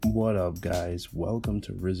What up, guys? Welcome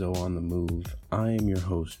to Rizzo on the Move. I am your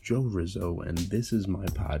host, Joe Rizzo, and this is my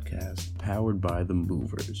podcast, powered by The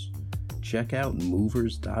Movers. Check out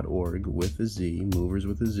movers.org with a Z, movers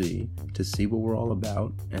with a Z, to see what we're all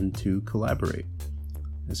about and to collaborate.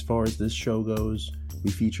 As far as this show goes,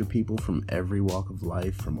 we feature people from every walk of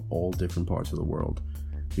life from all different parts of the world.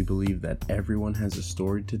 We believe that everyone has a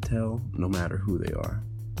story to tell, no matter who they are.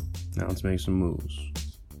 Now let's make some moves.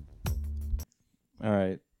 All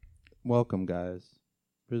right. Welcome, guys.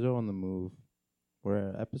 Rizzo on the Move. We're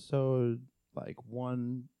at episode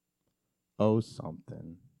 1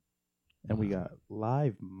 something. And we got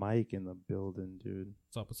Live Mike in the building, dude.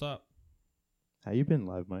 What's up? What's up? How you been,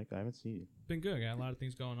 Live Mike? I haven't seen you. Been good. Got a lot of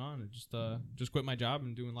things going on. I just quit my job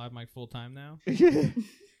and doing Live Mic full time now.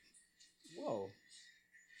 Whoa.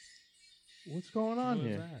 What's going on What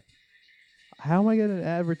here? was that? How am I getting an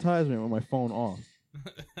advertisement with my phone off?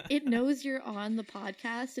 It knows you're on the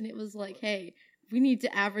podcast, and it was like, hey, we need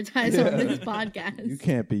to advertise on this podcast. You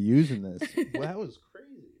can't be using this. Well, that was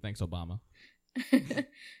crazy. Thanks, Obama.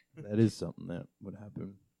 That is something that would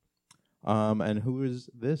happen. And who is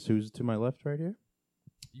this? Who's to my left right here?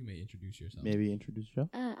 You may introduce yourself. Maybe introduce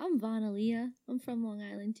yourself. I'm Vana, Liya. I'm from Long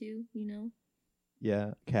Island, too, you know.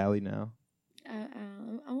 Yeah, Cali now.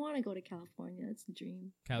 I want to go to California. That's the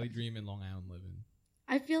dream. Cali Dream in Long Island living.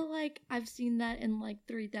 I feel like I've seen that in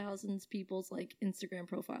 3,000 people's Instagram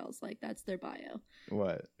profiles. That's their bio.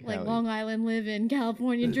 What? Like Cali? Long Island living,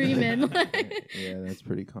 California dreaming. Yeah, that's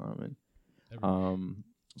pretty common. Everywhere.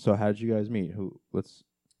 So how did you guys meet? Let's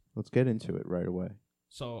get into it right away.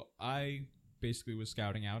 So I basically was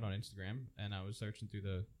scouting out on Instagram, and I was searching through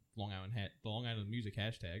the Long Island music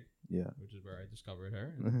hashtag. Yeah. Which is where I discovered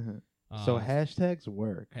her. And, So hashtags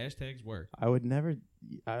work. hashtags work. I would never.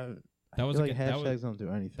 I was feel a like ga- that hashtags was- don't do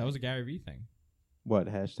anything. That was a Gary Vee thing. What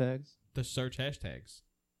hashtags? The search hashtags.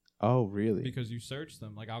 Oh, really? Because you search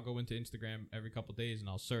them. I'll go into Instagram every couple of days and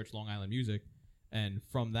I'll search Long Island music, and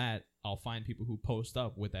from that I'll find people who post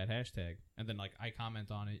up with that hashtag, and then I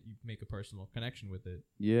comment on it. You make a personal connection with it.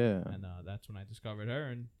 Yeah. And that's when I discovered her.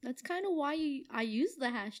 And That's kind of why I use the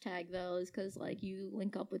hashtag, though, is because you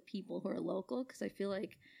link up with people who are local, because I feel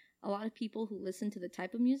like a lot of people who listen to the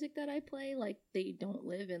type of music that I play, they don't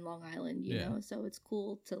live in Long Island, you know? So it's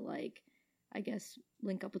cool to, I guess,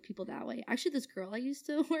 link up with people that way. Actually, this girl I used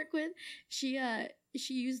to work with, she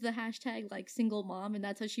used the hashtag, single mom, and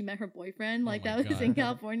that's how she met her boyfriend. That was in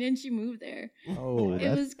California, and she moved there. Oh,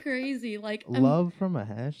 it was crazy. Love from a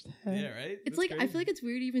hashtag? yeah, right? It's That's I crazy. feel like it's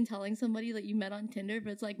weird even telling somebody that you met on Tinder,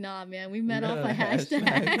 but it's nah, man, we met off a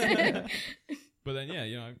hashtag. But then,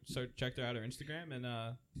 I checked her out her Instagram and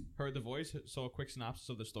heard the voice, saw a quick synopsis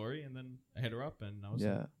of the story, and then I hit her up, and I was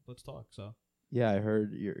like, let's talk. So Yeah, I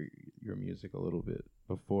heard your music a little bit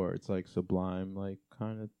before. It's Sublime,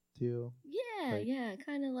 kind of deal. Yeah,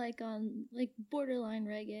 kind of on borderline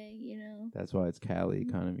reggae, you know. That's why it's Cali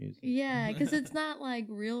kind of music. Yeah, because it's not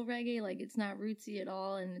real reggae, it's not rootsy at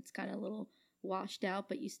all, and it's kind of a little washed out,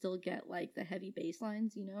 but you still get the heavy bass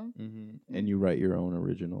lines, you know. Mm-hmm. And you write your own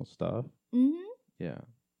original stuff. Mm-hmm. Yeah,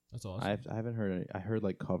 that's awesome. I haven't heard any. I heard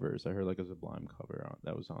covers. I heard a Sublime cover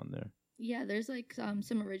that was on there. Yeah, there's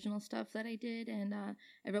some original stuff that I did, and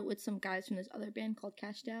I wrote with some guys from this other band called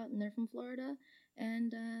Cashed Out, and they're from Florida.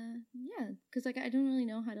 And yeah, because I don't really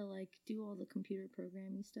know how to do all the computer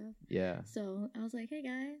programming stuff. Yeah. So I was like, hey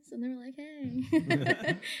guys, and they were like,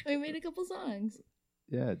 hey, we made a couple songs.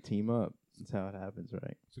 Yeah, team up. That's how it happens,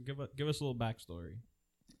 right? So give us a little backstory.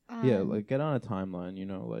 Yeah, get on a timeline.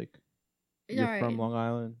 You're from Long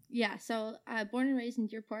Island. Yeah, so born and raised in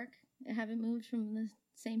Deer Park. I haven't moved from the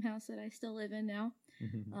same house that I still live in now.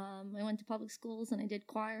 Mm-hmm. I went to public schools, and I did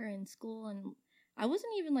choir in school, and I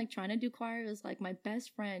wasn't even trying to do choir. It was my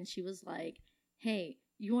best friend. She was like, hey,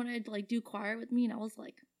 you want to do choir with me? And I was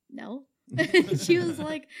like, no. She was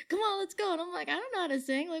like, come on, let's go. And I'm like, I don't know how to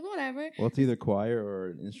sing, whatever. Well, it's either choir or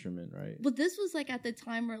an instrument, right? But this was at the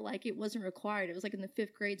time where it wasn't required. It was in the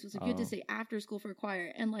 5th grade, so it was you had to say after school for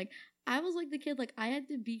choir. And I was the kid, I had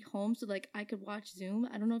to be home so I could watch Zoom.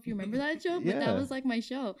 I don't know if you remember that show, but that was my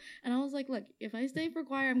show. And I was like, look, if I stay for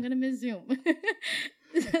choir, I'm gonna miss Zoom.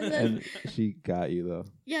 And she got you though.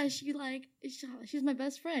 Yeah, she's my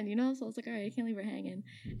best friend, you know. So I was like, all right, I can't leave her hanging.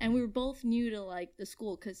 And we were both new to the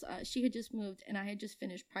school, because she had just moved and I had just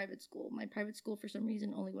finished private school. My private school for some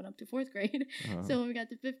reason only went up to 4th grade. So when we got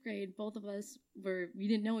to 5th grade, both of us we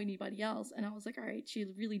didn't know anybody else. And I was like, all right, she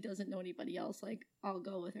really doesn't know anybody else. I'll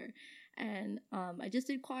go with her. And I just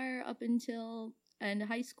did choir up until end of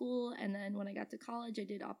high school, and then when I got to college, I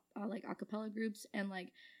did a cappella groups. And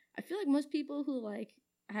I feel most people who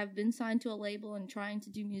have been signed to a label and trying to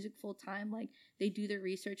do music full time. Like they do their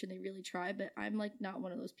research and they really try, but I'm like not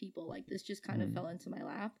one of those people. Like this just kind of fell into my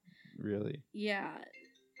lap. Really? Yeah,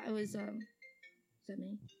 I was. Is that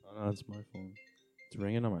me? Oh, no, it's my phone. It's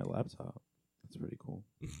ringing on my laptop. That's pretty cool.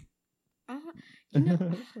 You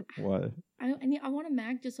know, What? I want a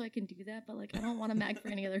Mac just so I can do that, but like I don't want a Mac for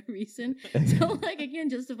any other reason. So like I can't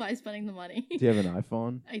justify spending the money. Do you have an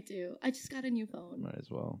iPhone? I do. I just got a new phone. Might as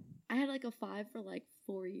well. I had like a 5 for like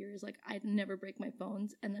 4 years. Like I'd never break my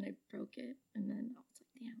phones, and then I broke it, and then I was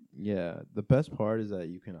like, damn. Yeah, the best part is that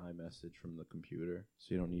you can iMessage from the computer,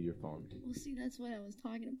 so you don't need your phone. Well, see, that's what I was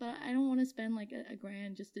talking about. But I don't want to spend like a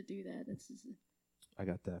grand just to do that. That's just. I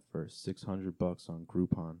got that for $600 on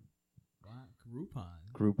Groupon. Wow, Groupon.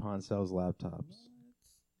 Groupon sells laptops.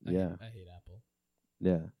 Yeah. I hate Apple.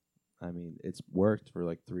 Yeah. I mean, it's worked for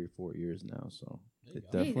like 3 or 4 years now, so There you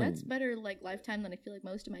it go. Hey, definitely. that's better like lifetime than I feel like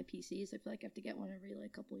most of my PCs. I feel like I have to get one every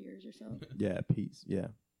like couple years or so. Yeah, Yeah.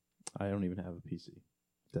 I don't even have a PC,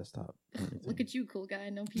 desktop. or anything. Look at you, cool guy.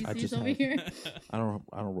 No I PCs just over have- here. I don't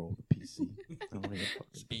roll the PC. I don't need a fucking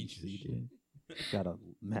It's ancient PC, shit. dude. Got a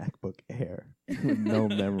MacBook Air with no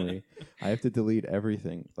memory. I have to delete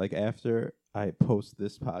everything. Like after I post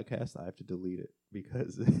this podcast, I have to delete it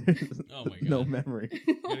because there's Oh my no God. memory.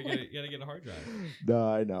 You gotta get a hard drive. No,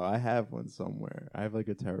 I know. I have one somewhere. I have like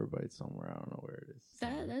a terabyte somewhere. I don't know where it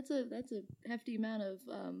is. That's a hefty amount of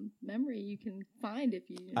memory you can find if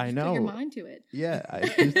you just I put your know. mind to it. Yeah, I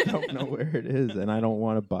just don't know where it is, and I don't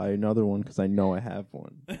want to buy another one because I know I have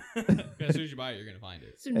one. As soon as you buy it, you're gonna find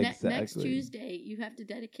it. So next Exactly. Tuesday, you have to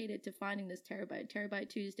dedicate it to finding this terabyte. Terabyte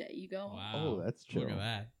Tuesday. You go. Wow. Oh, that's chill. Look at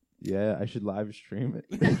that. Yeah, I should live stream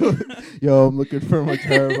it. Yo, I'm looking for my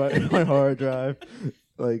terabyte, my hard drive.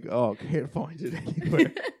 Like, oh, can't find it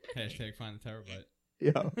anywhere. Hashtag find the terabyte.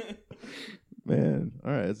 Yo, man.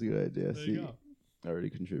 All right, that's a good idea. There See, you go. already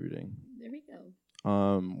contributing. There we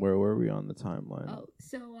go. Where were we on the timeline? Oh,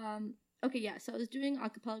 so okay, yeah. So I was doing a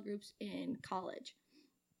cappella groups in college,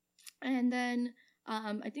 and then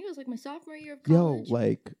I think it was like my sophomore year of Yo, college.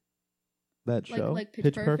 like that show, like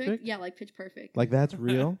Pitch Perfect. Yeah, like Pitch Perfect. Like that's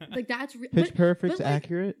real. Like that's Pitch Perfect's but, like,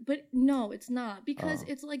 accurate. But no, it's not, because Oh.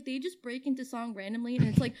 it's like they just break into song randomly, and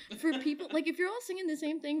it's like for people, like if you're all singing the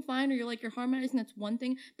same thing, fine, or you're harmonizing, that's one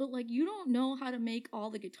thing, but like you don't know how to make all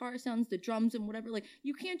the guitar sounds, the drums and whatever, like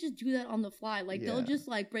you can't just do that on the fly. Like they'll Yeah. just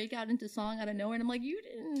like break out into song out of nowhere, and I'm like, you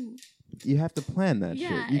didn't. You have to plan that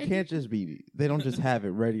Yeah, shit. You it- can't just be. They don't just have it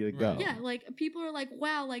ready to go. Right. Yeah, like people are like,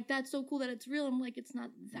 wow, like that's so cool that it's real. I'm like, it's not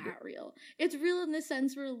that real. It's real in the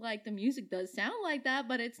sense where like the music does sound like that,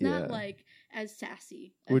 but it's not Yeah. like as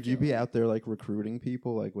sassy. I Would you feel be like. out there like recruiting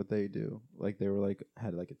people, like what they do? Like they were like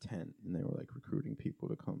had like a tent and they were like recruiting people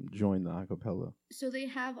to come join the acapella. So they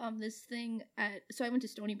have this thing at. So I went to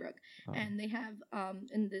Stony Brook, Oh. and they have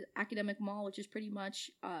in the academic mall, which is pretty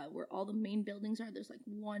much where all the main buildings are. There's like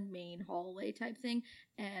one main hallway type thing,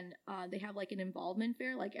 and they have like an involvement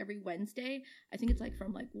fair like every Wednesday. I think it's like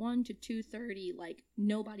from like 1 to 2:30. Like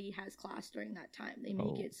nobody has class during that time. They make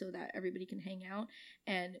Oh. it so that everybody can hang out,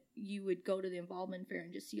 and you would go to the involvement fair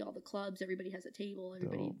and just see all the clubs. Everybody has a table.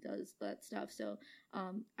 Everybody Dope. does that stuff. So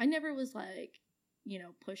I never was like,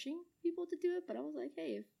 pushing people to do it, but I was like,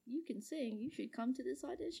 hey, if you can sing, you should come to this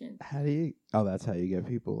audition. How do you? Oh, that's how you get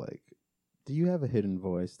people. Like, do you have a hidden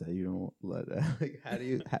voice that you don't let out? Like, how do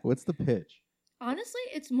you? What's the pitch? Honestly,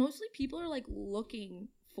 it's mostly people are like looking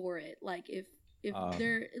for it. Like if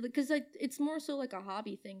they're, because like it's more so like a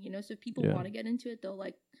hobby thing, So if people Yeah. want to get into it, they'll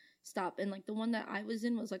like stop. And like the one that I was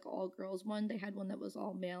in was like all girls one. They had one that was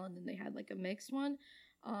all male, and then they had like a mixed one.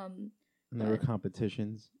 And there were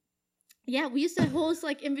competitions. Yeah, we used to host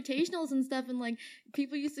like invitationals and stuff, and like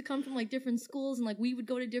people used to come from like different schools, and like we would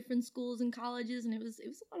go to different schools and colleges, and it was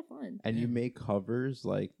a lot of fun. And you make covers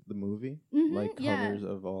like the movie, Mhm, like yeah. covers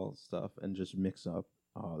of all stuff, and just mix up.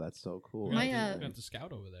 Oh, that's so cool. We're My, gonna have to- uh, we're gonna have to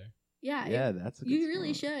scout over there. Yeah, yeah, that's a good you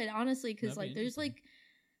really spot. should, honestly, because That'd like be interesting.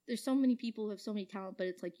 there's so many people who have so many talent, but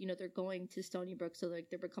it's like they're going to Stony Brook, so like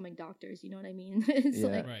they're becoming doctors. You know what I mean? It's Yeah.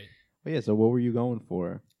 like Right. Oh, yeah. So what were you going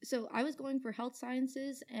for? so I was going for health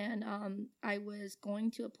sciences, and I was going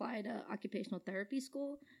to apply to occupational therapy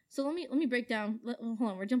school. So let me break down. Hold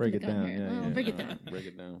on, we're jumping Break the it gun down. here. Yeah, Break it yeah. down. Break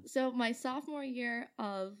it down. So my sophomore year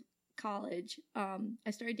of college, I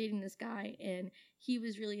started dating this guy, and he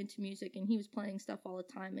was really into music, and he was playing stuff all the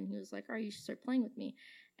time, and he was like, all right, you should start playing with me.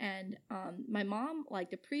 And my mom, like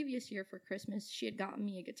the previous year for Christmas, she had gotten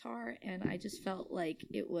me a guitar, and I just felt like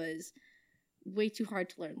it was way too hard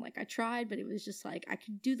to learn. Like I tried, but it was just like I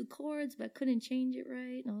could do the chords, but I couldn't change it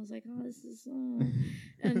right, and I was like, oh, this is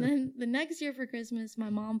and then the next year for Christmas, my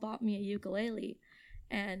mom bought me a ukulele.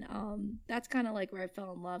 And that's kind of like where I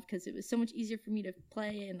fell in love, because it was so much easier for me to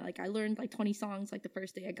play, and like I learned like 20 songs like the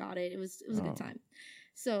first day I got it. It was a good time.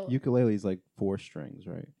 So ukulele is like 4 strings,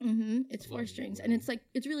 right? It's 4 strings, and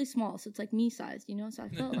it's really small, so it's like me sized, you know. So I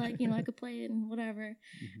felt like, you know, I could play it and whatever.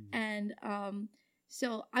 And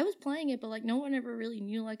so I was playing it, but like no one ever really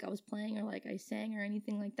knew like I was playing or like I sang or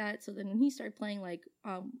anything like that. So then when he started playing, like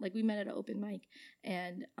we met at an open mic,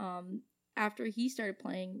 and after he started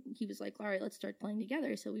playing, he was like, all right, let's start playing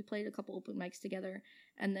together. So we played a couple open mics together,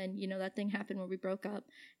 and then, you know, that thing happened where we broke up.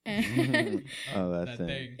 And that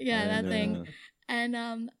thing. Yeah, that thing.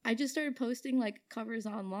 And I just started posting like covers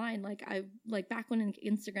online. Like back when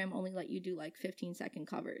Instagram only let you do like 15-second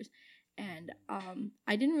covers. And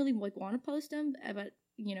I didn't really like want to post them, but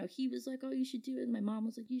you know, he was like, oh, you should do it. And my mom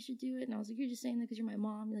was like, you should do it. And I was like, you're just saying that because you're my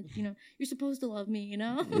mom. Like, you know, you're supposed to love me, you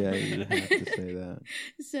know? Yeah, you have to say that.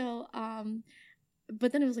 So,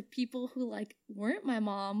 but then it was like people who like weren't my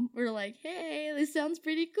mom were like, hey, this sounds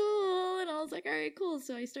pretty cool. And I was like, all right, cool.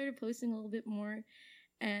 So I started posting a little bit more.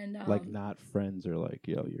 And like not friends are like,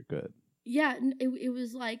 yo, you're good. Yeah, it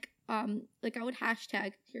was like I would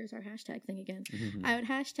hashtag, here's our hashtag thing again. I would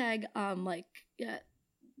hashtag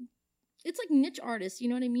it's like niche artists, you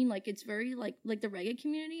know what I mean? Like it's very like the reggae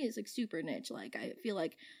community is like super niche. Like I feel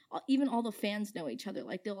like even all the fans know each other.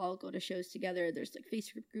 Like they'll all go to shows together. There's like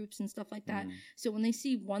Facebook groups and stuff like that. So when they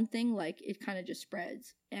see one thing, like it kind of just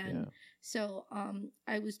spreads. And so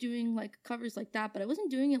I was doing like covers like that, but I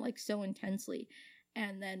wasn't doing it like so intensely.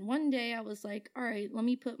 And then one day I was like, all right, let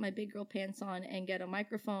me put my big girl pants on and get a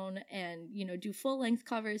microphone and, you know, do full length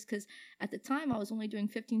covers. Because at the time I was only doing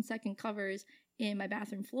 15-second covers in my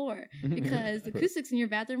bathroom floor because the acoustics in your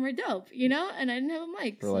bathroom were dope, you know, and I didn't have a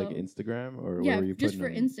mic. For like Instagram, or yeah, were you just for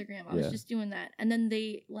them? Instagram. I was just doing that. And then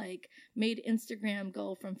they like made Instagram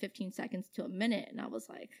go from 15 seconds to a minute. And I was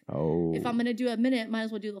like, oh, if I'm going to do a minute, might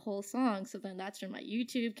as well do the whole song. So then that's when my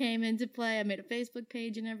YouTube came into play. I made a Facebook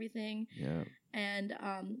page and everything. Yeah. And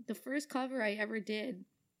the first cover I ever did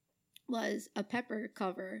was a Pepper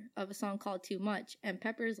cover of a song called Too Much. And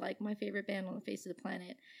Pepper's like my favorite band on the face of the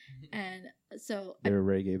planet. And so they're a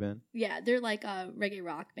reggae band? Yeah, they're like a reggae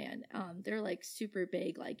rock band. They're like super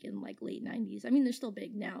big, like in like late 90s. I mean, they're still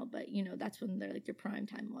big now, but you know, that's when they're like their prime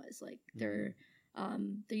time was. Like they're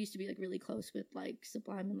they used to be like really close with like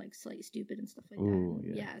Sublime and like Slightly Stupid and stuff like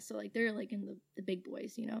that. Yeah, so like they're like in the big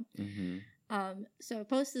boys, you know. So I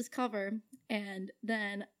post this cover, and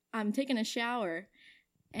then I'm taking a shower,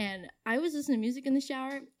 and I was listening to music in the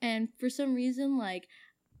shower, and for some reason, like,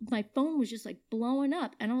 my phone was just, like, blowing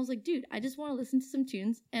up. And I was like, dude, I just want to listen to some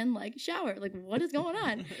tunes and, like, shower. Like, what is going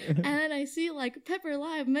on? And then I see, like, Pepper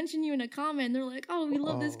Live mention you in a comment. And they're like, oh, we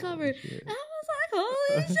love this cover. Shit. And I was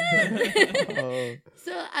like, holy shit.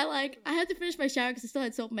 So I had to finish my shower because I still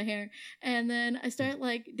had soap in my hair. And then I started,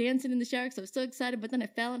 like, dancing in the shower because I was so excited. But then I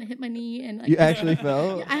fell and I hit my knee. And like, you actually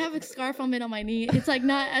fell? Yeah, I have a scar from it on my knee. It's, like,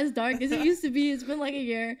 not as dark as it used to be. It's been, like, a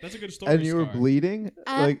year. That's a good story. And you were bleeding?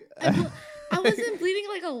 I wasn't bleeding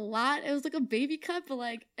like a lot. It was like a baby cut, but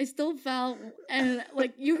like I still fell. And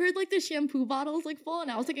like you heard like the shampoo bottles like fall,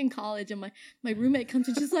 and I was like in college, and my roommate comes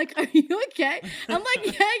and she's like, "Are you okay?" I'm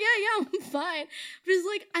like, "Yeah, I'm fine." But it's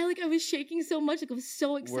like I was shaking so much, like I was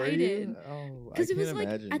so excited. Because it was like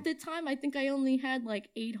at the time I think I only had like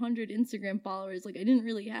 800 Instagram followers. Like I didn't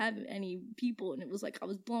really have any people, and it was like I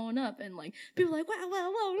was blowing up, and like people were like,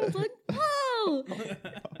 "Wow!" And I was like, "Whoa!"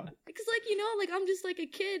 Because like you know, like I'm just like a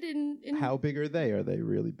kid, and how big are they? Are they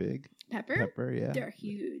really big? Pepper, yeah, they're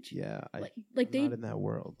huge. Yeah, like they not in that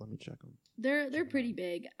world. Let me check them. They're pretty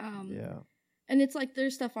big. Yeah, and it's like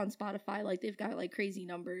there's stuff on Spotify. Like they've got like crazy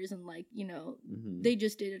numbers, and like you know they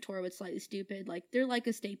just did a tour with Slightly Stupid. Like they're like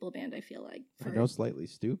a staple band. I feel like. I know Slightly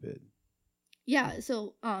Stupid. Yeah,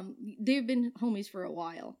 so they've been homies for a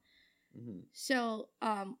while. So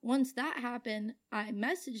once that happened, I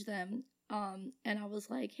messaged them. And I was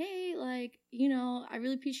like, hey, like, you know, I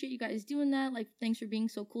really appreciate you guys doing that. Like, thanks for being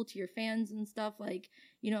so cool to your fans and stuff. Like,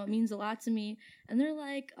 you know, it means a lot to me. And they're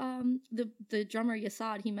like, the drummer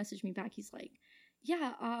Yasad, he messaged me back. He's like,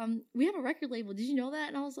 yeah, we have a record label. Did you know that?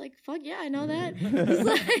 And I was like, fuck yeah, I know that. He's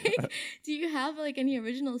like, do you have like any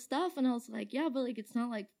original stuff? And I was like, yeah, but like, it's not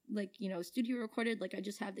like, you know, studio recorded. Like I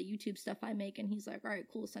just have the YouTube stuff I make. And he's like, all right,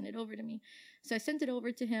 cool. Send it over to me. So I sent it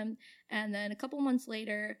over to him. And then a couple months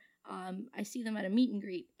later, I see them at a meet and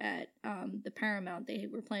greet at the Paramount. They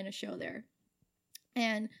were playing a show there.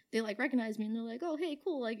 And they like recognized me and they're like, oh, hey,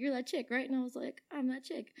 cool. Like, you're that chick, right? And I was like, I'm that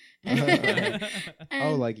chick.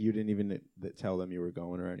 Oh, like you didn't even tell them you were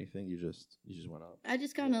going or anything. You just went up. I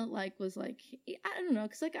just kind of like was like, I don't know.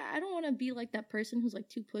 Cause like, I don't want to be like that person who's like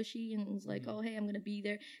too pushy and is like, oh, hey, I'm going to be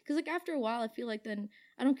there. Cause like after a while, I feel like then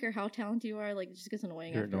I don't care how talented you are. Like it just gets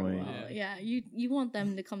annoying after a while. Yeah. You want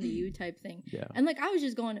them to come to you type thing. Yeah. And like, I was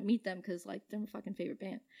just going to meet them cause like they're my fucking favorite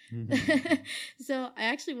band. So I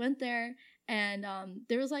actually went there. And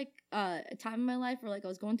there was like a time in my life where like I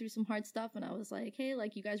was going through some hard stuff and I was like, hey,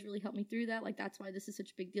 like you guys really helped me through that. Like that's why this is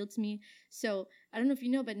such a big deal to me. So I don't know if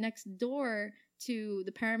you know, but next door to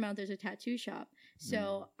the Paramount, there's a tattoo shop.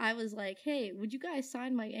 So I was like, hey, would you guys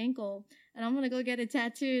sign my ankle? And I'm going to go get it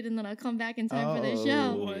tattooed and then I'll come back in time for the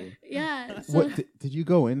show. What? Yeah. So what did you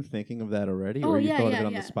go in thinking of that already? Or you thought of it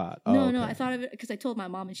on the spot? No, okay. no, I thought of it because I told my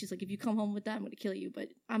mom and she's like, if you come home with that, I'm going to kill you. But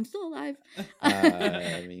I'm still alive.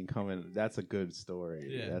 I mean, that's a good story.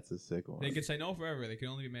 Yeah. That's a sick one. They can say no forever. They can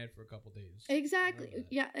only be mad for a couple days. Exactly.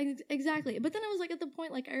 Yeah, exactly. But then I was like, at the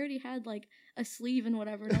point, like, I already had, like, a sleeve and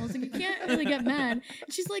whatever. And I was like, you can't really get mad.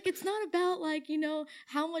 And she's like, it's not about, like, you know,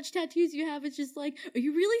 how much tattoos you have. It's just like, are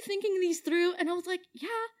you really thinking these through? And I was like, yeah.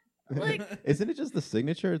 Like, isn't it just the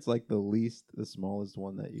signature? It's like the smallest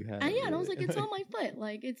one that you have. yeah, and I was like, it's on my foot.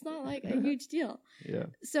 Like, it's not, like, a huge deal. Yeah.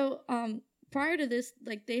 So, prior to this,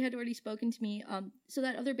 like, they had already spoken to me. So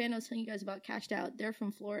that other band I was telling you guys about, Cashed Out, they're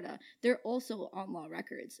from Florida. They're also on Law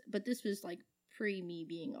Records. But this was, like, pre me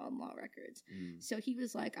being on Law Records. So he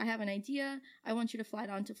was like, I have an idea. I want you to fly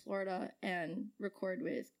down to Florida and record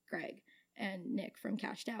with Greg and Nick from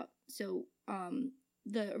Cashed Out. So,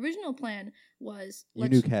 the original plan was you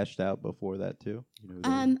knew Cashed Out before that too?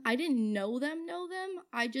 I didn't know them.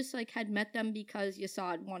 I just like had met them because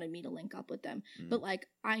Yasad wanted me to link up with them. But like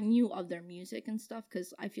I knew of their music and stuff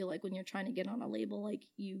because I feel like when you're trying to get on a label, like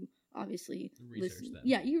you obviously listen. Them.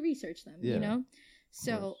 Yeah, you research them, you know?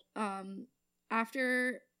 So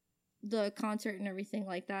after the concert and everything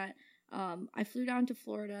like that, I flew down to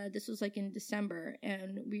Florida. This was like in December,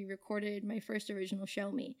 and we recorded my first original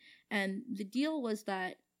Show Me. And the deal was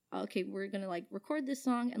that, okay, we're going to like record this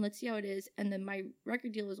song and let's see how it is. And then my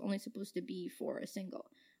record deal was only supposed to be for a single.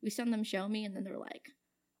 We sent them Show Me, and then they're like,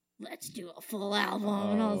 let's do a full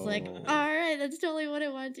album. And I was like, all right, that's totally what I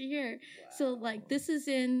wanted to hear. Wow. So like this is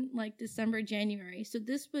in like December, January. So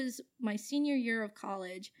this was my senior year of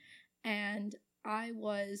college, and I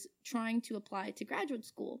was trying to apply to graduate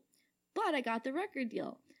school. But I got the record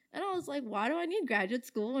deal. And I was like, why do I need graduate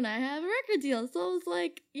school when I have a record deal? So I was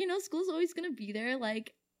like, you know, school's always going to be there.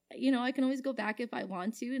 Like, you know, I can always go back if I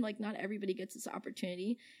want to. And, like, not everybody gets this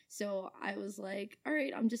opportunity. So I was like, all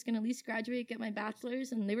right, I'm just going to at least graduate, get my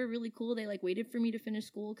bachelor's. And they were really cool. They, like, waited for me to finish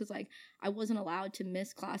school because, like, I wasn't allowed to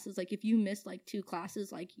miss classes. Like, if you missed, like, 2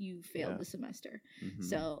 classes, like, you failed the semester. Mm-hmm.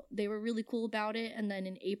 So they were really cool about it. And then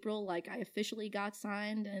in April, like, I officially got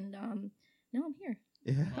signed. And now I'm here.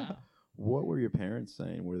 Yeah. Wow. What were your parents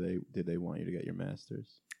saying? Did they want you to get your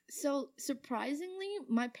master's? So surprisingly,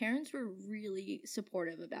 my parents were really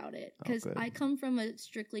supportive about it because I come from a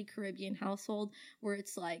strictly Caribbean household where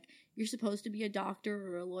it's like you're supposed to be a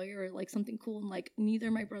doctor or a lawyer or like something cool, and like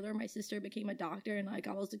neither my brother or my sister became a doctor, and like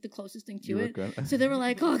I was like the closest thing to it. So they were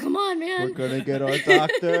like, "Oh, come on, man, we're gonna get our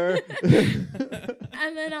doctor."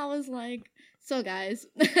 And then I was like, so guys,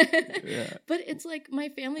 but it's like my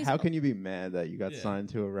family's. How can you be mad that you got signed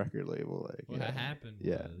to a record label? Like what happened?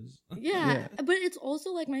 Was... yeah, but it's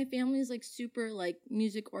also like my family's like super like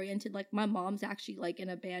music oriented. Like my mom's actually like in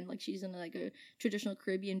a band, like she's in like a traditional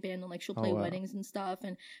Caribbean band, and like she'll play weddings and stuff.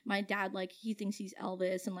 And my dad, like he thinks he's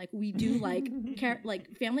Elvis, and like we do like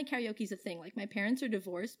like family karaoke's a thing. Like my parents are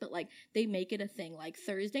divorced, but like they make it a thing. Like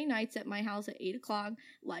Thursday nights at my house at 8:00,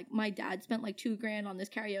 like my dad spent like $2,000 on this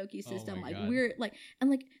karaoke system. Like God. We're like, and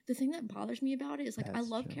like the thing that bothers me about it is like I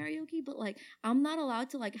love karaoke, but like I'm not allowed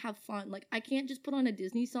to like have fun. Like I can't just put on a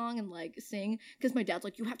Disney song and like sing because my dad's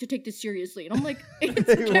like, you have to take this seriously, and I'm like, it's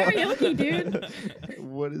karaoke, dude.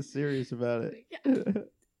 What is serious about it? Yeah.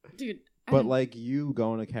 Dude. But like you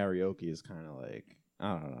going to karaoke is kind of like,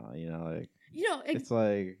 I don't know, like. You know, it's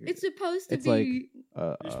like it's supposed to it's be.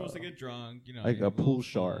 Like, you're supposed to get drunk, you know, like a pool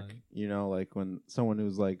shark. You know, like when someone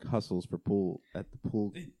who's like hustles for pool at the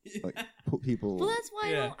pool, like people. Well, that's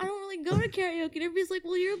why I don't really go to karaoke. And everybody's like,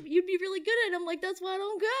 "Well, you'd be really good at it." I'm like, "That's why I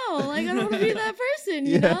don't go. Like, I don't want to be that person."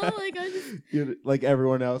 You know, like I just like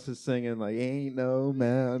everyone else is singing like "Ain't No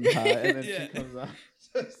Man High," and then she comes out.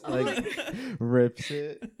 Just like rips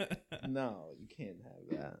it. No, you can't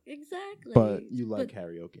have that. Exactly. But you like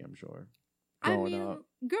karaoke, I'm sure.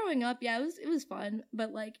 Growing up, yeah, it was fun,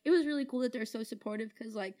 but like it was really cool that they're so supportive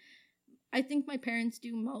because like I think my parents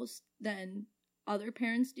do most than other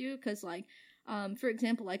parents do. Because like, for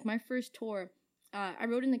example, like my first tour, I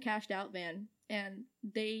rode in the cashed out van, and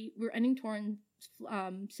they were ending tour in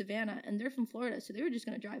Savannah, and they're from Florida, so they were just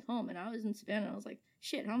gonna drive home, and I was in Savannah, and I was like,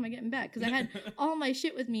 shit, how am I getting back? Because I had all my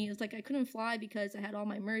shit with me. It was like I couldn't fly because I had all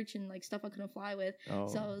my merch and like stuff I couldn't fly with.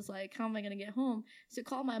 So I was like, how am I gonna get home? So I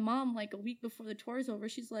called my mom like a week before the tour's over.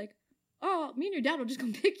 She's like, oh, me and your dad will just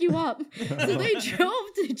come pick you up. So they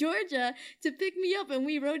drove to Georgia to pick me up, and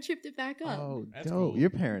we road tripped it back up. Oh, That's dope. cool.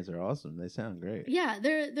 Your parents are awesome. They sound great. Yeah,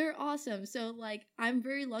 they're awesome. So like I'm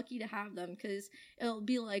very lucky to have them, because it'll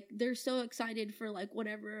be like they're so excited for like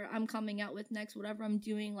whatever I'm coming out with next, whatever I'm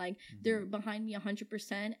doing. Like they're behind me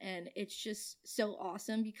 100%, and it's just so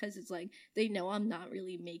awesome because it's like they know I'm not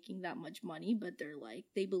really making that much money, but they're like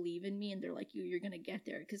they believe in me, and they're like you're gonna get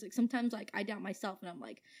there. Because like sometimes like I doubt myself, and I'm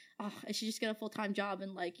like, oh, I should just get a full-time job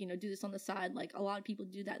and like, you know, do this on the side. Like a lot of people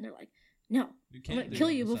do that, and they're like, no, I'm gonna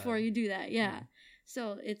kill you before you do that. Yeah.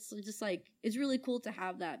 So it's just like, it's really cool to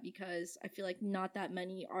have that, because I feel like not that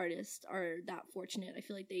many artists are that fortunate. I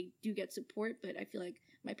feel like they do get support, but I feel like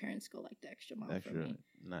my parents go like the extra mile for me.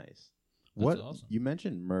 Nice. That's awesome. You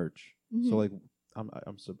mentioned merch. So like,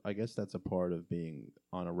 I guess that's a part of being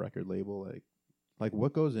on a record label. Like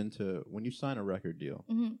what goes into when you sign a record deal?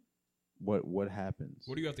 What happens?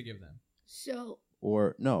 What do you have to give them? So,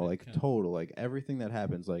 or no, like total, like everything that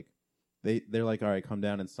happens, like they're like, all right, come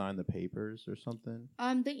down and sign the papers or something.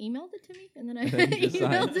 they emailed it to me, and then I And then you just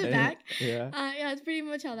emailed signed it back. Yeah. Yeah, it's pretty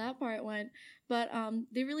much how that part went. But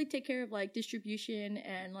they really take care of like distribution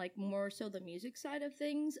and like more so the music side of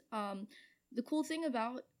things. The cool thing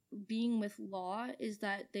about being with Law is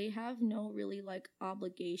that they have no really like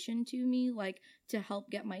obligation to me, like to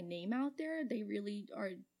help get my name out there. They really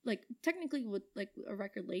are like, technically with like a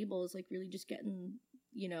record label is like really just getting,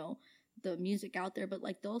 you know, the music out there, but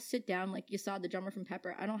like they'll sit down, like you saw the drummer from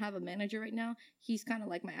Pepper. I don't have a manager right now. He's kind of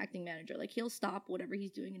like my acting manager. Like he'll stop whatever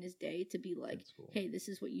he's doing in his day to be like, cool. Hey, this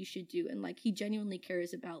is what you should do. And like he genuinely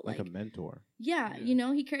cares about like a mentor. Yeah, you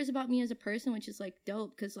know, he cares about me as a person, which is like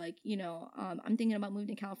dope, because like, you know, I'm thinking about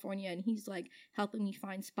moving to California, and he's like helping me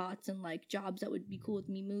find spots and like jobs that would be cool with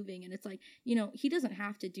me moving. And it's like, you know, he doesn't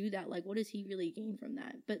have to do that. Like what does he really gain from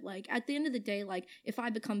that? But like at the end of the day, like if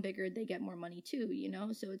I become bigger, they get more money too, you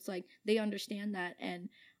know? So it's like they understand that, and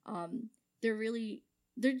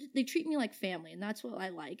they treat me like family, and that's what I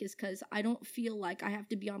like, is because I don't feel like I have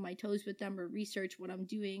to be on my toes with them or research what I'm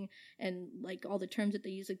doing and like all the terms that they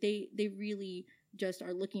use. Like they really just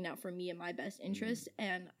are looking out for me and my best interest,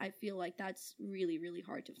 and I feel like that's really, really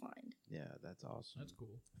hard to find. Yeah, that's awesome. That's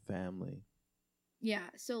cool. Family. Yeah,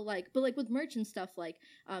 so like, but like with merch and stuff, like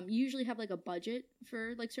you usually have like a budget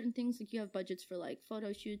for like certain things. Like you have budgets for like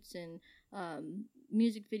photo shoots and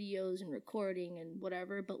music videos and recording and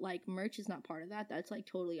whatever, but like merch is not part of that. That's like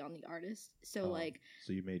totally on the artist. So like,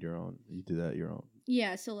 so you made your own, you did that your own.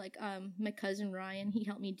 Yeah, so like my cousin Ryan, he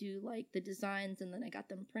helped me do like the designs, and then I got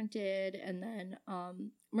them printed. And then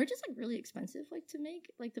merch is like really expensive, like to make,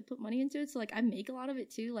 like to put money into it. So like I make a lot of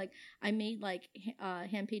it too. Like I made like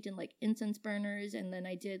hand painted like incense burners, and then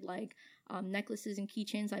I did like necklaces and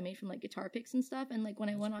keychains I made from like guitar picks and stuff. And like when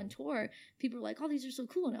I went on tour, people were like, oh, these are so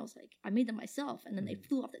cool. And I was like, I made them myself. And then they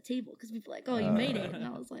flew off the table because people were like, oh, you made it. And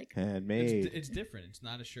I was like, handmade. It's different. It's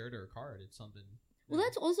not a shirt or a card. It's something. Well,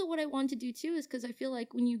 that's also what I want to do too, is because I feel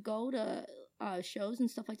like when you go to shows and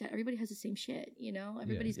stuff like that, everybody has the same shit, you know?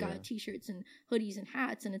 Everybody's got t-shirts and hoodies and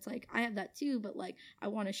hats, and it's like, I have that too, but like, I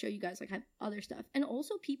want to show you guys like I have other stuff. And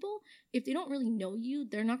also people, if they don't really know you,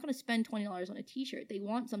 they're not going to spend $20 on a t-shirt. They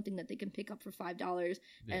want something that they can pick up for $5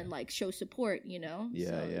 and like show support, you know?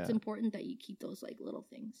 So it's important that you keep those like little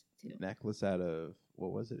things too. Necklace out of,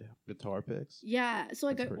 what was it? Guitar picks? Yeah. So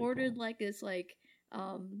like That's I ordered cool. like this like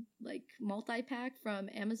multi-pack from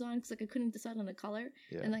Amazon, because like I couldn't decide on a color,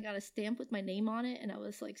 and I got a stamp with my name on it, and I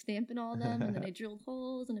was like stamping all of them, and then I drilled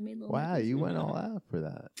holes and I made little wow, you went all out for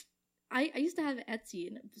that. I used to have Etsy,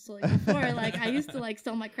 and so like before, like I used to like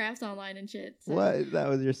sell my crafts online and shit. So. What? That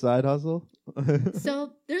was your side hustle?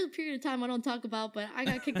 So there's a period of time I don't talk about, but I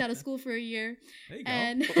got kicked out of school for a year. There you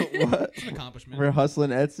and go. What? It's an accomplishment. We're hustling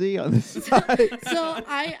Etsy on the side. So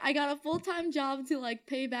I got a full-time job to like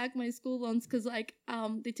pay back my school loans, because like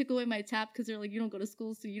they took away my TAP because they're like, you don't go to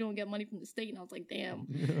school, so you don't get money from the state. And I was like, damn.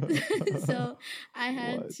 So I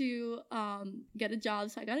had to get a job.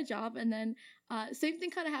 So I got a job, and then same thing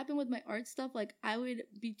kind of happened with my art stuff. Like I would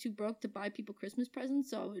be too broke to buy people Christmas presents,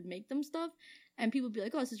 so I would make them stuff. And people would be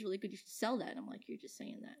like, oh, this is really good. You should sell that. And I'm like, you're just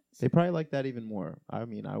saying that. They probably like that even more. I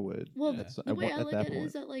mean, I would. Well, Yeah. the way I look at it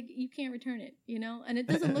is that, like, you can't return it, you know? And it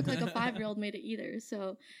doesn't look like a 5-year-old made it either.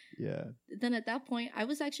 So yeah. then at that point, I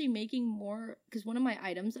was actually making more, because one of my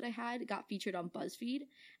items that I had got featured on BuzzFeed.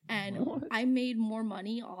 And What? I made more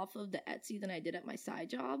money off of the Etsy than I did at my side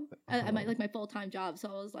job, at my full-time job. So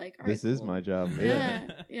I was like, all right, This is cool. my job. Yeah,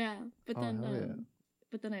 yeah. But Oh, then, hell yeah.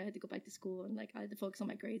 but then I had to go back to school and like I had to focus on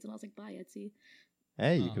my grades, and I was like, bye, Etsy.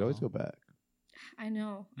 Hey, you could always Oh. go back. I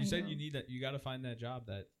know. You I said know. you need that. You got to find that job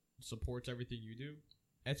that supports everything you do.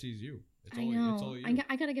 Etsy's you. It's I all, know. It's all you.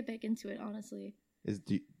 I gotta get back into it, honestly.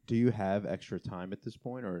 Do you have extra time at this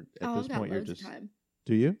point, or at I've this got point you're loads just? of time.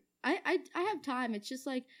 Do you? I have time. It's just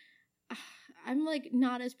like I'm like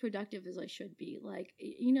not as productive as I should be. Like,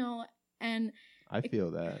 you know, and I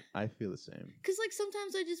feel that. I feel the same. because like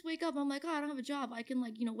sometimes I just wake up, I'm like, oh, I don't have a job. I can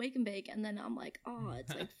like, you know, wake and bake, and then I'm like, oh,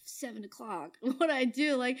 it's like 7 o'clock. What do I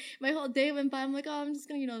do? Like my whole day went by. I'm like, oh, I'm just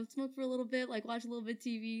gonna, you know, smoke for a little bit, like watch a little bit of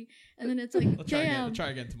TV, and then it's like, I'll try again. I'll damn. try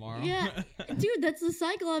again tomorrow. Yeah, dude, that's the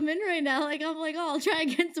cycle I'm in right now. Like I'm like, oh, I'll try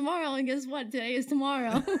again tomorrow, and guess what? Today is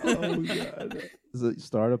tomorrow. Oh god. So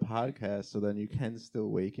start a podcast so then you can still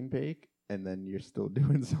wake and bake, and then you're still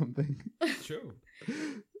doing something. True.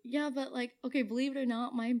 Yeah, but like, okay, believe it or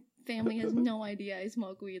not, my family has no idea I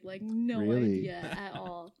smoke weed. Like, no Really? idea at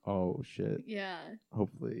all. Oh shit. Yeah.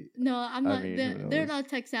 Hopefully. No, I'm not. mean, they're, who they're knows? not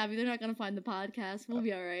tech savvy. They're not gonna find the podcast. We'll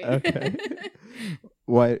be all right. Okay.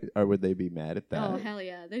 Why? Or would they be mad at that? Oh hell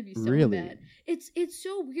yeah, they'd be so Really? mad. It's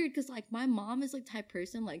so weird because like my mom is like type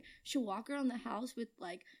person, like she'll walk around the house with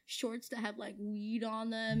like shorts that have like weed on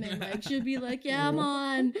them, and like she'll be like, yeah, I'm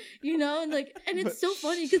on, you know, and like, and it's so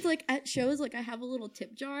funny because like at shows like I have a little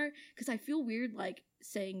tip jar because I feel weird like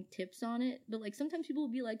saying tips on it, but like sometimes people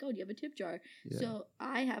will be like, oh, do you have a tip jar? Yeah. So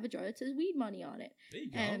I have a jar that says weed money on it. There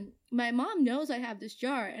you go. And my mom knows I have this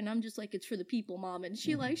jar, and I'm just like, it's for the people, mom. And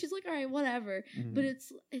she like, she's like, all right, whatever. Mhm. But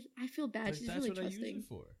I feel bad. Like, She's that's really what I use trusting. it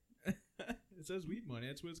for. It says weed money.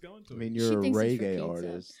 That's what it's going to. I mean, She you're a thinks it's for reggae pizza.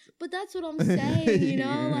 artist. But that's what I'm saying, you know?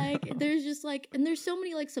 Yeah. Like, there's just like, and there's so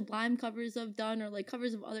many like Sublime covers I've done, or like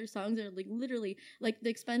covers of other songs that are like literally like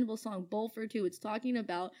the Expendable song Bowl for Two. It's talking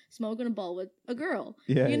about smoking a bowl with a girl.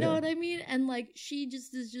 Yeah, you know yeah. what I mean? And like, she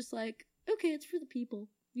just is just like, okay, it's for the people.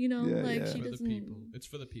 You know, Yeah, like yeah. she for the doesn't. people. It's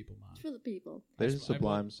for the people, man. It's for the people. There's a I bought-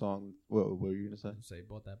 Sublime song. What were you gonna say? Say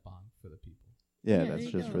bought that bong for the people. Yeah, Yeah, that's there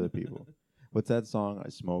you just go. for the people. What's that song? I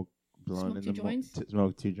smoke blunt Smoke in two the joints?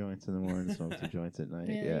 smoke 2 joints in the morning, smoke 2 joints at night.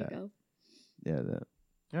 Yeah, Yeah, there you go. yeah. That.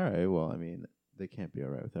 All right. Well, I mean, they can't be all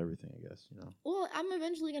right with everything, I guess. You know. Well, I'm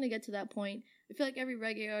eventually gonna get to that point. I feel like every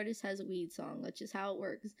reggae artist has a weed song. That's just how it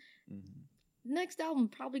works. Mhm. Next album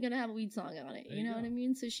probably gonna have a weed song on it. There You you know what go. I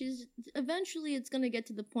mean? So she's eventually it's gonna get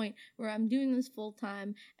to the point where I'm doing this full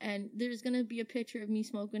time, and there's gonna be a picture of me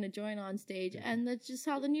smoking a joint on stage, and that's just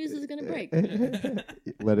how the news is gonna break.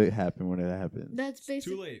 Let it happen when it happens. That's Too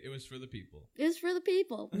basically late. It was for the people. it's for the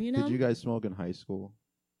people. You know, Did you guys smoke in high school?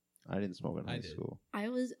 I didn't smoke in I high did. school. I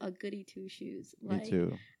was a goody two shoes. Me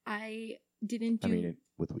too. I didn't do. I mean,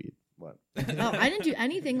 with weed. What? Oh, I didn't do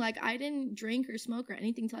anything. Like I didn't drink or smoke or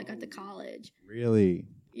anything till I got to college. Really?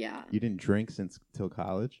 Yeah. You didn't drink since till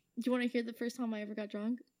college? Do you want to hear the first time I ever got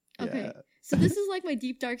drunk? Okay. Yeah. So this is like my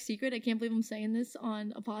deep dark secret. I can't believe I'm saying this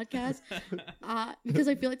on a podcast. Because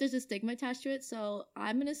I feel like there's a stigma attached to it. So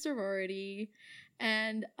I'm in a sorority,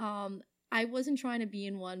 and I wasn't trying to be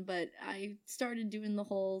in one, but I started doing the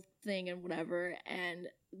whole thing and whatever, and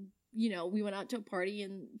you know, we went out to a party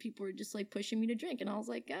and people were just like pushing me to drink, and I was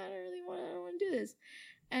like, I don't want to do this.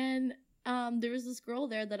 And there was this girl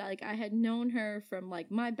there that I had known her from like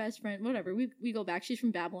my best friend, whatever. We go back. She's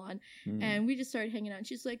from Babylon, Mm. and we just started hanging out. And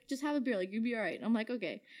she's like, just have a beer, like you'll be all right. And I'm like,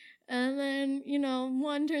 okay. And then, you know,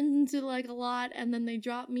 one turns into like a lot, and then they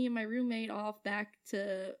dropped me and my roommate off back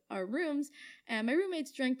to our rooms. And my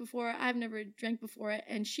roommate's drank before. I've never drank before it.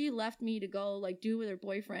 And she left me to go like do with her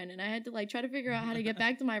boyfriend. And I had to like try to figure out how to get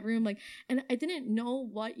back to my room. Like, and I didn't know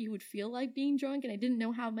what you would feel like being drunk. And I didn't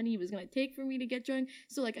know how many it was going to take for me to get drunk.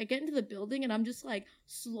 So like I get into the building and I'm just like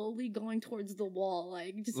slowly going towards the wall,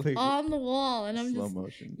 like just Like, on the wall. And I'm slow just,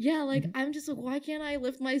 motion. yeah, like I'm just like, why can't I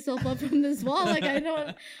lift myself up from this wall? Like I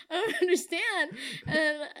don't understand.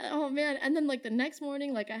 And oh man, and then like the next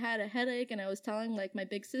morning, like I had a headache, and I was telling like my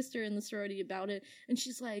big sister in the sorority about it, and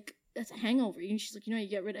she's like, that's a hangover. And she's like, you know how you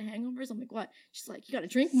get rid of hangovers? I'm like, what? She's like, you gotta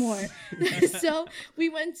drink more. So we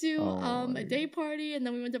went to Oh, a day party, and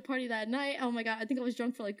then we went to a party that night. Oh my god, I think I was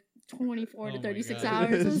drunk for like 24 Oh to my 36 God.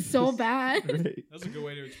 hours. It was so bad. Great. That's a good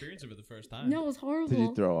way to experience it for the first time. No, it was horrible. Did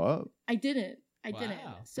you throw up? I didn't. I Wow. didn't.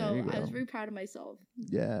 There So you I was go. very proud of myself.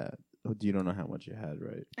 Yeah. You don't know how much you had,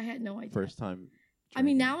 right? I had no idea. First time. I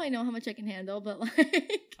mean, drinking. now I know how much I can handle, but like,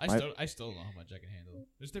 I still don't know how much I can handle.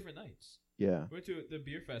 There's different nights. Yeah. We went to the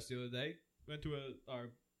beer fest the other day. Went to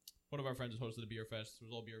one of our friends hosted a beer fest. It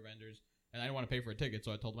was all beer vendors, and I didn't want to pay for a ticket,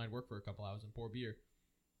 so I told them I'd work for a couple hours and pour beer.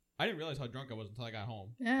 I didn't realize how drunk I was until I got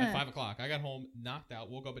home. Yeah. At 5 o'clock, I got home, knocked out,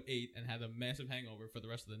 woke up at 8, and had a massive hangover for the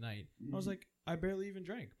rest of the night. I was like, I barely even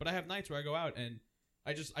drank. But I have nights where I go out and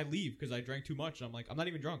I leave because I drank too much. And I'm like, I'm not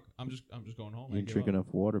even drunk. I'm just going home. You didn't drink enough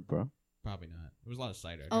water, bro. Probably not. It was a lot of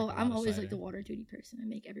cider. I'm always like the water duty person. I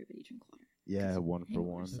make everybody drink water. Yeah, 1 for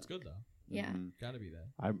 1. That's good though. Yeah. Mm-hmm. Gotta be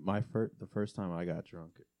that. The first time I got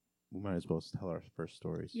drunk, we might as well tell our first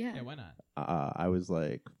stories. Yeah. Yeah, why not? I was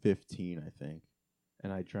like 15, I think,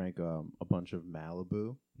 and I drank a bunch of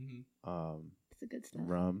Malibu. Mm-hmm. It's a good stuff.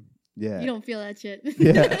 Rum. Yeah. You don't feel that shit.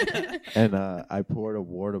 Yeah. And I poured a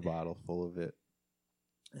water bottle full of it,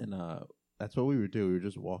 and that's what we would do. We would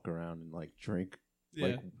just walk around and like drink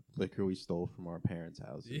like liquor we stole from our parents'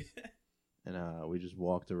 houses. Yeah. And we just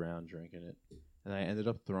walked around drinking it, and I ended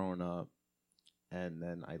up throwing up, and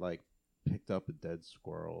then I like picked up a dead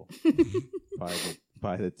squirrel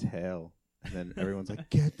by the tail, and then everyone's like,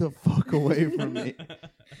 "Get the fuck away from me!"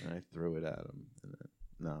 And I threw it at him. And then,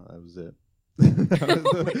 no, that was it.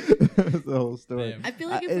 that was the whole story. Damn. I feel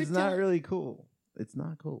like it's not really cool. It's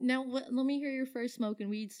not cool. Now, let me hear your first smoking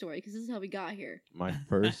weed story, because this is how we got here. My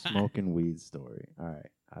first smoking weed story. All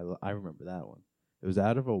right, I remember that one. It was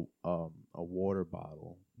out of a water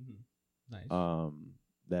bottle. Nice.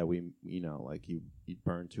 That we like you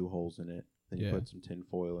burn 2 holes in it, then you put some tin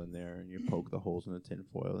foil in there, and you poke the holes in the tin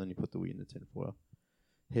foil, then you put the weed in the tin foil,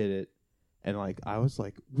 hit it, and like I was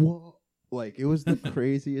like, whoa, like it was the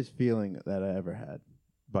craziest feeling that I ever had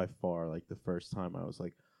by far. Like the first time I was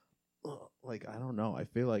like, ugh, like I don't know, I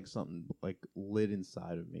feel like something like lit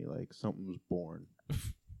inside of me, like something was born.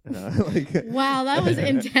 Wow, that was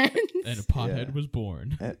intense. And a pothead was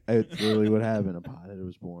born. It's literally what happened. A pothead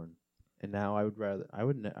was born. And now I would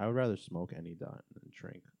rather smoke any time than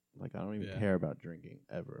drink. Like I don't even care about drinking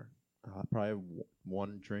ever. I'll probably have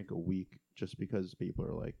 1 drink a week just because people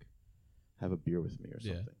are like, have a beer with me or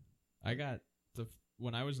something. I got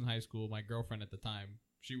when I was in high school, my girlfriend at the time,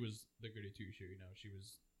 she was the goody two shoe. She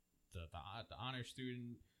was the honor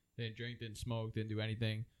student. Didn't drink, didn't smoke, didn't do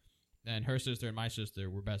anything. And her sister and my sister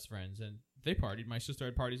were best friends, and they partied. My sister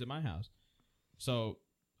had parties at my house. So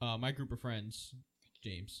my group of friends,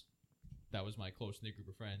 James, that was my close-knit group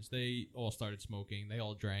of friends, they all started smoking. They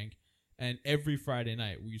all drank. And every Friday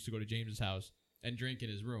night, we used to go to James's house and drink in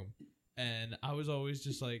his room. And I was always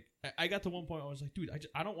just like, I got to one point, I was like, dude,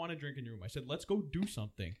 I don't want to drink in your room. I said, let's go do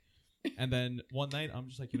something. And then one night, I'm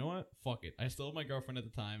just like, you know what? Fuck it. I still had my girlfriend at the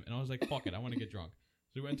time, and I was like, fuck it. I want to get drunk.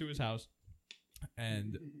 So we went to his house.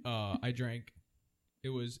 And I drank. It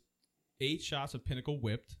was 8 shots of Pinnacle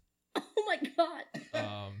Whipped. Oh my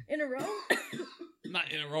god! In a row?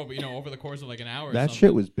 Not in a row, but over the course of like an hour. That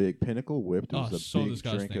shit was big. Pinnacle Whipped was a so big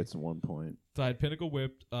disgusting. drink at one point. So I had Pinnacle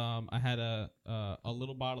Whipped. I had a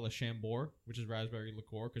little bottle of Chambord, which is raspberry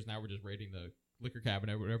liqueur, because now we're just raiding the liquor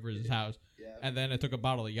cabinet, whatever is his house. Yeah. And then I took a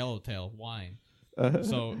bottle of Yellowtail wine.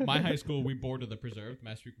 So my high school, we boarded the preserve,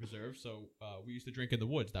 Mass Street Preserve. So we used to drink in the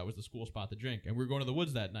woods. That was the school spot to drink. And we were going to the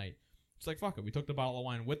woods that night. It's like, fuck it. We took the bottle of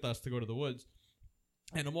wine with us to go to the woods.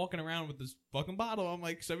 And I'm walking around with this fucking bottle. I'm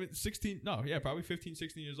like 15,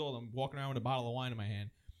 16 years old. I'm walking around with a bottle of wine in my hand.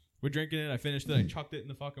 We're drinking it. I finished it. I chucked it in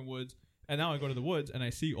the fucking woods. And now I go to the woods and I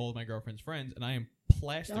see all of my girlfriend's friends. And I am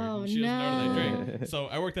plastered. Oh, and she doesn't know that I drink. No. So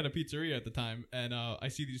I worked at a pizzeria at the time. And I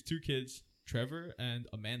see these 2 kids, Trevor and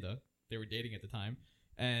Amanda. They were dating at the time.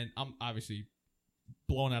 And I'm obviously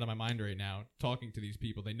blown out of my mind right now talking to these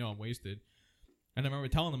people. They know I'm wasted. And I remember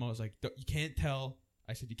telling them, I was like, you can't tell.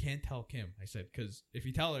 I said, you can't tell Kim. I said, because if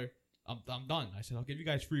you tell her, I'm done. I said, I'll give you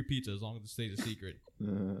guys free pizza as long as it stays a secret.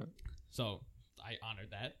 So I honored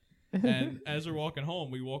that. And as we're walking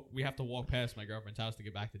home, we have to walk past my girlfriend's house to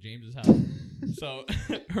get back to James's house. So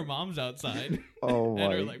her mom's outside. Oh my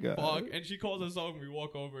and we're like, God. fuck. And she calls us home. We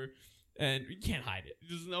walk over. And we can't hide it.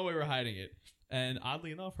 There's no way we're hiding it. And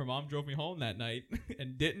oddly enough, her mom drove me home that night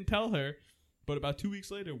and didn't tell her. But about 2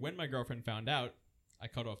 weeks later, when my girlfriend found out, I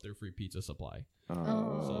cut off their free pizza supply.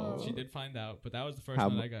 Oh. So she did find out. But that was the first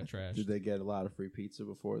time I got trashed. Did they get a lot of free pizza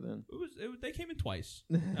before then? They came in twice.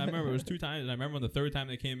 I remember it was 2 times. And I remember on the 3rd time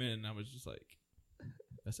they came in, I was just like,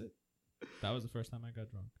 that's it. That was the first time I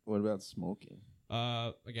got drunk. What about smoking?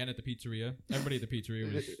 Again at the pizzeria. Everybody at the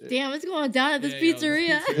pizzeria was. Damn, it's going down at this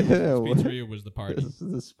pizzeria. This pizzeria was the party. This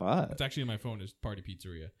is the spot. It's actually in my phone is Party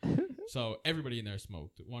Pizzeria. So everybody in there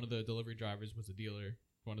smoked. One of the delivery drivers was a dealer.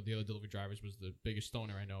 One of the other delivery drivers was the biggest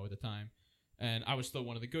stoner I know at the time. and I was still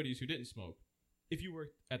one of the goodies who didn't smoke. If you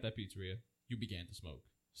worked at that pizzeria, you began to smoke.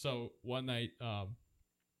 So one night,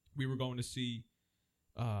 we were going to see,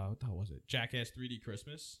 what the hell was it? Jackass 3D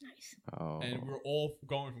Christmas. Nice. Oh. And we were all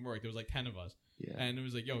going from work. There was like 10 of us. Yeah. And it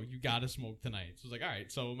was like, yo, you gotta smoke tonight. So I was like, all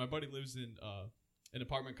right. So my buddy lives in an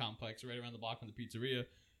apartment complex right around the block from the pizzeria.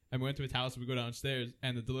 And we went to his house and we go downstairs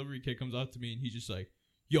and the delivery kid comes up to me and he's just like,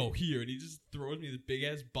 yo, here. And he just throws me this big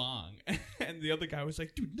ass bong. And the other guy was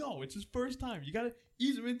like, dude, no, it's his first time. You gotta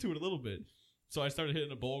ease him into it a little bit. So I started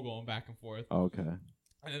hitting a bowl going back and forth. Okay.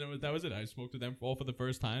 And then that was it. I smoked with them all for the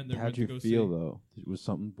first time. Then How'd you feel though? Was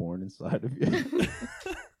something born inside of you?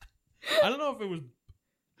 I don't know if it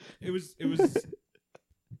was. I'm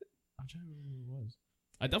trying to remember what it was.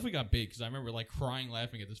 I definitely got big because I remember like crying,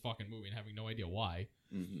 laughing at this fucking movie and having no idea why.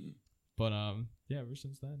 Mm-hmm. But yeah, ever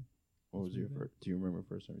since then. What was your first? Do you remember the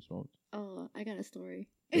first time you smoked? Oh, I got a story.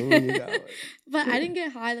 Oh, you got it. But I didn't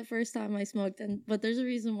get high the first time I smoked, but there's a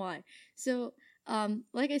reason why. So,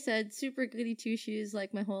 like I said, super goody two shoes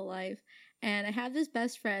like my whole life. And I have this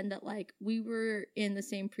best friend that like we were in the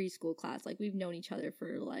same preschool class. Like we've known each other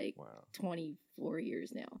for like 24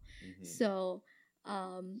 years now. Mm-hmm. So,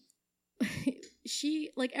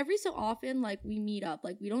 she like every so often like we meet up.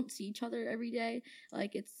 Like we don't see each other every day.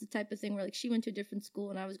 Like it's the type of thing where like she went to a different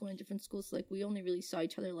school and I was going to different schools. So like we only really saw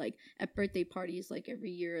each other like at birthday parties like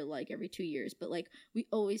every year, like every 2 years. But like we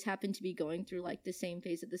always happened to be going through like the same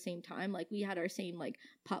phase at the same time. Like we had our same like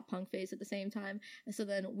pop punk phase at the same time. And so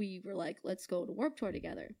then we were like, let's go to Warped Tour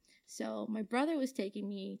together. So my brother was taking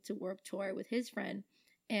me to Warped Tour with his friend,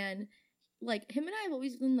 and like him and I have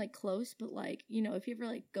always been like close, but like, you know, if you ever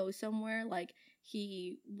like go somewhere, like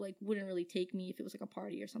he like wouldn't really take me if it was like a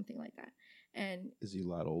party or something like that. And is he a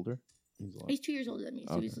lot older? He's 2 years older than me.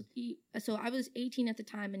 So Okay. So I was 18 at the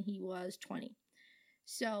time and he was 20.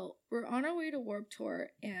 So we're on our way to Warped Tour,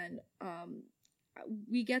 and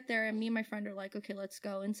we get there and me and my friend are like, okay, let's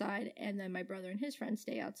go inside. And then my brother and his friend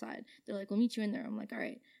stay outside. They're like, we'll meet you in there. I'm like, all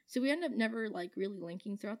right. So we end up never like really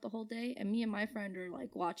linking throughout the whole day. And me and my friend are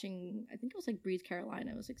like watching, I think it was like Breathe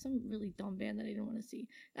Carolina. It was like some really dumb band that I didn't want to see.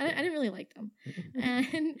 I didn't really like them.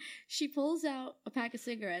 And she pulls out a pack of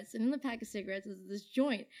cigarettes, and in the pack of cigarettes is this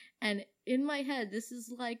joint. And in my head, this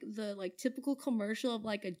is like the like typical commercial of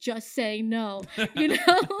like a just say no, you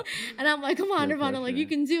know? And I'm like, come on, Nirvana, like you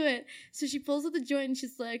can do it. So she pulls out the joint and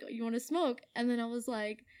she's like, you want to smoke? And then I was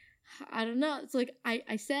like, I don't know. It's like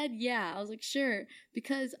I said yeah. I was like, sure,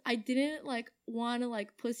 because I didn't like want to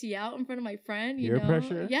like pussy out in front of my friend. You know?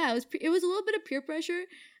 Pressure? Yeah, it was a little bit of peer pressure.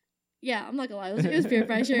 Yeah, I'm not gonna lie, it was peer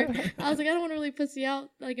pressure. I was like, I don't want to really pussy out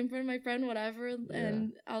like in front of my friend, whatever.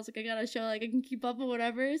 And I was like, I gotta show like I can keep up or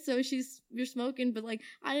whatever. So you're smoking, but like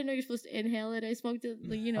I didn't know you're supposed to inhale it. I smoked it,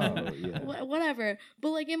 like, you know, whatever. But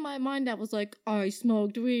like in my mind, I was like, I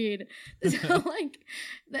smoked weed. So like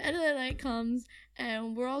the end of the night comes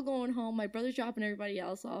and we're all going home. My brother's dropping everybody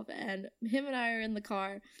else off, and him and I are in the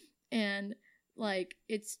car, and like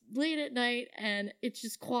it's late at night and it's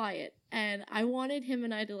just quiet, and I wanted him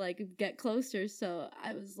and I to like get closer. So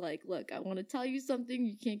I was like, look, I want to tell you something.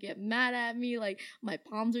 You can't get mad at me. Like my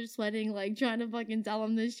palms are sweating, like trying to fucking tell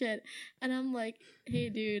him this shit. And I'm like, hey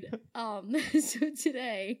dude, so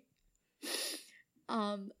today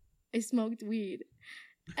I smoked weed.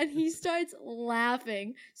 And he starts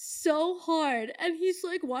laughing so hard. And he's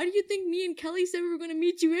like, why do you think me and Kelly said we were going to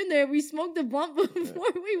meet you in there? We smoked a blunt before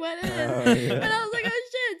we went in. And I was like, oh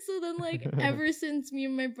shit. So then like ever since, me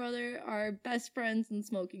and my brother are best friends and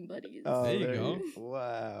smoking buddies. Oh, there you go.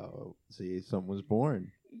 Wow. See, someone was born.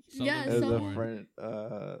 Yeah, As someone a friend,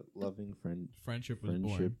 loving friend. Friendship was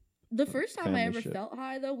born. The first time I ever Friendship. felt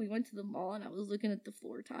high, though, we went to the mall and I was looking at the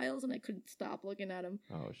floor tiles and I couldn't stop looking at them.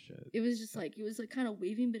 Oh shit. It was just like, it was like kind of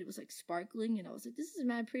waving, but it was like sparkling, and I was like, this is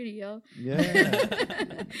mad pretty, yo.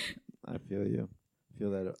 Yeah. I feel you. I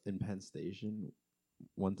feel that in Penn Station.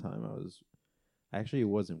 One time actually it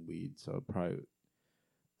wasn't weed, so probably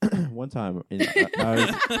one time I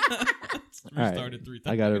was Restarted 3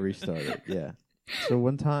 times. I gotta restart it. Yeah. So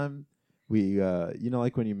one time we you know,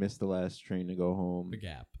 like when you miss the last train to go home. The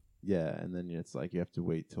Gap. Yeah, and then it's like you have to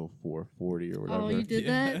wait till 4:40 or whatever. Oh, you did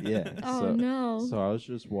that? Yeah. Oh, no. So I was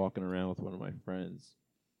just walking around with one of my friends.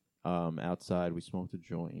 Outside, we smoked a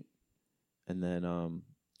joint, and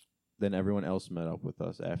then everyone else met up with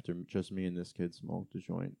us after just me and this kid smoked a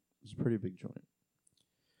joint. It was a pretty big joint.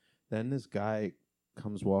 Then this guy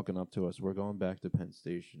comes walking up to us. We're going back to Penn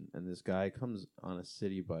Station, and this guy comes on a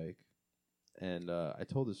city bike. And I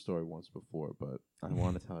told this story once before, but I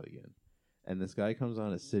want to tell it again. And this guy comes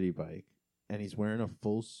on a city bike, and he's wearing a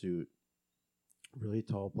full suit, really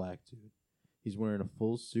tall black dude. He's wearing a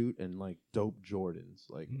full suit and like dope Jordans,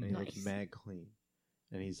 like and he looks Nice. mad clean.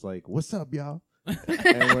 And he's like, "What's up, y'all?" and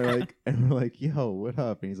we're like, "Yo, what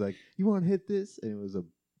up?" And he's like, "You want to hit this?" And it was a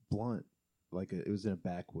blunt, it was in a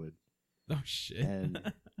backwood. Oh shit.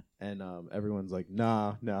 And everyone's like,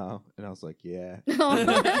 "Nah." And I was like, "Yeah."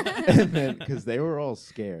 Oh. And then because they were all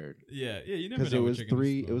scared. Yeah, you never know. Because it was what you're gonna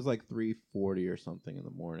it smoke. was like 3:40 or something in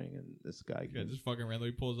the morning, and this guy Yeah, just fucking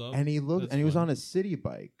randomly pulls up. and he looked That's and he was fun. on a city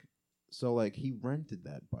bike, so like he rented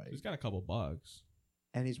that bike, He's got a couple bucks.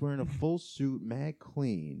 and he's wearing a full suit, mad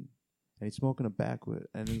clean, and he's smoking a backwood,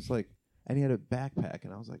 and it's like, and he had a backpack,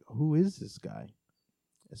 and I was like, who is this guy?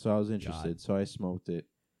 So I was interested, so I smoked it,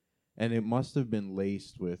 and it must have been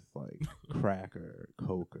laced with like crack or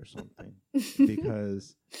coke or something,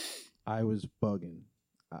 because I was bugging.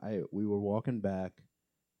 We were walking back,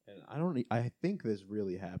 and I think this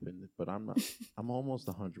really happened, but I'm almost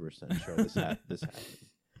 100% sure this happened.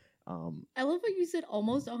 I love how you said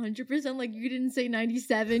almost 100%. Like you didn't say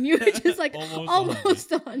 97. You were just like Almost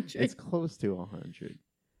almost 100. It's close to 100.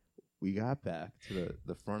 We got back to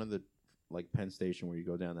the front of the like Penn Station where you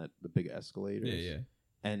go down the big escalators. Yeah.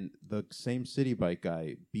 And the same city bike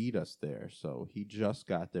guy beat us there, so he just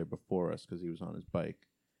got there before us because he was on his bike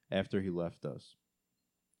after he left us.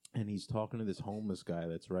 And he's talking to this homeless guy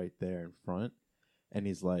that's right there in front, and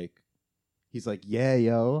he's like, "Yeah,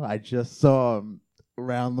 yo, I just saw him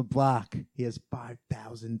around the block. He has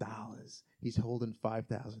 $5,000. He's holding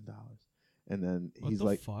 $5,000." And then What he's the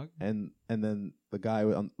like, fuck? and then the guy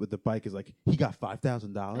with the bike is like, "He got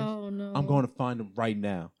 $5,000. Oh no. I'm going to find him right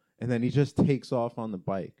now." And then he just takes off on the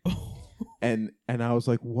bike. And I was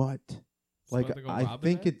like, what? Like, About to go I rob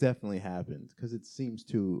think that? it definitely happened because it seems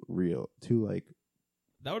too real, too like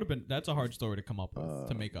That would have been. That's a hard story to come up with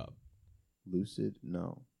to make up. lucid.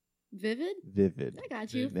 No, Vivid? vivid. I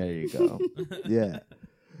got you. There you go. Yeah,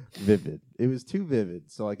 vivid. It was too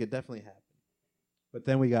vivid, so like it definitely happened. But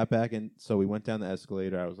then we got back, and so we went down the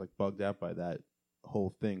escalator. I was like bugged out by that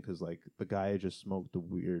whole thing because like the guy I just smoked the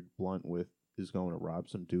weird blunt with is going to rob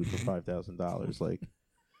some dude for $5,000. Like,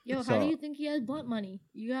 Yo, how So- do you think he has blunt money?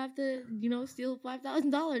 You have to, steal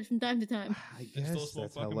 $5,000 from time to time. I And still guess smoke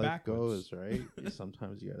that's how fucking life backwards. goes, right?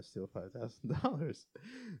 Sometimes you gotta steal $5,000.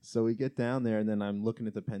 So we get down there, and then I'm looking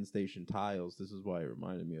at the Penn Station tiles. This is why it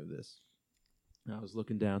reminded me of this. And I was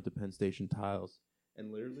looking down at the Penn Station tiles,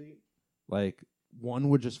 and literally, like one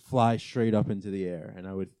would just fly straight up into the air, and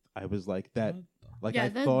I was like that. What the- Like yeah, I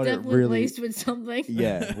that's thought it definitely really, laced with something.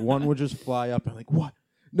 yeah. One would just fly up, and I'm like, what?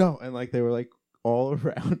 No, and like they were like all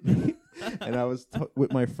around me. And I was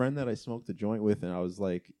with my friend that I smoked the joint with, and I was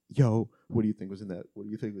like, "Yo, what do you think was in that? What do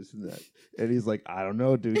you think was in that?" And he's like, "I don't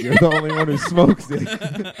know, dude. You're the only one who smokes it."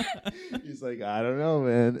 He's like, "I don't know,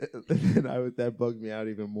 man." And that bugged me out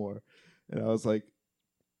even more. And I was like,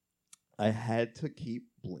 I had to keep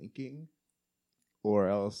blinking, or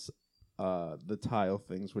else the tile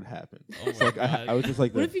things would happen. Oh It's my like God. I was just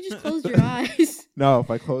like, What if you just closed your eyes? No,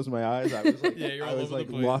 if I closed my eyes, I was like, Yeah, you're I all was over the like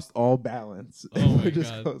place. lost all balance. Oh my I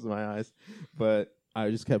just God. closed my eyes, but I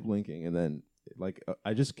just kept blinking, and then like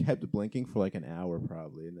I just kept blinking for like an hour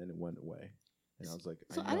probably, and then it went away. And I was like,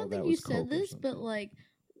 So I I know don't that think you was said coke or this, but something. like,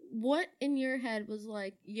 what in your head was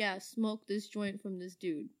like, yeah, smoke this joint from this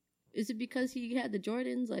dude? Is it because he had the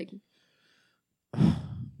Jordans? Like,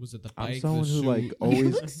 Was it the I'm bike? someone the who suit? like you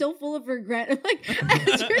always. look so full of regret. Like,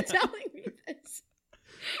 as you're telling me this.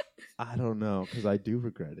 I don't know because I do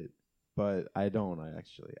regret it, but I don't.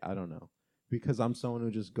 I don't know because I'm someone who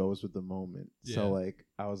just goes with the moment. Yeah. So like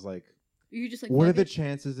I was like, You just like, what are fuck the it.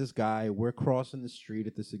 chances we're crossing the street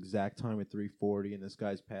at this exact time at 3:40 and this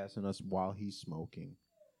guy's passing us while he's smoking?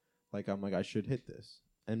 Like I'm like I should hit this,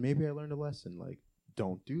 and maybe I learned a lesson. Like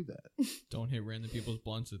don't do that. Don't hit random people's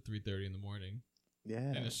blunts at 3:30 in the morning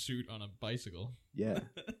Yeah, in a suit on a bicycle. yeah.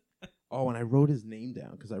 Oh, and I wrote his name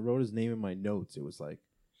down because I wrote his name in my notes. It was like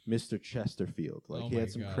Mr. Chesterfield. Like Oh he my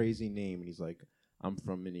had some God. crazy name, and he's like, I'm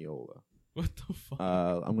from Mineola. What the fuck?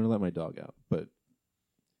 I'm gonna let my dog out, but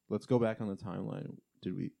let's go back on the timeline.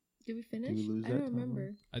 Did we finish? lose I that don't timeline?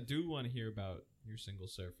 remember. I do want to hear about your single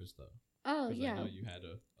surface though. Oh 'Cause yeah, I know you had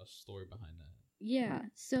a story behind that. yeah.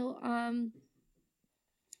 So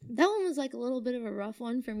that one was like a little bit of a rough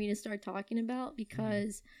one for me to start talking about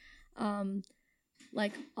because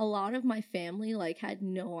like a lot of my family like had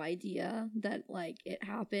no idea that like it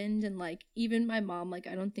happened, and like even my mom, like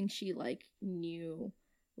I don't think she like knew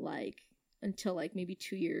like until like maybe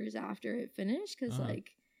 2 years after it finished because Uh-huh.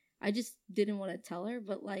 like I just didn't want to tell her.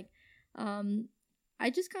 But like I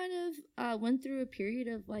just kind of went through a period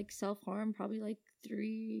of like self-harm, probably like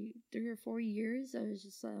three or 4 years. I was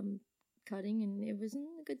just cutting, and it wasn't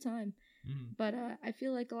a good time. But I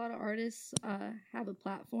feel like a lot of artists have a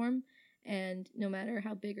platform, and no matter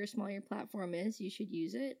how big or small your platform is, you should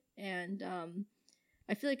use it. And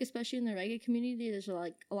I feel like especially in the reggae community, there's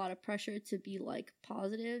like a lot of pressure to be like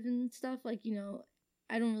positive and stuff. Like, you know,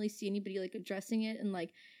 I don't really see anybody like addressing it. And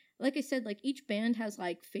like I said, like each band has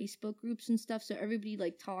like Facebook groups and stuff, so everybody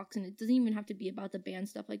like talks, and it doesn't even have to be about the band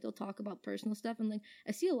stuff. Like they'll talk about personal stuff, and like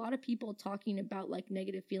I see a lot of people talking about like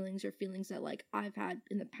negative feelings or feelings that like I've had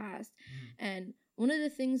in the past. And one of the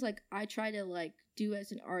things like I try to like do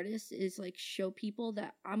as an artist is like show people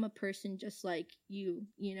that I'm a person just like you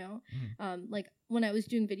know. Like when I was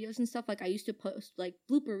doing videos and stuff, like I used to post like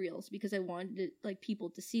blooper reels because I wanted to, like people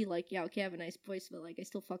to see like, yeah, okay, I have a nice voice, but like I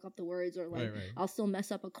still fuck up the words, or like right. I'll still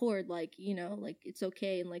mess up a chord, like, you know, like it's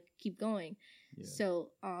okay, and like keep going. So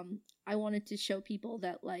I wanted to show people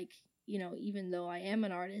that like, you know, even though I am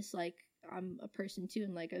an artist, like I'm a person too,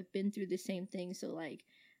 and like I've been through the same thing. So like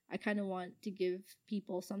I kind of want to give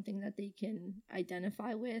people something that they can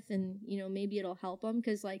identify with, and, you know, maybe it'll help them,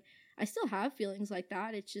 because like I still have feelings like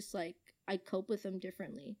that. It's just like I cope with them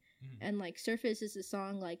differently. And like Surface is a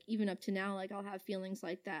song, like even up to now, like I'll have feelings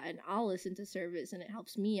like that, and I'll listen to Surface and it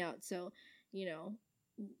helps me out. So, you know,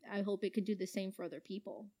 I hope it could do the same for other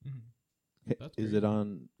people. Is it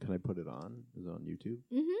on? Can I put it on? Is it on YouTube?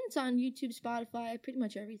 It's on YouTube, Spotify, pretty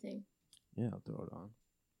much everything. Yeah, I'll throw it on.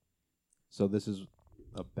 So this is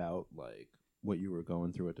about like what you were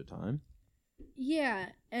going through at the time? Yeah,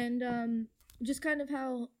 and just kind of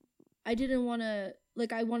how I didn't want to,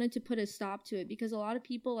 like, I wanted to put a stop to it, because a lot of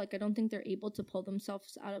people, like, I don't think they're able to pull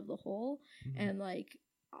themselves out of the hole. And like,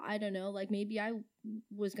 I don't know, like maybe I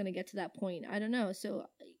was gonna get to that point, I don't know. So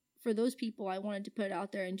for those people, I wanted to put it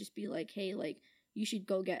out there and just be like, hey, like you should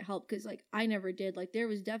go get help, because like I never did. Like there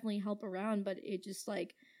was definitely help around, but it just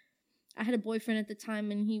like, I had a boyfriend at the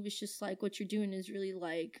time, and he was just like, what you're doing is really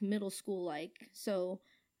like middle school like. So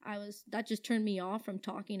that just turned me off from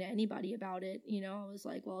talking to anybody about it, you know. I was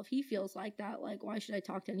like, well, if he feels like that, like why should I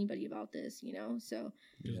talk to anybody about this, you know? So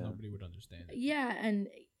because nobody would understand it. Yeah, and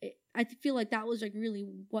I feel like that was like really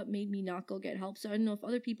what made me not go get help. So I don't know if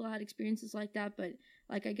other people had experiences like that, but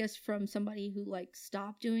like I guess from somebody who like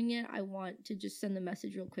stopped doing it, I want to just send the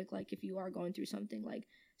message real quick, like if you are going through something, like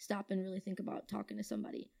stop and really think about talking to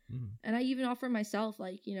somebody. And I even offer myself,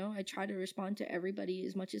 like, you know, I try to respond to everybody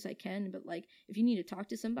as much as I can, but like if you need to talk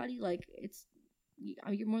to somebody, like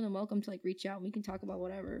you're more than welcome to like reach out and we can talk about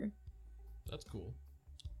whatever. That's cool.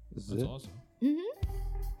 That's awesome.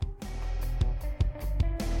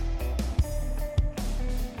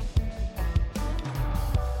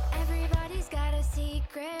 Everybody's got a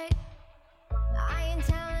secret. I ain't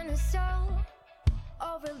telling a soul.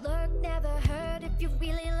 Overlooked, never heard. If you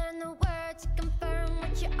really learn the words, confirm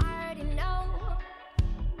what you already know.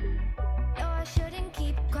 No, I shouldn't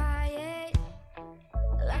keep quiet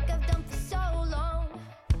like I've done for so long.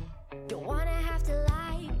 Don't wanna have to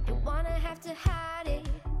lie, don't wanna have to hide it,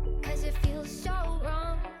 'cause it feels so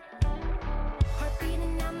wrong. Heart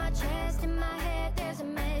beating out my chest, in my head there's a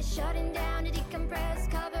mess. Shutting down to decompress,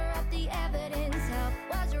 cover up the evidence. Help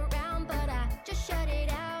was around, but I just shut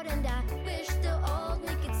it out. And I wish the old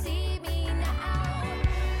me could see me now.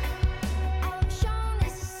 All I'm shown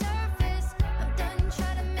is the surface. I'm done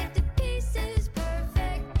trying to make the pieces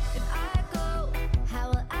perfect. If I go, how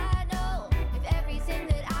will I know if everything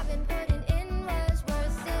that I've been putting in was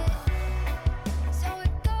worth it? So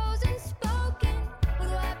it goes unspoken. Who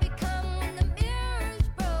do I become when the mirror's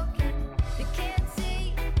broken? You can't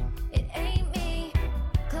see, it ain't me.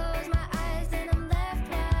 Close my eyes and I'm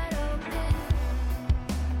left wide open.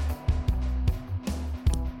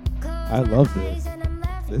 I love this.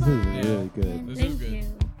 This is really good. This is Thank good. you.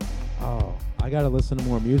 Oh, I gotta listen to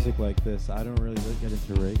more music like this. I don't really get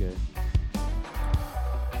into reggae.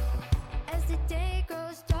 As the day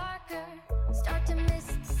grows darker, start to miss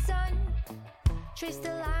the sun. Trace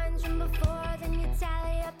the lines from before, then you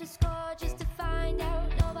tally up the score just to find out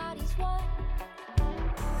nobody's won.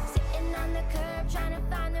 Sitting on the curb, trying to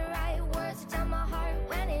find the right words to tell my heart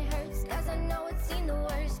when it hurts. 'Cause I know it's seen the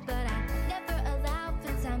worst, but I never allowed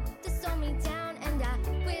for time to slow me down. And I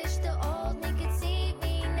wish the old me could see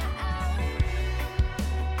me now.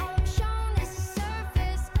 All I'm shown is the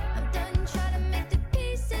surface. I'm done trying to make the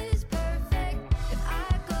pieces perfect. If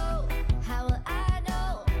I go, how will I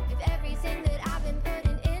know if everything that I've been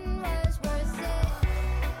putting in was worth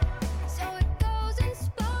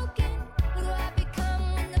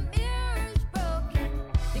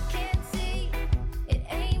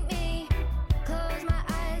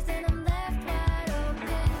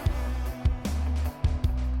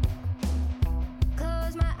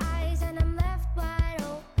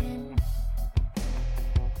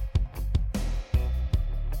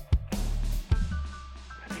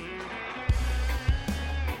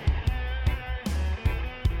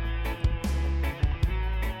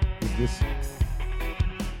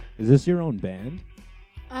Is this your own band?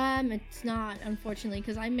 It's not, unfortunately,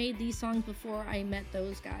 because I made these songs before I met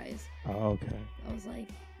those guys. Oh, okay. I was like,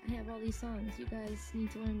 I have all these songs. You guys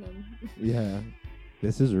need to learn them. Yeah.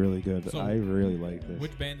 This is really good. So, I really like this.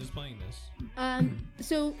 Which band is playing this?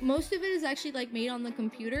 So most of it is actually like made on the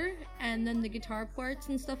computer, and then the guitar parts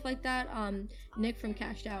and stuff like that. Nick from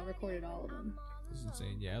Cashed Out recorded all of them. This is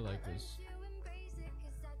insane. Yeah, I like this.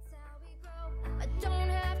 I don't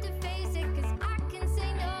have to face it, 'cause I can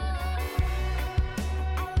say no.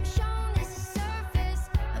 All I'm shown is the surface.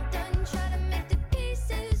 I'm done trying to make the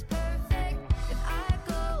pieces perfect. If I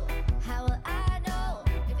go, how will I know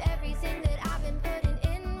if everything that I've been putting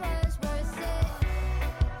in was worth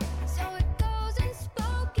it? So it goes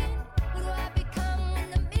unspoken. Who do I become when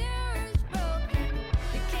the mirror's broken?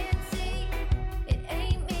 You can't see, it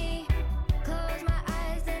ain't me. Close my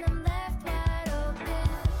eyes and I'm left wide open.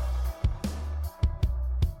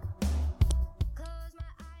 Close my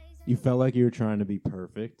eyes. You felt like you were trying to be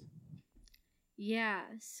perfect. Yeah,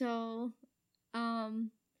 so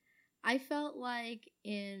I felt like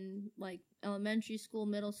in like elementary school,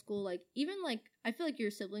 middle school, like even like I feel like your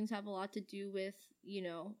siblings have a lot to do with, you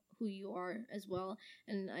know, who you are as well.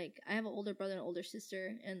 And like I have an older brother and an older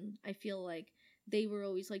sister, and I feel like they were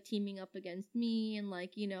always like teaming up against me, and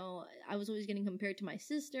like, you know, I was always getting compared to my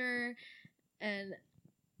sister and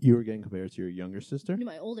You were getting compared to your younger sister?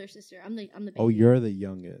 my older sister. I'm the baby. Oh, you're the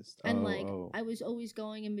youngest. And oh, like oh. I was always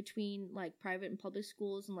going in between like private and public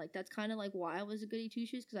schools, and like that's kind of like why I was a goody two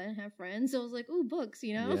shoes, because I didn't have friends. So I was like, ooh, books,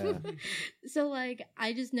 you know. Yeah. So like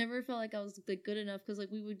I just never felt like I was like good enough, because like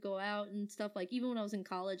we would go out and stuff. Like even when I was in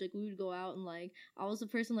college, like we would go out and like I was the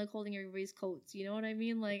person like holding everybody's coats. You know what I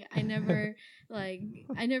mean? Like I never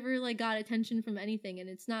like got attention from anything. And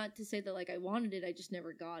it's not to say that like I wanted it, I just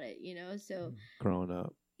never got it. You know. So Growing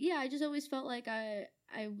up. yeah, I just always felt like I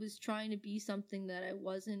was trying to be something that I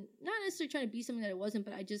wasn't. Not necessarily trying to be something that I wasn't,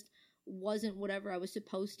 but I just wasn't whatever I was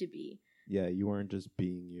supposed to be. Yeah, you weren't just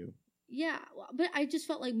being you. Yeah, but I just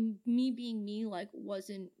felt like me being me like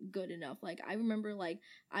wasn't good enough. Like I remember like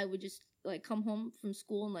I would just like come home from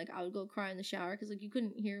school and like I would go cry in the shower, because like you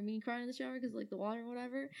couldn't hear me crying in the shower because like the water or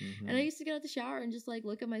whatever. Mhm. And I used to get out the shower and just like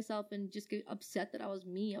look at myself and just get upset that I was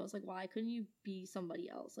me. I was like, why couldn't you be somebody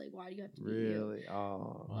else? Like why do you have to be you? Really?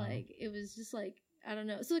 Oh. Wow. Like it was just like I don't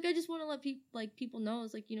know. So like I just want to let people know,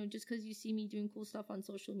 it's like, you know, just because you see me doing cool stuff on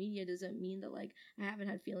social media doesn't mean that like I haven't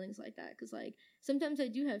had feelings like that. Because like sometimes I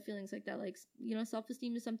do have feelings like that. Like, you know,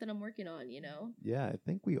 self-esteem is something I'm working on. You know. Yeah, I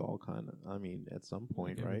think we all kind of, I mean, at some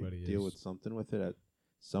point, right? everybody Deal is. with something with it at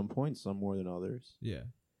some point, some more than others. Yeah.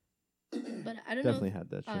 But I don't Definitely know. had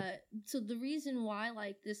that shit. So the reason why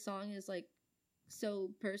like this song is like so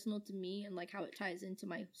personal to me and like how it ties into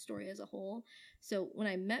my story as a whole. So when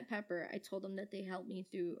I met Pepper, I told them that they helped me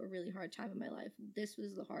through a really hard time in my life. This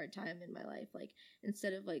was the hard time in my life. Like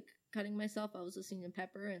instead of like cutting myself, I was listening to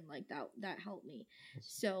Pepper, and like that helped me.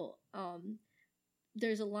 So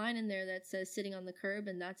there's a line in there that says "sitting on the curb,"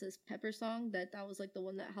 and that's a Pepper song. That was like the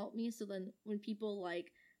one that helped me. So then when people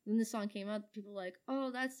like when the song came out, people were like, oh,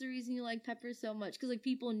 that's the reason you like Pepper so much, because like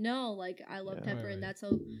people know like I love Yeah. Pepper, Right. and that's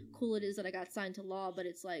how cool it is that I got signed to Law. But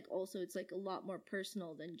it's like also it's like a lot more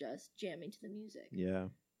personal than just jamming to the music. Yeah,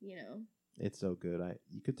 You know. it's so good.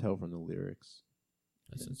 You could tell from the lyrics.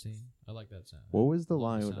 That's insane. I like that sound. What was the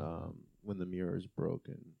Love line sound. when the mirror is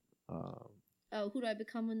broken? Oh, who do I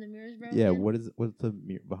become when the mirror's broken? Yeah, what's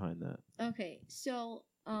the behind that? Okay, so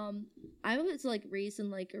I was like raised in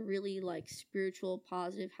like a really like spiritual,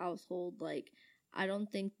 positive household. Like I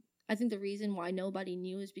think the reason why nobody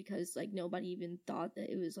knew is because like nobody even thought that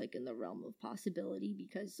it was like in the realm of possibility,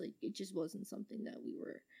 because like it just wasn't something that we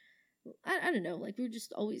were. I don't know, like we were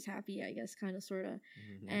just always happy, I guess, kind of sort of.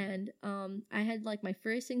 Mhm. And I had like my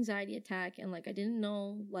first anxiety attack, and like I didn't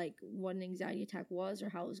know like what an anxiety attack was or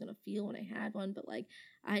how I was gonna feel when I had one, but like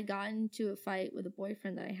I had gotten into a fight with a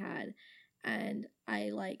boyfriend that I had, and I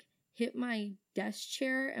like hit my desk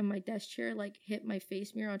chair, and my desk chair like hit my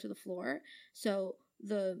face mirror onto the floor, so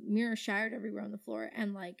the mirror shattered everywhere on the floor.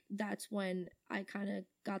 And like that's when I kind of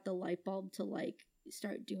got the light bulb to like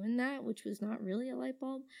start doing that, which was not really a light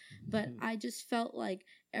bulb, but I just felt like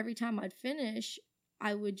every time I'd finish,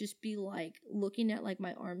 I would just be like looking at like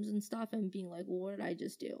my arms and stuff and being like, well, what did I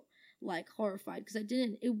just do? Like horrified, because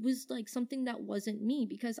it was like something that wasn't me,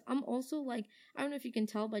 because I'm also like, I don't know if you can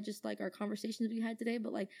tell by just like our conversations we had today,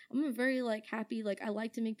 but like I'm a very like happy, like I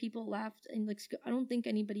like to make people laugh, and like I don't think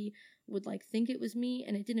anybody would like think it was me,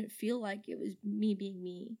 and it didn't feel like it was me being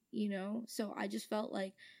me, you know? So I just felt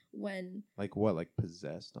like when Like what? Like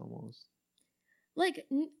possessed almost. like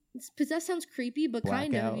because that sounds creepy, but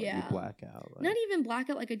kind of, yeah. You black out. Like, not even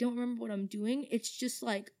blackout, like I don't remember what I'm doing. It's just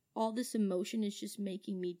like all this emotion is just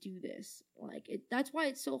making me do this. Like that's why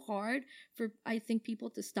it's so hard for, I think, people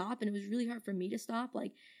to stop, and it was really hard for me to stop.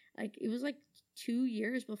 Like it was like 2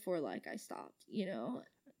 years before like I stopped, you know.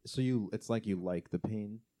 So it's like you like the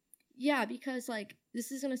pain. Yeah, because like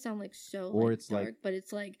this is gonna sound like so or like, it's dark, like, but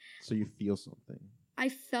it's like so you feel something. I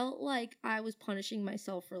felt like I was punishing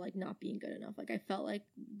myself for like not being good enough. Like I felt like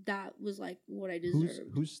that was like what I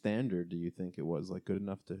deserved. Whose standard do you think it was? Like good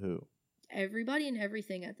enough to who? Everybody and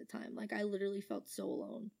everything at the time. Like I literally felt so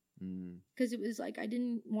alone. Because it was like I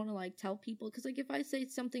didn't want to like tell people, because like if I say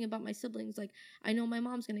something about my siblings, like I know my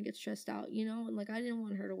mom's gonna get stressed out, you know, and like I didn't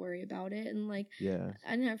want her to worry about it, and like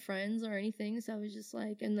I didn't have friends or anything, so I was just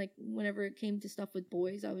like, and like whenever it came to stuff with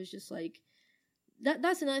boys, I was just like,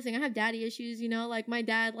 that's another thing. I have daddy issues, you know, like my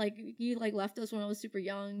dad, like he like left us when I was super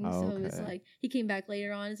young, so it's like he came back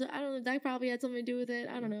later on, so I don't know, that probably had something to do with it.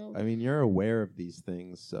 I don't know. I mean, you're aware of these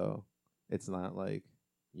things, so it's not like,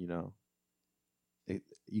 you know.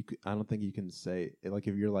 I don't think you can say like,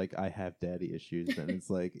 if you're like, I have daddy issues, then it's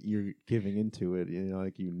like you're giving into it, you know,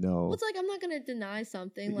 like, you know. Well, it's like I'm not gonna deny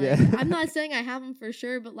something. Like I'm not saying I have them for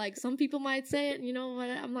sure, but like some people might say it, and you know what?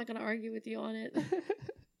 I'm not gonna argue with you on it.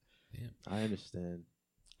 Damn. I understand.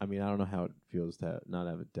 I mean, I don't know how it feels to not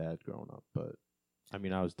have a dad growing up, but I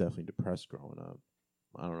mean, I was definitely depressed growing up.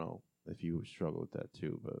 I don't know if you struggle with that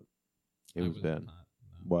too, but it was bad. No.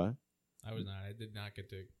 What? I was not. I did not get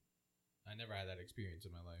to. I never had that experience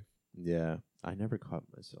in my life. Yeah, I never caught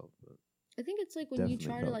myself, but I think it's like when you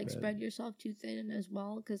try to like spread yourself too thin as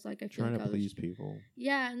well, because like I feel trying like to please people.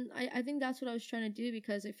 Yeah, and I think that's what I was trying to do,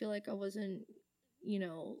 because I feel like I wasn't, you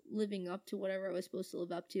know, living up to whatever I was supposed to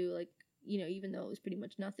live up to. Like, you know, even though it was pretty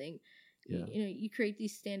much nothing. Yeah. You know, you create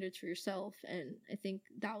these standards for yourself, and I think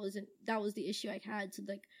that was the issue I had. So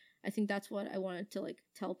like, I think that's what I wanted to like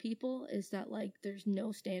tell people, is that like there's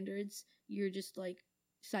no standards. You're just like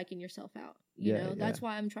psyching yourself out, you know. That's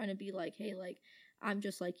why I'm trying to be like, hey, like I'm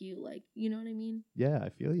just like you, like, you know what I mean? Yeah, I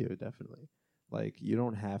feel you, definitely. Like, you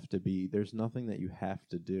don't have to be, there's nothing that you have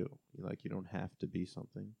to do. Like, you don't have to be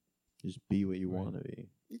something. Just be what you want to be.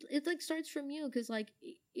 It like starts from you, because like,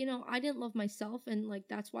 you know, I didn't love myself, and like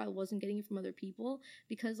that's why I wasn't getting it from other people,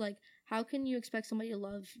 because like how can you expect somebody to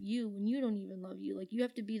love you when you don't even love you? Like, you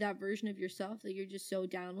have to be that version of yourself that you're just so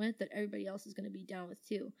down with that everybody else is going to be down with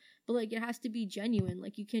too. But like, it has to be genuine.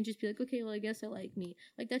 Like, you can't just be like, okay, well, I guess I like me.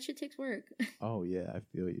 Like, that shit takes work. Oh yeah, I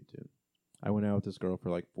feel you, dude. I went out with this girl for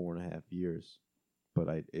like 4.5 years, but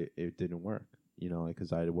it didn't work, you know,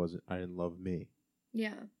 because I didn't love me.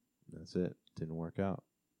 Yeah. That's it. Didn't work out.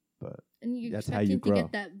 But and you're that's how expecting you grow. to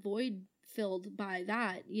get that void filled by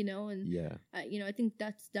that, you know, and yeah, you know, I think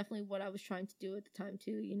that's definitely what I was trying to do at the time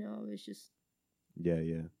too, you know. It was just yeah.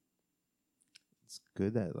 It's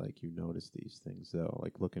good that like you notice these things though,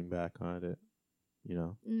 like looking back on it, you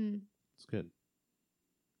know. It's good.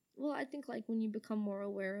 Well, I think like when you become more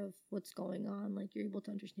aware of what's going on, like you're able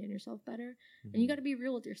to understand yourself better, and you got to be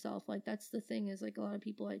real with yourself. Like, that's the thing, is like a lot of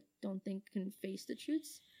people I don't think can face the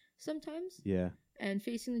truths sometimes. Yeah. And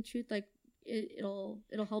facing the truth, like it'll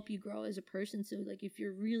help you grow as a person. So like, if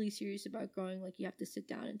you're really serious about growing, like you have to sit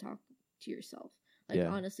down and talk to yourself. Like,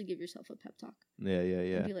 honestly, give yourself a pep talk. Yeah.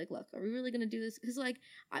 And be like, look, are we really going to do this? Because, like,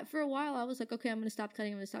 for a while, I was like, okay, I'm going to stop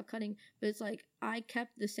cutting. But it's like, I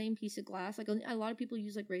kept the same piece of glass. Like, a lot of people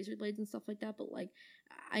use, like, razor blades and stuff like that. But, like,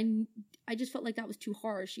 I just felt like that was too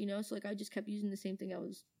harsh, you know? So, like, I just kept using the same thing I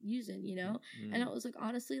was using, you know? And I was like,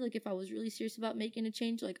 honestly, like, if I was really serious about making a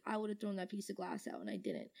change, like, I would have thrown that piece of glass out, and I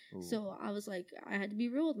didn't. Ooh. So I was like, I had to be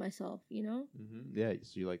real with myself, you know? Yeah,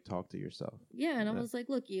 so you, like, talk to yourself. Yeah, and I was like,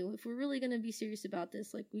 look, if we're really going to be serious about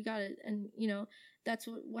this, like, we got it. And, you know, that's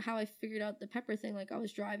how I figured out the pepper thing. Like, I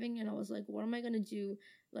was driving, and I was like, what am I going to do?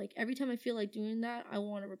 Like, every time I feel like doing that, I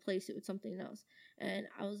want to replace it with something else. And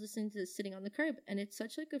I was listening to Sitting on the Curb, and it's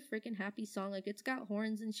such, like, a freaking happy song. Like, it's got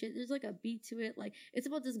horns and shit. There's, like, a beat to it. Like, it's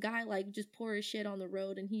about this guy, like, just poor as shit on the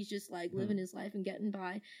road, and he's just, like, living his life and getting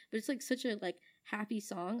by. But it's, like, such a, like, happy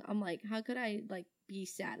song. I'm like, how could I, like, be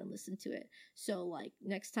sad and listen to it? So, like,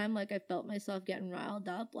 next time, like, I felt myself getting riled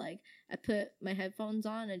up, like, I put my headphones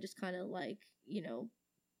on and just kind of, like, you know,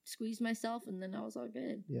 squeezed myself, and then I was all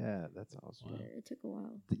good. Yeah, that's awesome. Wow. It took a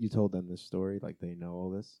while. You told them this story, like they know all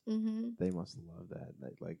this. They must love that.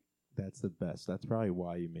 Like that's the best. That's probably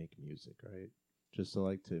why you make music, right? Just to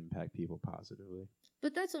like to impact people positively.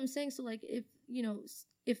 But that's what I'm saying. So like, if you know,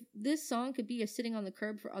 if this song could be a sitting on the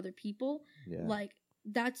curb for other people, like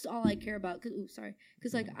that's all I care about.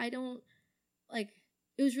 Because like I don't like.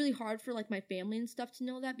 it was really hard for like my family and stuff to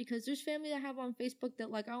know that, because there's family I have on Facebook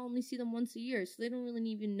that like I only see them once a year, so they don't really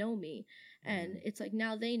even know me. And it's like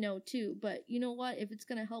now they know too. But you know what? If it's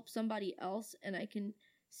gonna help somebody else and I can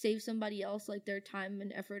save somebody else like their time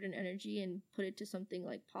and effort and energy and put it to something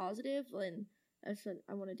like positive, then that's what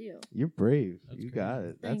I want to do. You're brave. That's You crazy. got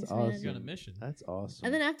it. Thanks, That's man. awesome. You got a mission. That's awesome.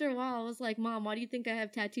 And then after a while, I was like, Mom, why do you think I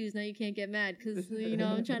have tattoos? Now you can't get mad because, you know,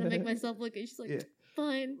 I'm trying to make myself look good. She's like, Yeah.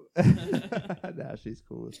 fine. Nah, she's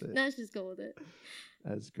cool with it. Now let's just go with it.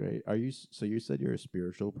 That's great. Are you? So you said you're a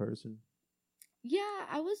spiritual person, Yeah,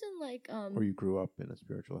 I wasn't like, or you grew up in a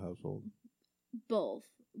spiritual household? both.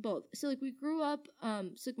 So like we grew up,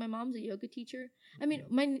 so like my mom's a yoga teacher. I mean,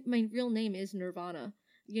 my real name is Nirvana,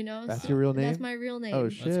 you know? That's so your real name? That's my real name. Oh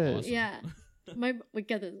That's shit! awesome. Yeah.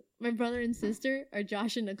 Get this. My brother and sister are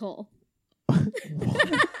Josh and Nicole.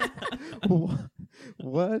 what?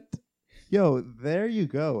 What? Yo, there you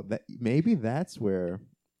go. Maybe that's where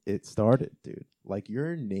it started, dude. Like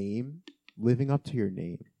your name, living up to your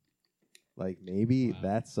name. Like maybe Wow.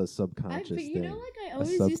 that's a subconscious But thing. you know, like I A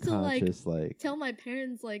always used to like subconscious, like tell my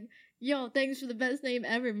parents like, yo, thanks for the best name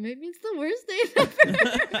ever. Maybe it's the worst name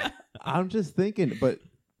ever. I'm just thinking, but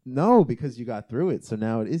no, because you got through it, so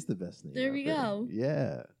now it is the best name. There we ever. go.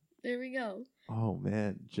 Yeah. There we go. Oh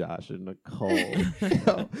man, Josh and Nicole.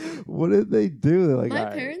 Yo, what did they do? They're like, My all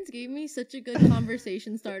right. parents gave me such a good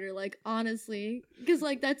conversation starter, like honestly, because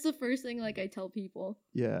like that's the first thing like I tell people.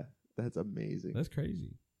 Yeah, that's amazing. That's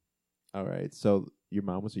crazy. All right, so your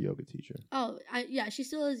mom was a yoga teacher. Oh, yeah, she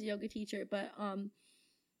still is a yoga teacher, but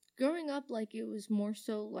growing up, like it was more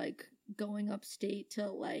so like going upstate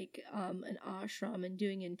to like an ashram and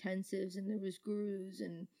doing intensives, and there was gurus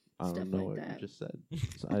and I stuff don't know like what that. you just said.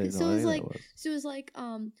 So I Okay, didn't so know it was any like of that was. so it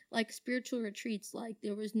was like spiritual retreats. Like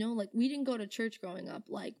there was no like we didn't go to church growing up.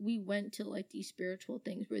 Like we went to like these spiritual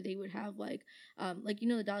things where they would have like you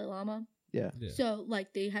know the Dalai Lama. Yeah, Yeah. So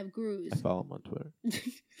like they have gurus. I follow him on Twitter.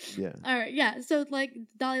 Yeah. All right, yeah. So like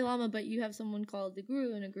Dalai Lama, but you have someone called the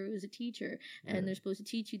guru, and a guru is a teacher, and Yeah. they're supposed to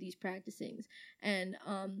teach you these practicings. And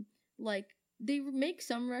like they make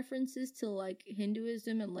some references to like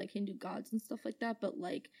Hinduism and like Hindu gods and stuff like that, but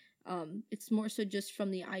like it's more so just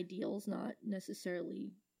from the ideals, not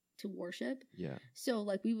necessarily to worship. Yeah. So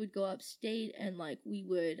like we would go upstate and like we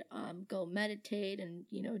would go meditate and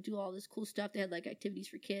you know do all this cool stuff. They had like activities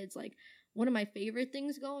for kids. Like one of my favorite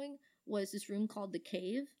things going was this room called the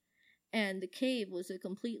Cave, and the Cave was a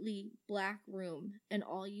completely black room, and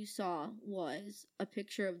all you saw was a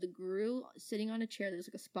picture of the guru sitting on a chair. There's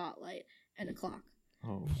like a spotlight and a clock.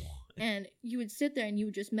 Oh. And you would sit there and you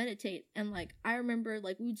would just meditate. And like I remember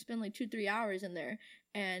like we would spend like 2-3 hours in there,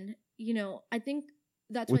 and you know I think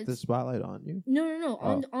that's With why the it's, spotlight on you? no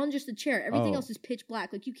on just the chair. Everything Oh. else is pitch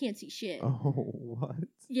black, like you can't see shit. Oh, what?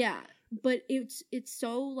 Yeah, but it's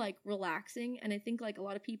so like relaxing, and I think like a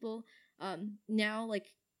lot of people now like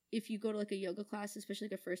if you go to like a yoga class, especially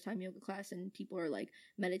like a first time yoga class, and people are like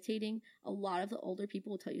meditating, a lot of the older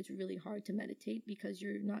people will tell you it's really hard to meditate because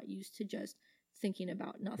you're not used to just thinking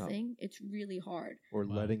about nothing. It's really hard. Or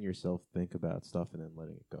Wow. letting yourself think about stuff and then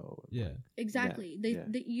letting it go. Yeah. Exactly. Yeah.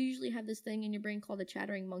 They usually have this thing in your brain called the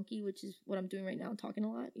chattering monkey, which is what I'm doing right now. I'm talking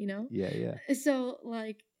a lot, you know? Yeah, yeah. So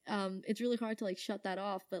like it's really hard to like shut that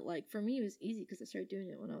off, but like for me it was easy because I started doing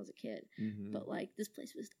it when I was a kid. Mhm. But like this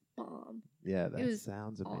place was the bomb. Yeah, that was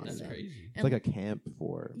sounds awesome. amazing. That's crazy. It's like a camp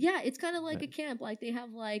for. Yeah, it's kind of like Right. a camp. Like they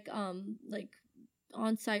have like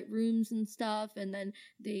on-site rooms and stuff, and then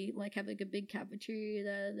they like have like a big cafeteria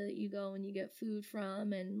that you go and you get food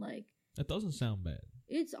from, and like That doesn't sound bad.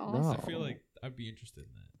 it's No. awesome. I feel like I'd be interested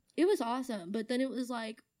in that. It was awesome, but then it was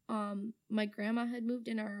like my grandma had moved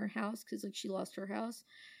in our house because like she lost her house,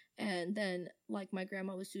 and then like my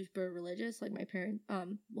grandma was super religious. Like my parent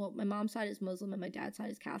my mom's side is Muslim and my dad's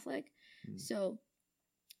side is Catholic. Mm. So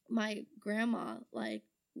my grandma like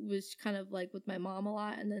was kind of like with my mom a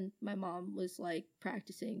lot, and then my mom was like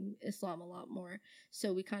practicing Islam a lot more,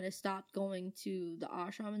 so we kind of stopped going to the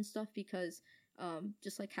ashram and stuff because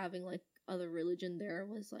just like having like other religion there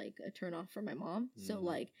was like a turn off for my mom. So Mhm.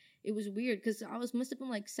 like it was weird because I must have been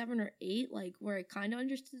like 7 or 8, like where I kind of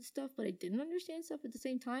understood stuff but I didn't understand stuff at the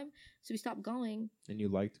same time, so we stopped going. And you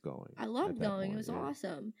liked going. I loved at that going. It point, was yeah.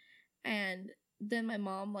 awesome. And then my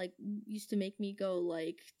mom like used to make me go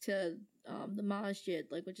like to the masjid,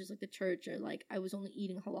 like which is like the church, or like I was only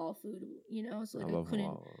eating halal food, you know, so like I love couldn't.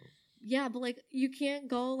 halal. Yeah, but like you can't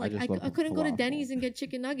go like just I love couldn't go to falafel. Denny's and get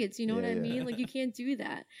chicken nuggets, you know what Yeah, I yeah. mean? Like you can't do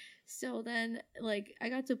that. So then like I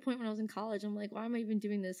got to a point when I was in college, I'm like, why am I even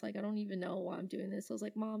doing this? Like I don't even know why I'm doing this. So I was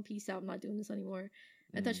like, Mom, peace out, I'm not doing this anymore.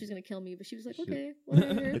 I thought she was gonna kill me, but she was like, okay,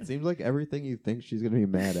 whatever. It seems like everything you think she's gonna be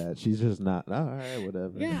mad at, she's just not. All right,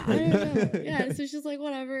 whatever. Yeah, I don't know. Yeah, so she's like,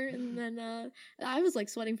 whatever. And then I was like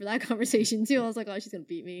sweating for that conversation too. I was like, oh, she's gonna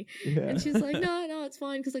beat me. Yeah. And she's like, no, it's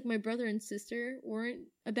fine. Because like my brother and sister weren't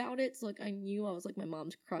about it. So like I knew I was like my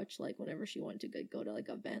mom's crutch. Like whenever she wanted to go to like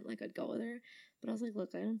a event, like I'd go with her. But I was like, look,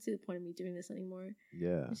 I don't see the point of me doing this anymore.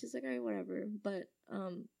 Yeah. And she's like, all right, whatever. But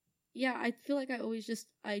yeah, I feel like I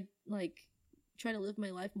like try to live my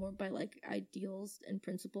life more by like ideals and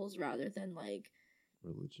principles rather than like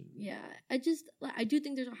religion. Yeah, I do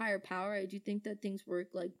think there's a higher power. I do think that things work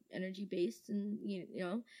like energy based, and you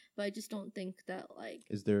know, but I just don't think that like.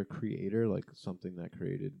 Is there a creator, like something that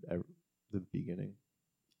created the beginning?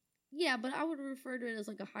 Yeah, but I would refer to it as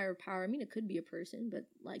like a higher power. I mean, it could be a person, but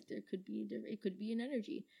like it could be an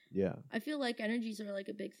energy. Yeah. I feel like energies are like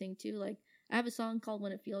a big thing too. Like I have a song called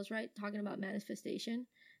 "When It Feels Right" talking about manifestation.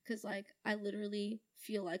 Because, like, I literally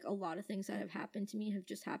feel like a lot of things that have happened to me have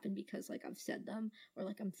just happened because, like, I've said them or,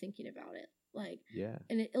 like, I'm thinking about it. Like, yeah.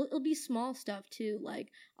 And it'll be small stuff, too. Like,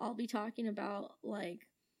 I'll be talking about, like,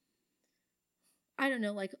 I don't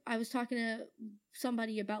know, like, I was talking to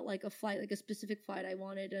somebody about, like, a flight, like, a specific flight I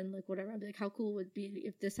wanted and, like, whatever. I'd be like, how cool would it be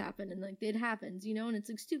if this happened? And, like, it happens, you know? And it's,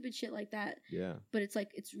 like, stupid shit like that. Yeah. But it's, like,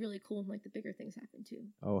 it's really cool and, like, the bigger things happen, too.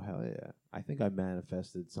 Oh, hell yeah. I think I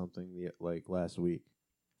manifested something, like, last week.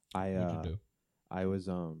 What'd you do? I was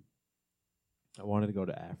I wanted to go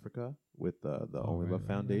to Africa with the Only Love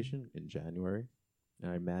Foundation in January,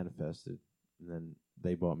 and I manifested, and then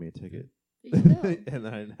they bought me a ticket, and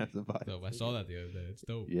I didn't have to buy. Dope. I saw that the other day. It's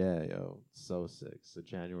dope. Yeah, yo, so sick. So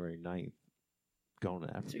January 9th, going to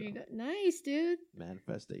Africa. So you got nice, dude.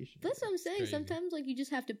 Manifestation. That's what I'm saying. Crazy. Sometimes like you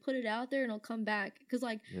just have to put it out there and it'll come back. Cause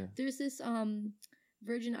like there's this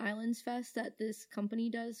Virgin Islands Fest that this company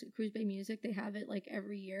does, Cruise Bay Music. They have it like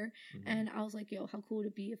every year. Mm-hmm. And I was like, yo, how cool would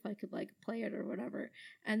it be if I could like play it or whatever.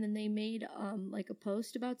 And then they made like a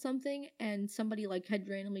post about something and somebody like had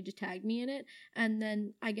randomly just tagged me in it. And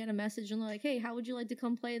then I get a message and they're like, hey, how would you like to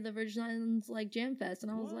come play the Virgin Islands like Jam Fest?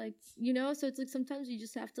 And I was like, you know, so it's like sometimes you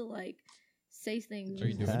just have to like say things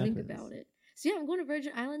and just think about it. So yeah, I'm going to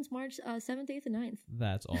Virgin Islands March 7th, 8th, and 9th.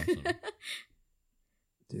 That's awesome.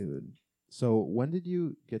 Dude. So when did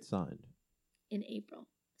you get signed? In April.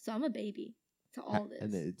 So I'm a baby to all this.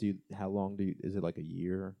 And how long is it like a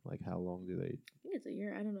year? Like how long do they? I think it's a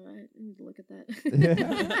year. I don't know. I need to look at that.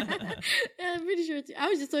 Yeah, I'm pretty sure I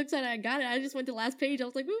was just so excited I got it. I just went to the last page. I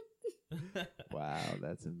was like, whoop. Wow,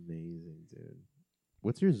 that's amazing, dude.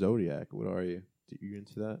 What's your zodiac? What are you? Are you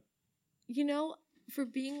into that? You know, for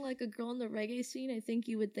being like a girl in the reggae scene, I think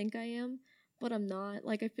you would think I am. But I'm not.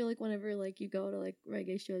 Like, I feel like whenever, like, you go to, like,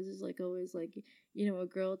 reggae shows, there's, like, always, like, you know, a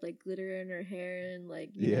girl with, like, glitter in her hair and,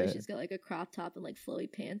 like, you know, she's got, like, a crop top and, like, flowy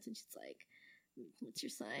pants. And she's like, what's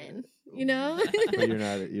your sign? You know? But you're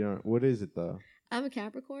not, you don't, what is it, though? I'm a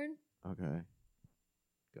Capricorn. Okay.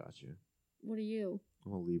 Got you. What are you?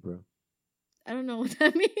 I'm a Libra. I don't know what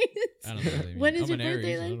that means. I don't know what that means. When is I'm your an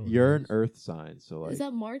birthday, Aries. then? You're an earth sign, so, like. Is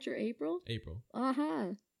that March or April? April. Uh-huh.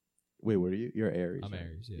 Wait, what are you? You're Aries. I'm right?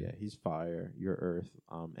 Aries, yeah. Yeah, he's fire. You're earth.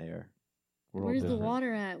 I'm air. Where's the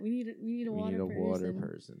water at? We need a water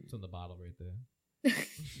person. It's on the bottle right there.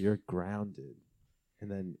 You're grounded. And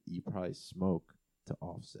then you probably smoke to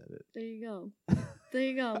offset it. There you go. There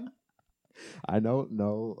you go. I don't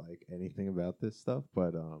know like anything about this stuff,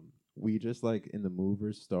 but we just like in the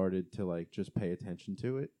movers started to like just pay attention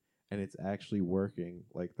to it. And it's actually working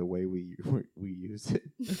like the way we use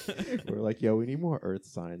it. We're like, yo, we need more earth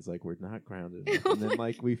signs. Like we're not grounded enough. And then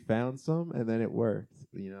like we found some, and then it worked.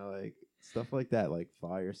 You know, like stuff like that. Like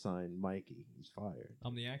fire sign, Mikey, he's fire.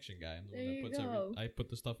 I'm the action guy. I'm the There one you that puts go. I put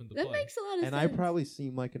the stuff into That play. makes a lot of And sense. I probably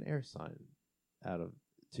seem like an air sign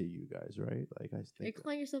to you guys, right? Like I Are you think.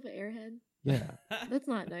 calling yourself an airhead? Yeah. That's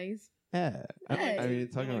not nice. Yeah. Hey. I mean,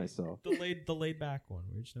 talking to myself. The laid back one,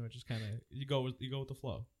 where you just kind of you go with the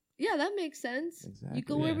flow. Yeah, that makes sense. Exactly. You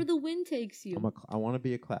go wherever the wind takes you. I want to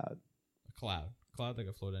be a cloud. A cloud that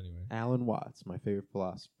can float anywhere. Alan Watts, my favorite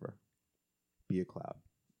philosopher. Be a cloud.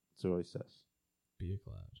 That's what he says. Be a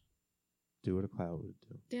cloud. Do what a cloud would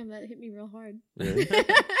do. Damn, that hit me real hard. Really?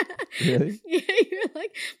 Really? Yeah, you're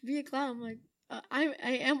like, be a clown. I'm like, I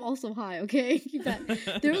am also high, okay? Keep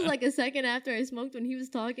that. There was like a second after I smoked when he was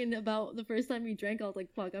talking about the first time he drank. I was like,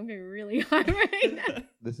 fuck, I'm getting really high right now.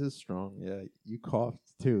 This is strong. Yeah, you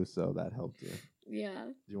coughed too, so that helped you. Yeah.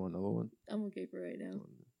 Do you want another one? I'm okay for right now.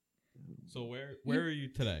 So where are you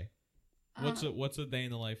today? What's a day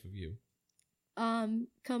in the life of you?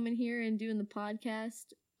 Coming here and doing the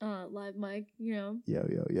podcast, live mic, you know. Yo.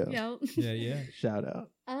 Yo. Yeah. Shout out.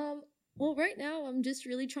 Well, right now I'm just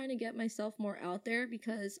really trying to get myself more out there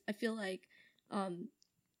because I feel like,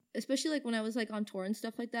 especially like when I was like on tour and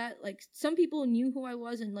stuff like that, like some people knew who I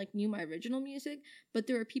was and like knew my original music, but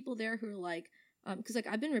there are people there who are like, because like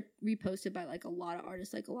I've been reposted by like a lot of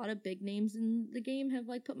artists, like a lot of big names in the game have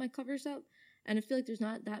like put my covers up. And I feel like there's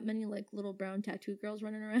not that many like little brown tattoo girls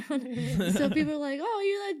running around. So people are like, "Oh,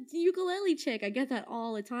 you're that ukulele chick." I get that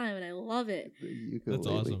all the time, and I love it. That's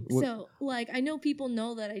awesome. So like, I know people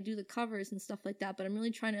know that I do the covers and stuff like that, but I'm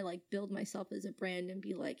really trying to like build myself as a brand and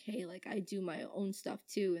be like, "Hey, like I do my own stuff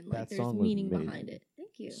too, and like That there's song was meaning amazing. behind it."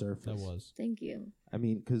 Thank you. Surface. That was. Thank you. I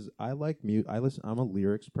mean, because I like mute. I'm a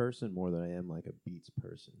lyrics person more than I am like a beats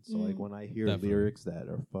person. So like when I hear Definitely. lyrics that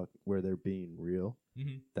are where they're being real,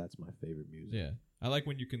 Mm-hmm. that's my favorite music. Yeah, I like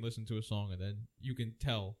when you can listen to a song and then you can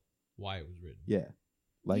tell why it was written. Yeah.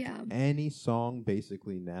 Like Yeah. any song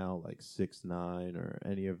basically now, like 6ix9ine or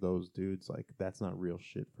any of those dudes, like that's not real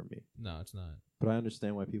shit for me. No, it's not. But I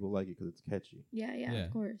understand why people like it because it's catchy. Yeah, Yeah.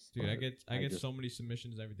 of course. Dude, I But get I just- so many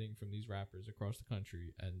submissions and everything from these rappers across the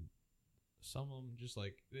country, and some of them just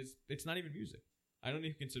like it's not even music. I don't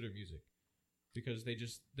even consider it music because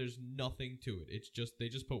there's nothing to it. It's just they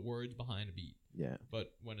just put words behind a beat. Yeah.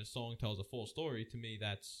 But when a song tells a full story, to me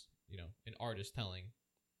that's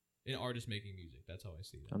an artist making music. That's how I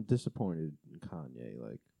see that. I'm disappointed in Kanye.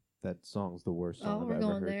 Like that song's the worst Oh, song I've we're ever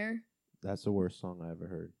going heard. there. That's the worst song I ever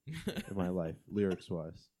heard in my life, lyrics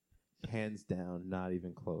wise. Hands down, not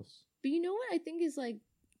even close. But you know what I think is like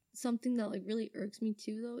something that like really irks me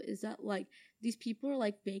too though is that like these people are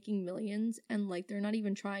like making millions and like they're not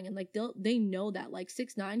even trying, and like they know that like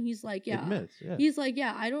 6ix9ine, he's like Admits, yeah. he's like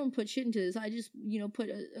I don't put shit into this, I just put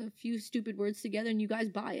a few stupid words together and you guys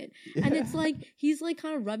buy it. And it's like he's like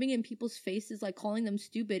kind of rubbing in people's faces, like calling them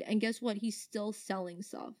stupid, and guess what, he's still selling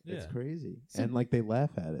stuff. It's crazy. So- and like they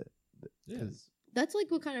laugh at it. Yeah. 'Cause That's like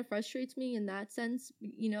what kind of frustrates me in that sense,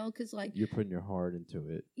 because like you're putting your heart into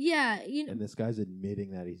it. yeah, And this guy's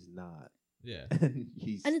admitting that he's not. Yeah. And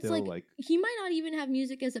he's and it's still like, like he might not even have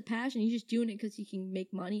music as a passion. He's just doing it because he can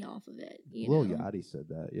make money off of it. Lil Yachty said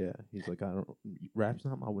that, yeah. He's like, rap's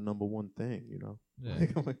not my number one thing, Yeah.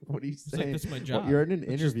 Like, I'm like, what are you It's saying? like, that's my Well, job. you're in an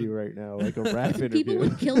It's just interview right now, like a rap interview. People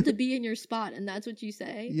would kill to be in your spot, and that's what you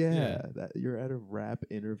say. Yeah, that you're at a rap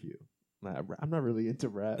interview. I'm not really into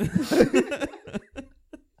rap.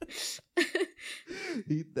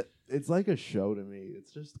 It's like a show to me.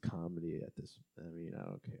 It's just comedy at this. I mean, I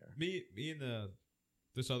don't care. Me and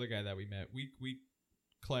this other guy that we met, we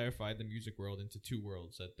clarified the music world into two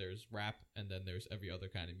worlds, that there's rap and then there's every other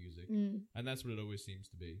kind of music. And that's what it always seems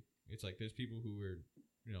to be. It's like there's people who are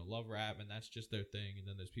love rap and that's just their thing, and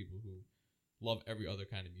then there's people who love every other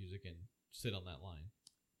kind of music and sit on that line.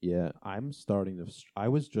 Yeah, I'm starting to. I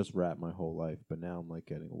was just rap my whole life, but now I'm like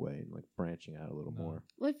getting away and like branching out a little more.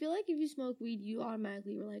 Well, I feel like if you smoke weed, you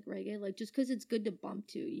automatically were like reggae, like just because it's good to bump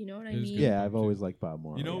to. You know what I It was mean? good. Yeah, I've always liked Bob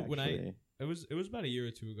Marley. When actually. it was about a year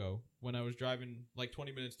or two ago when I was driving like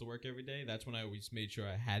 20 minutes to work every day. That's when I always made sure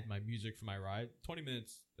I had my music for my ride. 20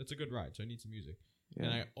 minutes, that's a good ride, so I need some music. Yeah.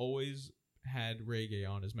 And I always had reggae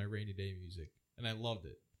on as my rainy day music, and I loved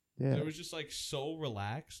it. Yeah. It was just like so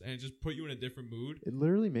relaxed, and it just put you in a different mood. It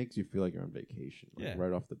literally makes you feel like you're on vacation, like, Yeah.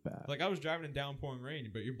 right off the bat. Like I was driving in downpouring rain,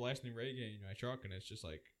 but you're blasting reggae in my truck, and it's just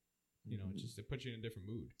like, it puts you in a different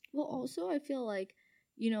mood. Well, also, I feel like,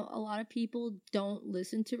 a lot of people don't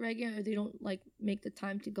listen to reggae, or they don't like make the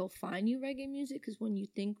time to go find new reggae music. Because when you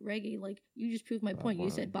think reggae, like you just proved my Bob point. You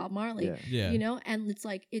Marley. said Bob Marley. Yeah. Yeah. And it's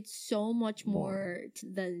like it's so much more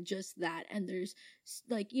than just that. And there's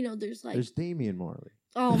like There's Damian Marley.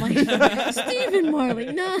 oh my Stephen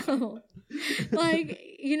Marley, no, like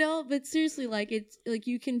but seriously, like it's like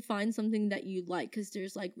you can find something that you like, because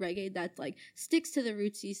there's like reggae that's like sticks to the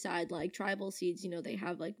rootsy side, like Tribal Seeds, they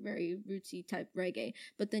have like very rootsy type reggae,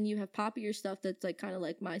 but then you have poppier stuff that's like kind of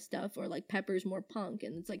like my stuff, or like Pepper's more punk,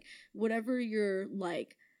 and it's like whatever you're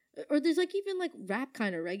like. Or there's like even like rap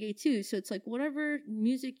kind of reggae too, so it's like whatever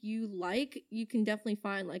music you like, you can definitely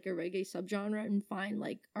find like a reggae subgenre and find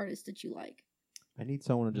like artists that you like. I need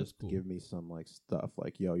someone to That's just cool. give me some like stuff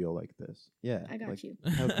like yo like this. Yeah, I got like, you.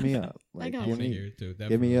 Hook me up. Like got I give want to me hear it too.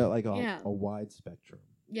 give me Definitely. a wide spectrum.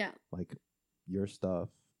 Yeah, Like your stuff,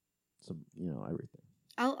 some everything.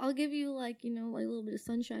 I'll give you like like a little bit of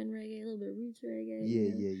sunshine reggae, a little bit of roots reggae.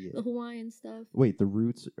 Yeah. The Hawaiian stuff. Wait, the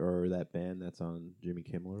Roots or that band that's on Jimmy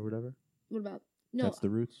Kimmel or whatever? What about no? That's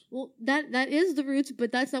the Roots. Well, that is the roots,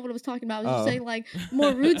 but that's not what I was talking about. I was just Oh. saying like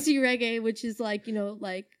more rootsy reggae, which is like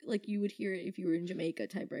like you would hear it if you were in Jamaica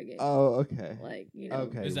type reggae. Oh, okay. Like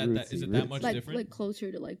Okay. Is it that much like different? like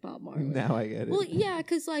closer to like Bob Marley. Now I get it. Well, yeah,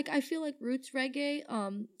 because like I feel like roots reggae,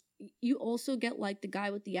 you also get like the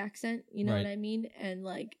guy with the accent, you know Right. what I mean? And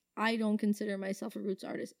like I don't consider myself a roots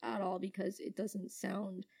artist at all because it doesn't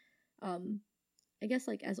sound I guess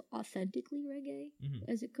like as authentically reggae Mhm.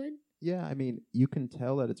 as it could. Yeah, I mean, you can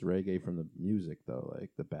tell that it's reggae from the music, though,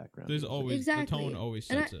 like the background. There's music. always Exactly. the tone always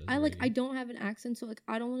And sets it. I as like I reggae. don't have an accent, so like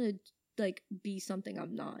I don't want to like be something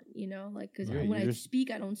I'm not, you know, like because Right, when you're I just-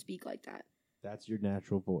 speak, I don't speak like that. That's your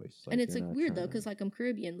natural voice. And it's you're like not weird though, trying because to- like I'm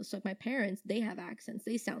Caribbean, so like my parents, they have accents,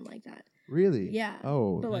 they sound like that. Really? Yeah.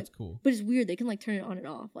 Oh, But That's like, cool. but it's weird. They can like turn it on and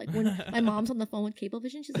off. Like when my mom's on the phone with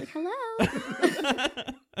Cablevision, she's like, "Hello."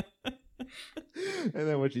 and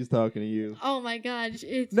then when she's talking to you, Oh my gosh,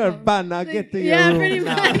 it's Nirvana, like- get to your yeah, room. pretty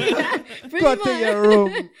now. much. Yeah, pretty Go much. to your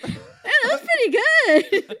room. Yeah, that was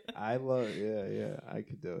pretty good. I love. Yeah, I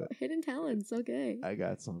could do it. Hidden talents, okay. I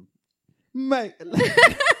got some. Mic,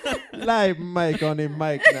 live mic on the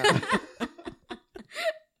mic now.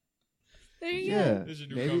 There you Yeah, go. There's your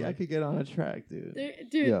new maybe cover. I could get on a track, dude.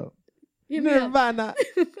 Dude, Yo, hit me up. Nirvana.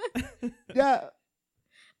 Yeah.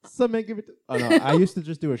 Somebody give it. Oh no, I used to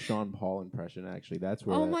just do a Sean Paul impression. Actually, that's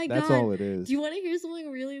where. Oh my that's God. all it is. Do you want to hear something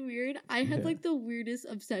really weird? I had Yeah. like the weirdest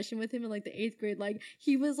obsession with him in like the 8th grade. Like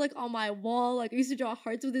he was like on my wall. Like I used to draw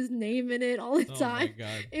hearts with his name in it all the Oh my time.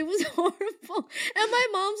 god. It was horrible. And my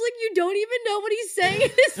mom's like, "You don't even know what he's saying in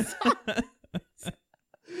his song."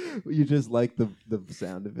 You just like the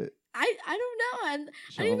sound of it. I don't know. And I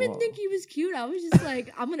Sean didn't even Paul. think he was cute. I was just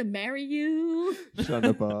like, "I'm gonna marry you."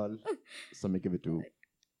 Sean Paul. Somebody give it to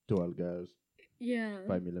all girls. Yeah,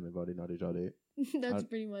 5 million body naughty jolly. that's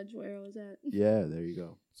pretty much where I was at. Yeah, there you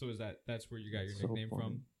go. So that's where you got your So nickname funny.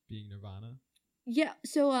 from? Being Nirvana? Yeah,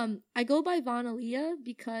 so I go by Vana Liya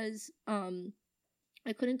because I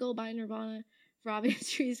couldn't go by Nirvana for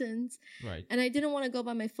obvious reasons. Right. And I didn't want to go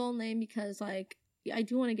by my full name because like I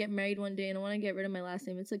do want to get married one day and I want to get rid of my last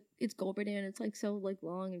name. It's like it's Goberdan. It's like so like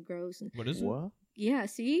long and gross and What is it? What? yeah,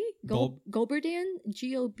 see? Gob- Goberdan,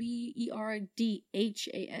 Goberdhan.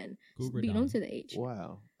 But you Goberdan. don't say the H.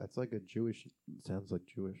 Wow, that's like a Jewish. Sounds like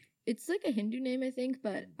Jewish. It's like a Hindu name, I think,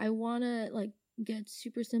 but I want to like get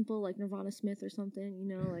super simple like Nirvana Smith or something, you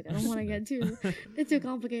know? Like I don't want to get too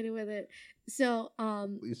complicated with it. So,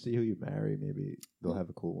 You see who you marry, maybe they'll have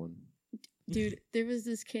a cool one. dude, there was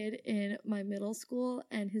this kid in my middle school,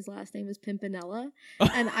 and his last name was Pimpinella,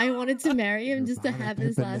 and I wanted to marry him just to Nirvana have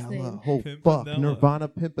his last name. Pimpinella. Oh Pimpinella. fuck, Nirvana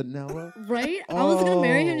Pimpinella. Right? I was gonna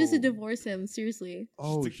marry him just to Oh. divorce him. Seriously,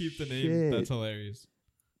 Oh, Just to keep the name. shit. That's hilarious.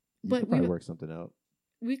 You But could we probably were- work something out.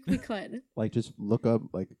 we could. Like just look up,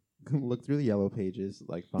 like look through the yellow pages,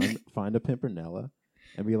 like find a Pimpinella,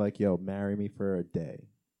 and be like, "Yo, marry me for a day,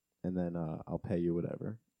 and then I'll pay you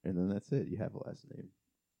whatever." And then that's it. You have a last name.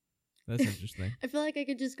 That's interesting. I feel like I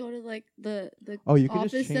could just go to like the Oh, you could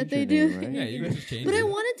office just change that they your do. name, right? Yeah, you can just change But I it.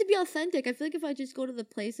 want it to be authentic. I feel like if I just go to the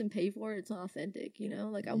place and pay for it, it's not authentic, you know?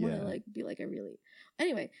 Like I want to Yeah. like be like I really.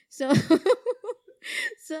 Anyway, so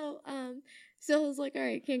so I was like, all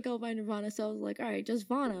right, can't go by Nirvana. So I was like, all right, just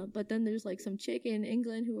Vana. But then there's like some chick in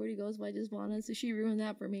England who already goes by just Vana, so she ruined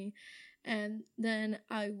that for me. And then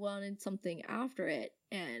I wanted something after it,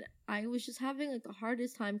 and I was just having like the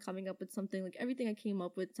hardest time coming up with something. Like everything I came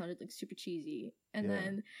up with sounded like super cheesy. And Yeah.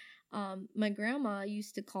 then my grandma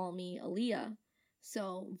used to call me Liya.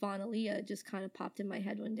 So Vana Liya just kind of popped in my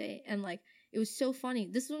head one day. And like, it was so funny.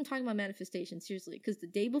 This is what I'm talking about manifestation, seriously. Because the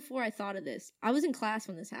day before I thought of this, I was in class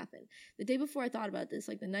when this happened. The day before I thought about this,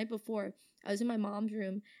 like the night before, I was in my mom's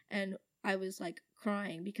room and I was like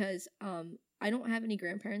crying because I don't have any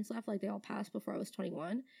grandparents left. Like they all passed before I was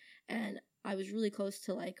 21. And I was really close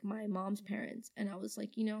to like my mom's parents. And I was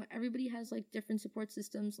like, you know, everybody has like different support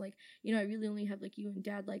systems. Like, you know, I really only have like you and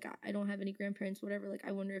dad. Like I don't have any grandparents, whatever. Like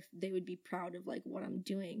I wonder if they would be proud of like what I'm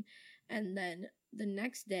doing. And then the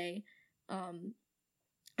next day, I'm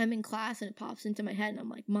in class and it pops into my head and I'm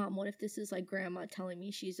like, Mom, what if this is like grandma telling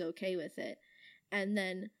me she's okay with it? And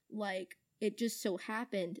then like it just so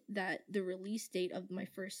happened that the release date of my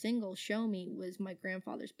first single, Show Me, was my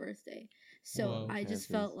grandfather's birthday. So Whoa. I just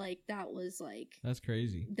That's felt like that was like That's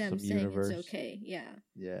crazy. them Some saying universe. it's okay. Yeah.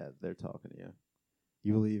 Yeah, they're talking to you.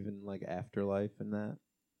 You believe in like afterlife and that?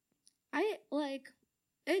 I like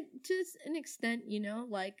it to an extent, you know,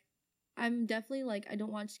 like I'm definitely like I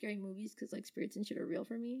don't watch scary movies because like spirits and shit are real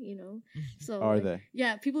for me, you know. So Are like, they?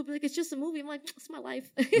 Yeah, people be like, it's just a movie. I'm like, it's my life.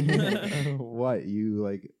 What you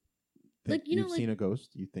like? Like, you know, you've like- seen a ghost?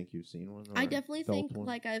 You think you've seen one? I or definitely felt think one?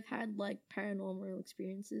 like I've had like paranormal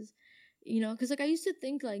experiences, you know, because like I used to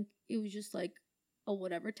think like it was just like a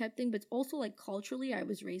whatever type thing, but it's also like culturally I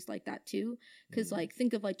was raised like that too, because like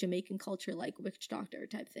think of like Jamaican culture, like witch doctor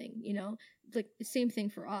type thing, you know, like the same thing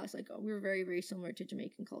for us. Like we were very, very similar to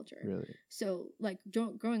Jamaican culture. Really? So like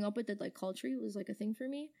growing up with it, like culturally was like a thing for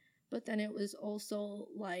me, but then it was also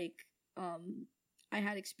like I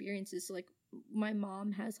had experiences. So like my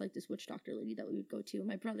mom has like this witch doctor lady that we would go to.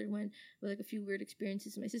 My brother went with like a few weird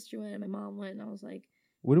experiences. My sister went, and my mom went, and I was like,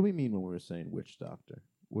 what do we mean when we're saying witch doctor?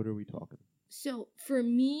 What are we talking? So for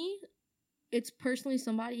me, it's personally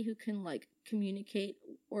somebody who can like communicate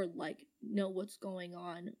or like know what's going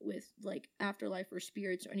on with like afterlife or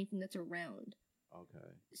spirits or anything that's around. Okay.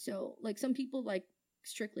 So like some people like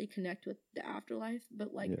strictly connect with the afterlife,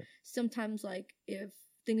 but like sometimes like if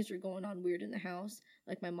things are going on weird in the house,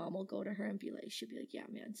 like my mom will go to her and be like, she'll be like, yeah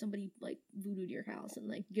man, somebody like voodooed your house and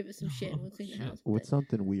like give us some shit and we'll clean the house with What's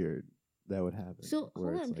something weird that would happen? So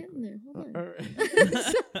hold on, I'm getting there. Hold on.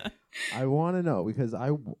 Right. I want to know because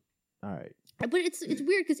all right. But it's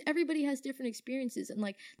weird because everybody has different experiences, and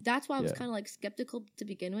like that's why I was kind of like skeptical to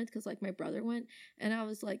begin with, because like my brother went and I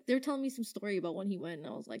was like, they were telling me some story about when he went and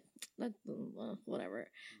I was like,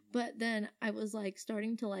 whatever. But then I was like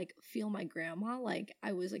starting to like feel my grandma, like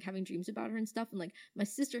I was like having dreams about her and stuff, and like my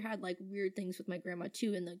sister had like weird things with my grandma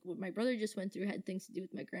too, and like what my brother just went through had things to do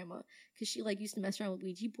with my grandma, because she like used to mess around with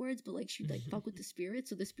Ouija boards, but like she'd like fuck with the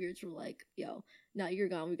spirits, so the spirits were like, yo, now you're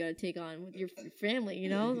gone, we gotta take on with your family, you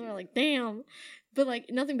know. So we're like, damn. But like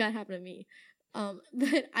nothing bad happened to me.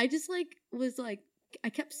 But I just like was like, I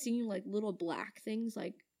kept seeing like little black things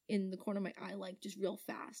like in the corner of my eye, like just real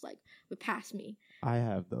fast, like would pass me. I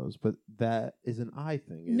have those, but that is an eye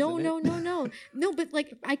thing. No. No, but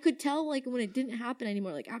like I could tell like when it didn't happen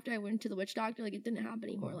anymore, like after I went to the witch doctor, like it didn't happen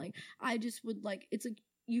anymore. Like I just would like, it's like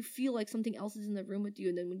you feel like something else is in the room with you,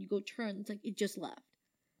 and then when you go turn, it's like it just left.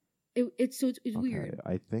 It's okay, weird.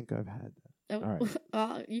 I think I've had that. Oh, all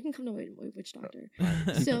right. You can come to witch doctor.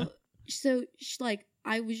 So like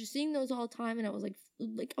I was just seeing those all the time, and I was like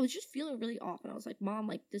I was just feeling really off, and I was like, Mom,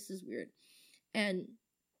 like this is weird, and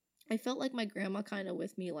I felt like my grandma kind of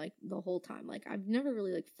with me like the whole time. Like I've never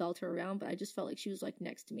really like felt her around, but I just felt like she was like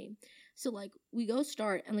next to me. So like we go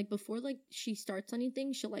start, and like before like she starts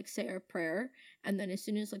anything, she'll like say our prayer, and then as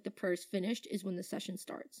soon as like the prayer's finished is when the session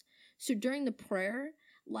starts. So during the prayer,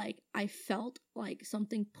 like I felt like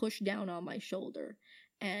something pushed down on my shoulder,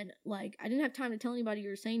 and like I didn't have time to tell anybody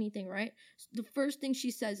or say anything, right? So the first thing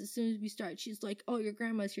she says as soon as we start, she's like, oh, your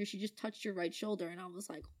grandma's here, she just touched your right shoulder. And I was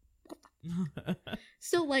like, what the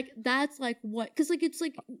so like that's like what, because like it's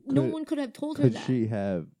like no one could have told her that. Could she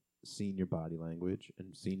have seen your body language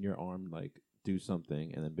and seen your arm like do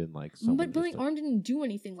something and then been like, but my arm didn't do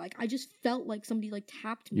anything. Like I just felt like somebody like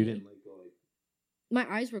tapped me. You didn't like go like, my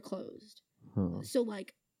eyes were closed. So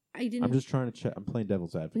like I didn't. I'm just trying to check. I'm playing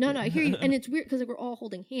devil's advocate. No, I hear you, and it's weird because like, we're all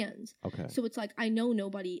holding hands. Okay. So it's like I know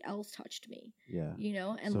nobody else touched me. Yeah. You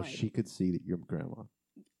know, and so like she could see that your grandma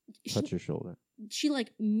touch your shoulder. She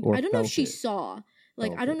like Or I don't know if she felt it. saw.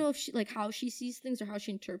 Like Felt I don't it. know if she like how she sees things or how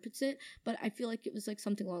she interprets it, but I feel like it was like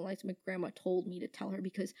something along the lines my grandma told me to tell her,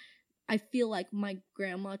 because I feel like my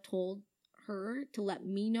grandma told her to let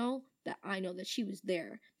me know that I know that she was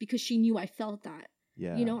there, because she knew I felt that.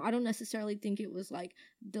 Yeah. You know, I don't necessarily think it was like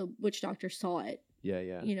the witch doctor saw it.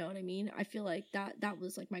 Yeah. You know what I mean? I feel like that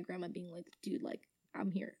was like my grandma being like, dude, like, I'm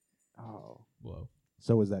here. Oh. Whoa.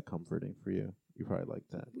 So was that comforting for you? You probably liked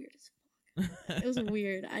that. Weird as fuck. It was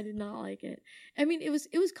weird. I did not like it. I mean, it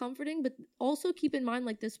was comforting, but also keep in mind,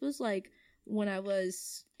 like, this was like when I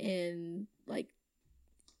was in like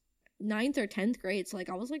 9th or 10th grade. So like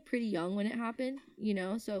I was like pretty young when it happened, you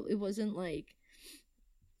know? So it wasn't like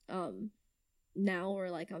now or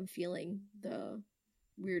like I'm feeling the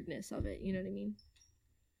weirdness of it, you know what I mean?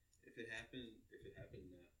 If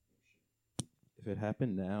it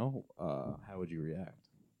happened now, how would you react?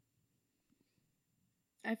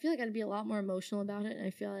 I feel like I'd be a lot more emotional about it, and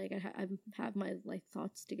I feel like I have my like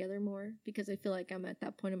thoughts together more, because I feel like I'm at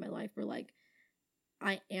that point in my life where like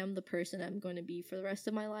I am the person I'm going to be for the rest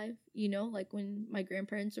of my life, you know? Like when my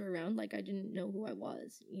grandparents were around, like I didn't know who I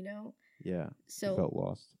was, you know? Yeah. So you felt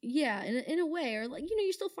lost. Yeah, in a way, or like, you know,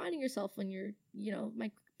 you're still finding yourself when you're, you know,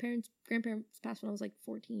 my grandparents passed when I was like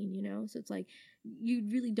 14, you know? So it's like you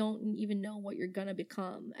really don't even know what you're going to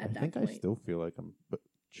become at that point. I still feel like I'm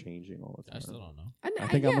changing all the time. I still don't know. I mean, I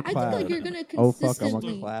think I'm a cloud. I think like you're gonna Oh consistently. fuck,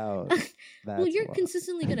 I'm a cloud. Well, you're That's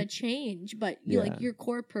consistently gonna change, but you Yeah. like your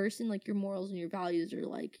core person, like your morals and your values are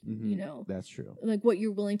like, you know, That's true. like what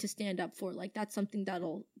you're willing to stand up for. Like that's something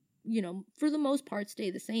that'll for the most part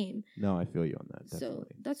stay the same. No, I feel you on that. Definitely.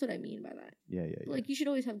 So that's what I mean by that. Yeah. Like, you should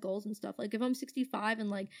always have goals and stuff. Like, if I'm 65 and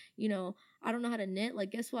like, I don't know how to knit,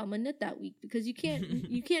 like, guess what? I'm gonna knit that week, because you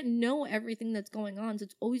can't know everything that's going on. So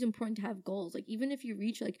it's always important to have goals. Like, even if you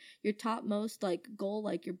reach like your topmost like goal,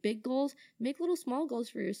 like your big goals, make little small goals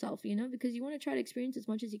for yourself, because you want to try to experience as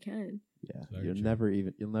much as you can. Yeah. Very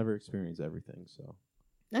You'll never experience everything. So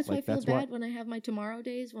that's why I like, feel that's bad when I have my tomorrow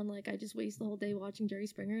days, when like I just waste the whole day watching Jerry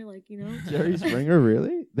Springer, like, Jerry Springer,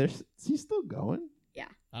 really? Is he still going?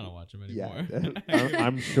 I don't watch him anymore. Yeah,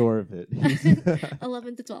 I'm sure of it.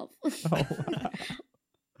 11 to 12.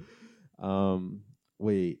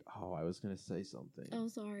 Wait. Oh, I was gonna say something. Oh,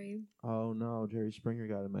 sorry. Oh no, Jerry Springer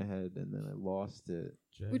got in my head, and then I lost it.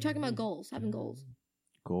 We're talking about goals, having goals.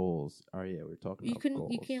 Goals. Oh yeah, we're talking about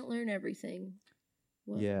goals. You can't learn everything.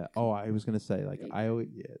 Well, yeah. Oh, I was gonna say like Thank I always,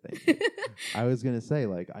 yeah. Thank you. I was gonna say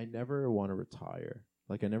like I never want to retire.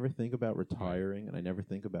 Like I never think about retiring, and I never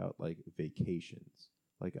think about like vacations.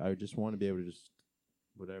 Like I just want to be able to just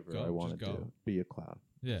whatever I want to do, be a clown.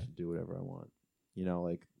 Yeah. Just do whatever I want.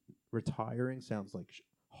 Like retiring sounds like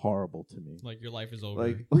horrible to me. Like your life is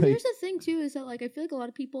over. Well, here's the thing too, is that like I feel like a lot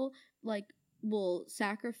of people like will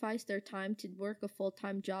sacrifice their time to work a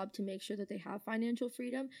full-time job to make sure that they have financial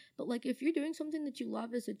freedom. But like if you're doing something that you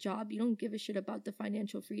love as a job, you don't give a shit about the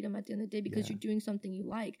financial freedom at the end of the day, because you're doing something you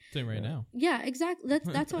like. Same right now. Yeah, exactly.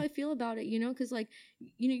 That's how I feel about it, because like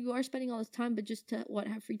you are spending all this time, but just to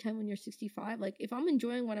have free time when you're 65. Like if I'm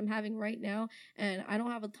enjoying what I'm having right now and I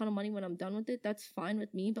don't have a ton of money when I'm done with it, that's fine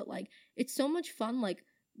with me. But like it's so much fun, like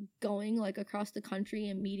going like across the country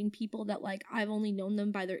and meeting people that like I've only known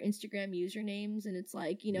them by their Instagram usernames, and it's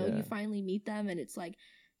like you finally meet them, and it's like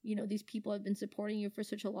these people have been supporting you for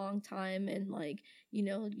such a long time, and like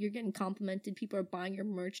you're getting complimented, people are buying your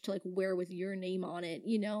merch to like wear with your name on it.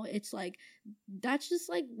 It's like that's just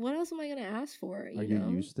like, what else am I gonna ask for? Are you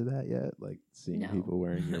used to that yet, like seeing people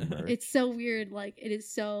wearing your merch? It's so weird. Like it is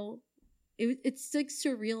so it's like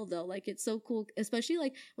surreal though. Like it's so cool, especially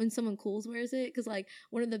like when someone cool wears it, because like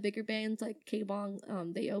one of the bigger bands like K-Bong,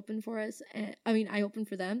 they opened for us, and I opened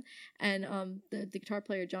for them, and the guitar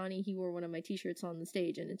player Johnny, he wore one of my t-shirts on the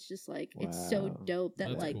stage, and it's just like it's so dope that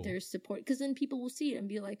that's like cool. There's support, because then people will see it and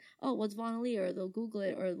be like, oh, what's Vana, Liya? Or they'll Google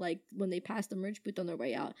it, or like when they pass the merch booth on their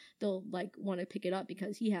way out, they'll like want to pick it up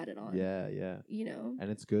because he had it on. Yeah. And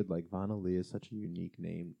it's good. Like Vana, Liya is such a unique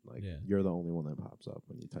name. Like you're the only one that pops up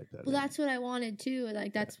when you type that. Well, that's what I wanted too.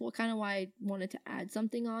 Like that's what kind of why I wanted to add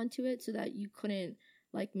something onto it, so that you couldn't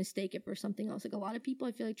like mistake it for something else. Like a lot of people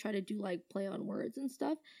I feel like try to do like play on words and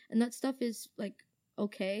stuff, and that stuff is like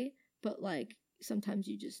okay, but like sometimes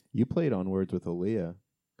you played on words with Liya,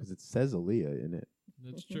 because it says Liya in it.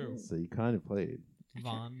 That's true. So you kind of played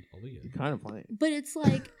Von Liya. You kind of played, but it's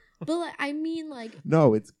like. But like, I mean, like,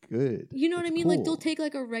 no, it's good. You know what I mean? Cool. Like they'll take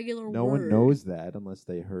like a regular word. No one knows that unless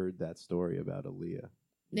they heard that story about Liya.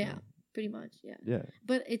 Yeah. Pretty much, yeah. Yeah.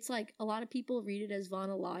 But it's like a lot of people read it as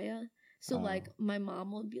Vana Liya. So like my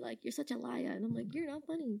mom would be like, "You're such a liar," and I'm like, "You're not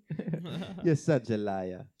funny." You're such a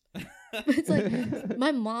liar. But it's like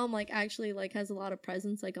my mom like actually like has a lot of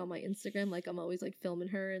presence like on my Instagram. Like I'm always like filming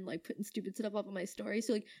her and like putting stupid stuff up on my story.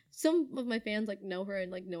 So like some of my fans like know her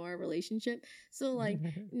and like know our relationship. So like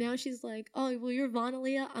now she's like, "Oh, well, you're Vana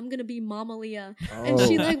Liya. I'm gonna be Mama Liya," and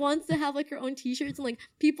she like wants to have like her own T-shirts, and like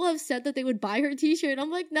people have said that they would buy her T-shirt.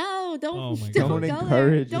 I'm like, no, don't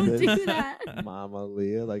encourage don't this. do that. Mama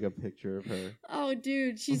Liya, like a picture of her. Oh,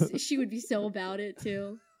 dude, she would be so about it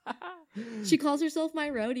too. She calls herself my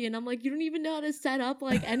roadie, and I'm like, you don't even know how to set up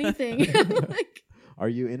like anything. Like, are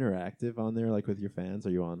you interactive on there, like with your fans? Are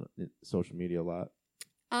you on social media a lot?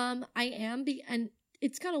 I am, and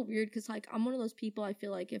it's kind of weird because like I'm one of those people. I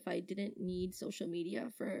feel like if I didn't need social media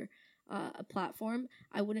for a platform,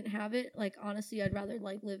 I wouldn't have it. Like honestly, I'd rather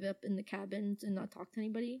like live up in the cabins and not talk to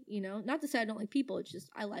anybody. Not to say I don't like people. It's just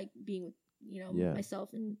I like being with myself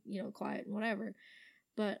and quiet and whatever.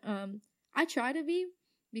 But I try to be.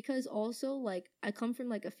 Because also, like, I come from,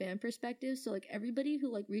 like, a fan perspective, so, like, everybody who,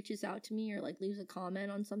 like, reaches out to me or, like, leaves a comment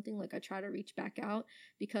on something, like, I try to reach back out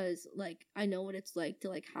because, like, I know what it's like to,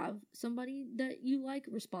 like, have somebody that you like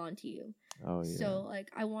respond to you. Oh, yeah. So, like,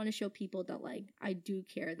 I want to show people that, like, I do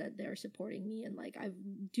care that they're supporting me and, like, I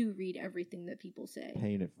do read everything that people say.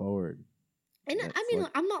 Paying it forward. And I mean,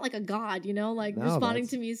 like, I'm not like a god, like responding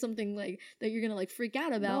to me is something like that you're gonna like freak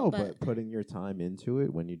out about. No, but putting your time into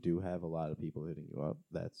it when you do have a lot of people hitting you up,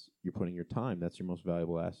 you're putting your time. That's your most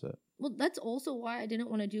valuable asset. Well, that's also why I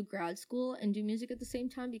didn't want to do grad school and do music at the same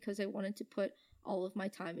time, because I wanted to put all of my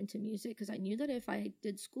time into music, because I knew that if I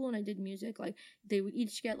did school and I did music, like they would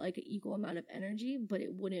each get like an equal amount of energy, but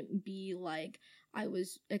it wouldn't be like I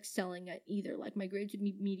was excelling at either. Like my grades would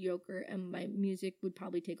be mediocre and my music would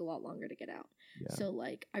probably take a lot longer to get out. Yeah. So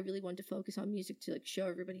like I really wanted to focus on music to like show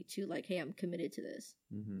everybody too, like, hey, I'm committed to this,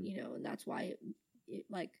 Mm-hmm. and that's why it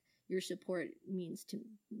like your support means to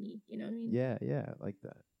me, you know what I mean? Yeah, I like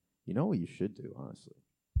that. You know what you should do, honestly?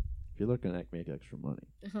 If you're looking to make extra money,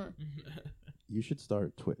 you should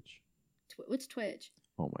start Twitch. What's Twitch?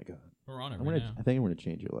 Oh my god. We're on it I right now. think I'm gonna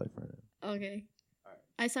change your life right now. Okay. All right.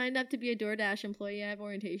 I signed up to be a DoorDash employee. I have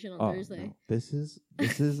orientation on Thursday. No. This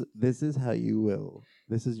is how you will.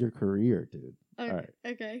 This is your career, dude. Okay. All right.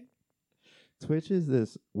 Okay. Twitch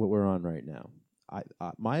is what we're on right now.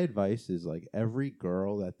 My advice is like every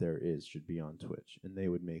girl that there is should be on Twitch, and they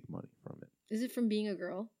would make money from it. Is it from being a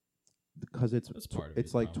girl? Because it's part of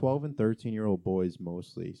it's it, like probably. 12 and 13-year-old boys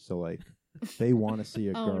mostly. So like they want to see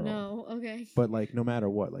a girl. Oh no. Okay. But like no matter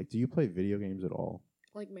what, like do you play video games at all?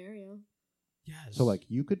 Like Mario. Yes. So like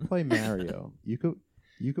you could play Mario. you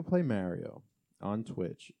could play Mario on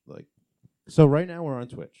Twitch. Like so right now we're on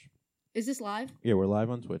Twitch. Is this live? Yeah, we're live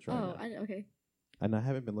on Twitch right now. Okay. And I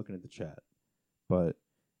haven't been looking at the chat. But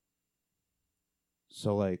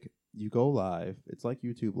so like you go live, it's like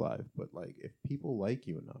YouTube Live, but like if people like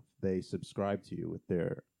you enough, they subscribe to you with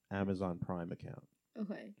their Amazon Prime account.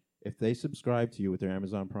 Okay. If they subscribe to you with their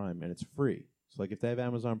Amazon Prime and it's free. So like if they have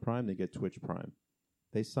Amazon Prime, they get Twitch Prime.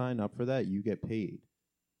 They sign up for that, you get paid.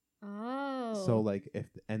 Oh. So like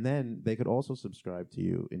and then they could also subscribe to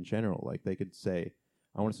you in general. Like they could say,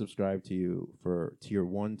 I want to subscribe to you for tier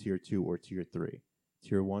 1, tier 2, or tier 3.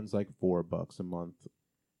 Tier 1's like $4 a month.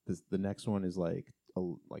 The next one is like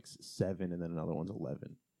 7, and then another one's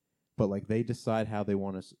 11. But like they decide how they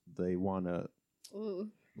want to. Ooh.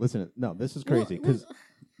 Listen, no, this is crazy because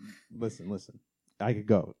listen. I could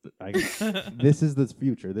go. This is the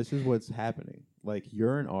future. This is what's happening. Like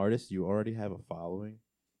you're an artist, you already have a following.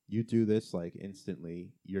 You do this like instantly,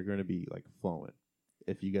 you're going to be like flowing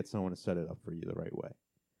if you get someone to set it up for you the right way.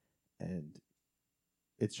 And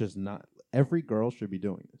it's just not every girl should be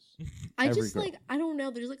doing this. I Every just girl. like I don't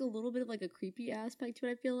know. There's like a little bit of like a creepy aspect to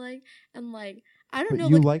it. I feel like, and like I don't But know.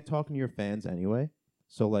 you Like, like talking to your fans anyway.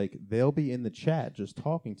 So like they'll be in the chat just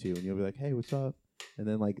talking to you, and you'll be like, "Hey, what's up?" And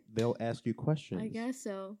then like they'll ask you questions. I guess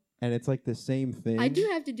so. And it's like the same thing. I do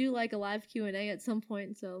have to do like a live Q&A at some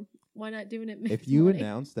point, so why not doing it? If you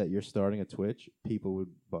announce that you're starting a Twitch, people would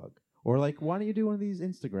bug. Or like, why don't you do one of these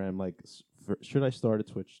Instagram? Like, should I start a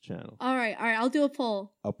Twitch channel? All right. I'll do a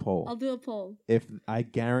poll. A poll. I'll do a poll. If I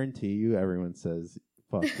guarantee you, everyone says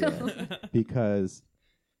fuck yeah, because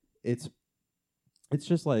it's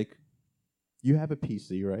just like you have a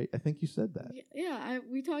PC, right? I think you said that. Yeah,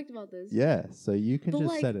 we talked about this. Yeah, so you can But,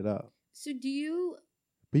 just like, set it up. So do you?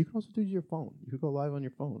 But you can also do it to your phone. You could go live on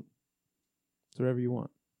your phone. It's whatever you want.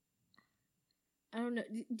 I don't know.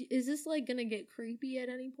 Is this like gonna get creepy at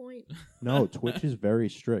any point? No, Twitch is very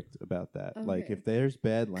strict about that. Like, Okay. if there's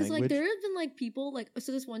bad Because language, like there have been like people like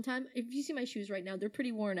so this one time, if you see my shoes right now, they're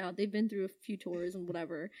pretty worn out. They've been through a few tours and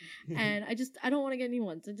whatever, and I don't want to get new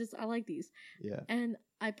ones. I like these. yeah, And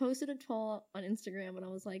I posted a poll on Instagram and I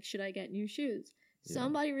was like, should I get new shoes? Yeah.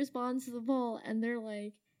 Somebody responds to the poll and they're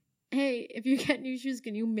like, hey, if you get new shoes,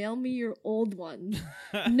 can you mail me your old ones?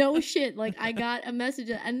 No shit. Like, I got a message.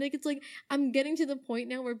 And like, it's like, I'm getting to the point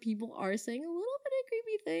now where people are saying a little bit of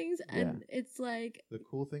creepy things. And it's like, the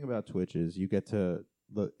cool thing about Twitch is you get to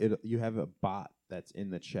you have a bot that's in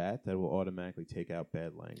the chat that will automatically take out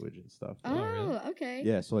bad language and stuff. really? Okay.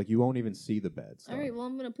 Yeah, so like you won't even see the bad stuff. All right. Well,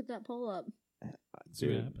 I'm going to put that poll up. See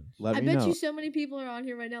what Dude, happens. let I me bet know. you so many people are on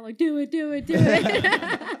here right now like, do it, do it, do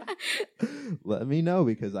it. Let me know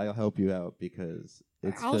because I'll help you out because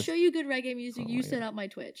it's I'll just, show you good reggae music. Oh You my set God. up my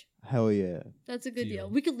Twitch. hell yeah. That's a good deal. Deal.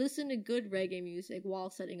 We could listen to good reggae music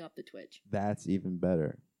while setting up the Twitch. That's even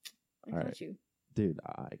better. I All got right. you. Dude,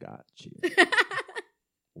 I got you. Guys,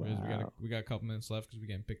 Wow. we got a couple minutes left because we're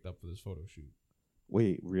getting picked up for this photo shoot.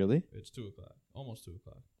 Wait, really? It's 2:00, almost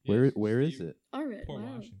 2:00. Where is it? All right. Port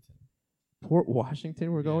Wow. Washington. Port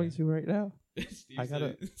Washington we're going Yeah. to right now? Steve, I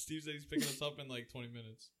gotta- Steve said he's picking us up in like 20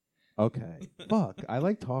 minutes. Okay. Fuck. I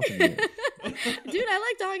like talking to you. Dude, I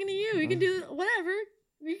like talking to you. We can do whatever.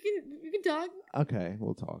 We can talk. Okay,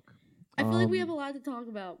 we'll talk. I feel like we have a lot to talk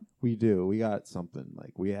about. We do. We got something.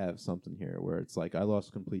 Like, we have something here where it's like I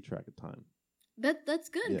lost complete track of time. That's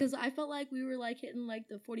good Yeah. because I felt like we were like hitting like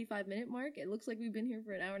the 45-minute mark. It looks like we've been here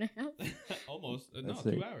for an hour and a half. Almost. No, Let's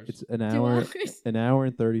 2 see. hours. It's an 2 hour. hours. An hour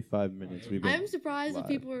and 35 minutes. We've been I'm surprised live.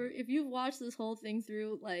 if you've watched this whole thing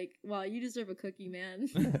through, like, wow, you deserve a cookie, man.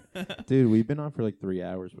 Dude, we've been on for like 3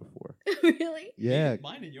 hours before. Really? Yeah.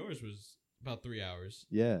 Mine and yours was about 3 hours.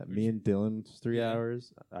 Yeah. Me and Dylan's 3 Yeah.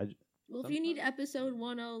 hours. Well, if you need episode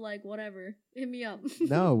 10, like, whatever, hit me up.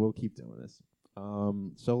 No, we'll keep doing this.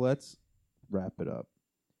 So let's wrap it up.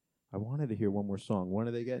 I wanted to hear one more song. When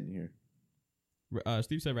are they getting here?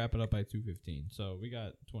 Steve said wrap it up by 2:15, so we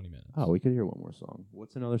got 20 minutes. Oh, we could hear one more song.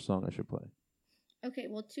 What's another song I should play? Okay,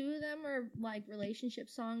 well, 2 of them are like relationship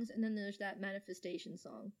songs, and then there's that manifestation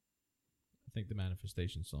song. I think the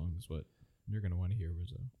manifestation song is what you're going to want to hear,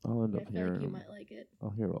 Rizzo. I'll end I up feel hearing like you them. might like it. I'll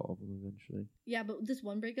hear all of them eventually. Yeah, but this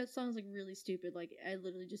one breakup song is like really stupid. Like, I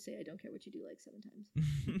literally just say I don't care what you do like 7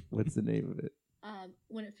 times. What's the name of it?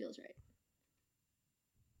 When it feels right.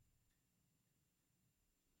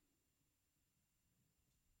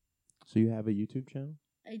 So you have a YouTube channel?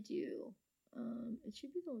 I do. It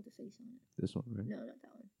should be the one with the face on it. This one, right? No, not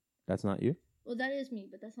that one. That's not you? Well, that is me,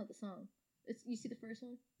 but that's not the song. It's you see the first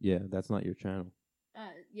one? Yeah, that's not your channel.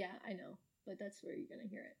 Yeah, I know, but that's where you're gonna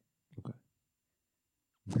hear it.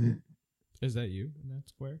 Okay. Is that you in that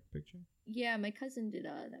square picture? Yeah, my cousin did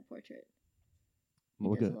that portrait. He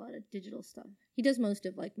Look does at a lot of digital stuff. He does most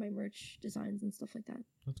of like my merch designs and stuff like that.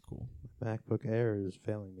 That's cool. MacBook Air is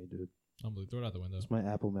failing me, dude. I'm going to throw it out the window. It's my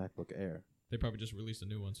Apple MacBook Air. They probably just released a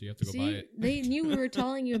new one, so you have to go buy See, it. they knew we were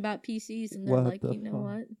telling you about PCs, and they're What like, the you know fuck?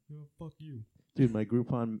 what? Oh, fuck you. Dude, my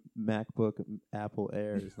Groupon MacBook Apple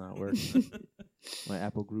Air is not working. My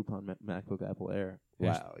Apple Groupon MacBook Apple Air.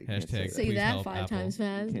 Wow. You can't Hashtag Say Please that help 5 Apple. times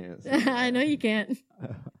fast. You can't say that. I know you can't.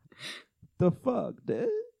 The fuck, dude?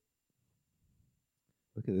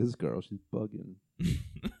 Look at this girl. She's bugging.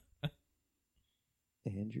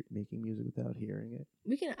 And you're making music without hearing it.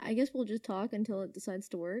 We can. I guess we'll just talk until it decides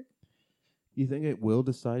to work. You think it will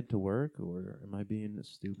decide to work, or am I being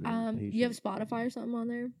stupid? and patient? You have Spotify or something on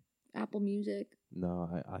there? Apple Music. No,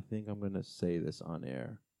 I think I'm going to say this on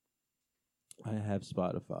air. I have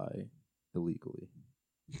Spotify illegally.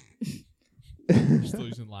 You're still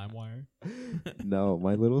using LimeWire? No,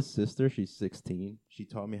 my little sister, she's 16. She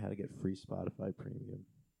taught me how to get free Spotify Premium.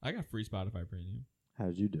 I got free Spotify Premium. How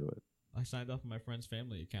did you do it? I signed up on my friend's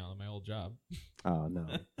family account on my old job. Oh, no.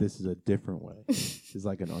 This is a different way. This is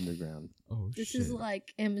like an underground. Oh, This shit. is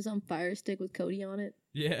like Amazon Fire Stick with Cody on it.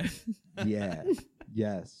 Yeah. Yeah.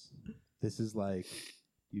 Yes. This is like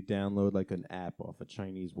you download like an app off a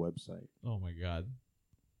Chinese website. Oh, my God.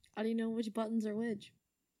 How do you know which buttons are which?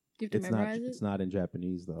 Do you have to It's memorize not. it? It's not in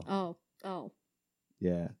Japanese though. Oh.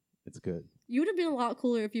 Yeah, it's good. You would have been a lot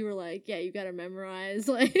cooler if you were like, yeah, you gotta memorize.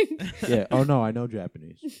 Like, Yeah. Oh no, I know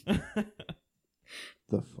Japanese.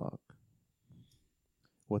 The fuck?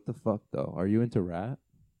 What the fuck though? Are you into rap?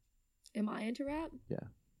 am I into rap?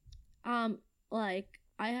 Yeah. Like,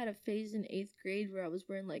 I had a phase in 8th grade where I was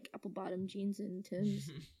wearing like apple bottom jeans and Timbs.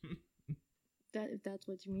 If that's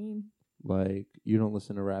what you mean. Like you don't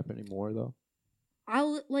listen to rap anymore though?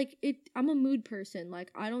 I'll like it. I'm a mood person.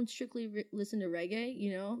 Like, I don't strictly listen to reggae.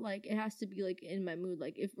 You know, like it has to be like in my mood.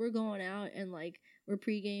 Like if we're going out and like we're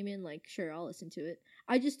pre-gaming, like sure I'll listen to it.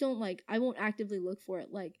 I just don't like. I won't actively look for it.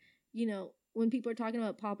 Like, you know, when people are talking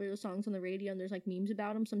about popular songs on the radio and there's like memes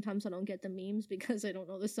about them, sometimes I don't get the memes because I don't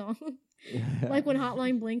know the song. Like when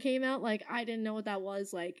Hotline Bling came out, like I didn't know what that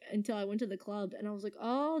was like until I went to the club and I was like,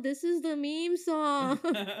 oh, this is the meme song.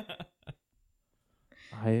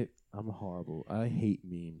 I'm horrible. I hate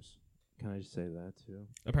memes. Can I just say that too?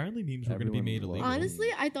 Apparently memes were going to be Everyone made loves illegal. Honestly,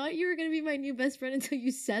 I thought you were gonna be my new best friend until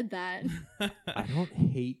you said that. I don't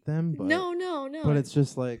hate them, but No. But it's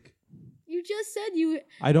just like You just said you.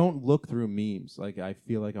 I don't look through memes. Like I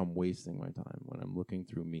feel like I'm wasting my time when I'm looking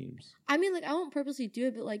through memes. I mean, like I won't purposely do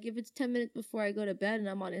it, but like if it's 10 minutes before I go to bed and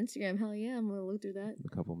I'm on Instagram, hell yeah, I'm gonna look through that.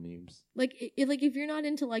 A couple memes. Like, like if you're not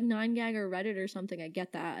into like 9gag or Reddit or something, I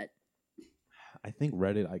get that. I think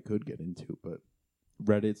Reddit I could get into, but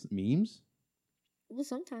Reddit's memes? Well,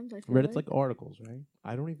 sometimes I feel Reddit's like articles, right?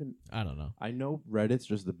 I don't know. I know Reddit's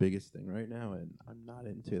just the biggest thing right now, and I'm not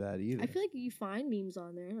into that either. I feel like you find memes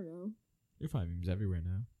on there. I don't know. You'll find memes everywhere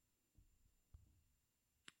now.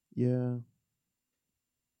 Yeah.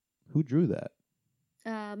 Who drew that?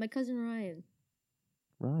 My cousin Ryan.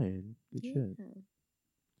 Ryan. Good Yeah. shit.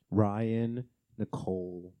 Ryan,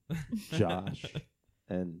 Nicole, Josh,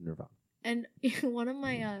 and Nirvana. And one of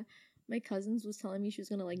my my cousins was telling me she was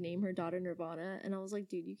gonna like name her daughter Nirvana, and I was like,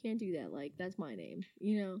 dude, you can't do that. Like, that's my name,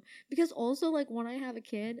 you know? Because also, like, when I have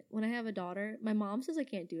a daughter, my mom says I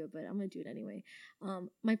can't do it, but I'm gonna do it anyway.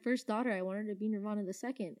 My first daughter, I wanted her to be Nirvana the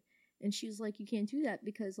second, and she was like, you can't do that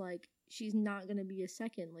because like she's not gonna be a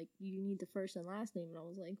second. Like, you need the first and last name. And I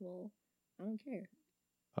was like, well, I don't care.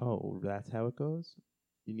 Oh, that's how it goes?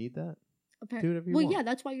 You need that? Do whatever you well, want. yeah,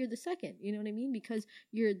 that's why you're the second. You know what I mean? Because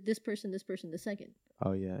you're this person, the second.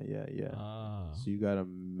 Oh, yeah. So you gotta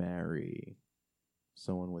marry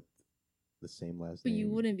someone with the same last But name. you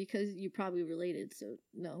wouldn't because you're probably related, so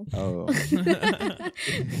no. Oh.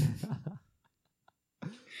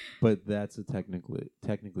 But that's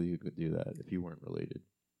technically you could do that if you weren't related.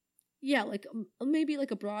 Yeah, like maybe like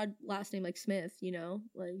a broad last name like Smith, you know?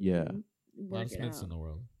 Like yeah. A lot of Smiths in the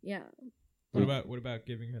world. Yeah. What about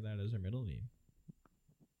giving her that as her middle name?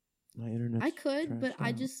 My internet. I could, but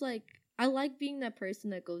I just like I like being that person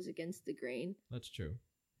that goes against the grain. That's true.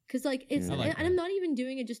 Cause like it's like and I'm not even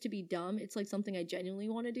doing it just to be dumb. It's like something I genuinely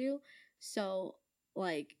want to do. So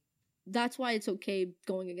like that's why it's okay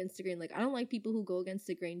going against the grain. Like I don't like people who go against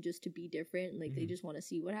the grain just to be different. Like they just want to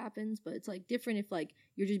see what happens. But it's like different if like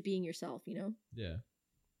you're just being yourself, you know? Yeah.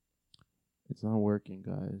 It's not working,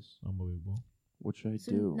 guys. Unbelievable. What should I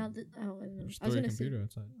So do? now that I don't know. Just I was throw your gonna say computer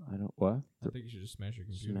outside. I don't. What? I think you should just smash your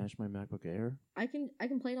computer. Smash my MacBook Air? I can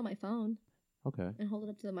play it on my phone Okay. and hold it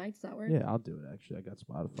up to the mic. Does that work? Yeah, I'll do it. Actually, I got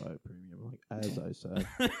Spotify Premium. Like as I said,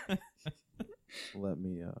 let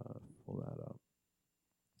me pull that up.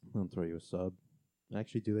 I'll throw you a sub.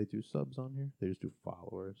 Actually, do they do subs on here? They just do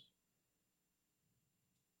followers.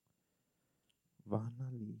 Vana,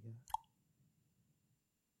 Liya.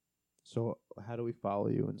 So, how do we follow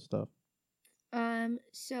you and stuff?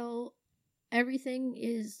 So everything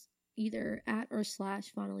is either at or /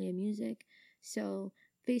 Vana Liya Music. So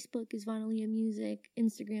Facebook is Vana Liya Music,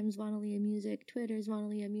 Instagram is Vana Liya Music, Twitter is Vana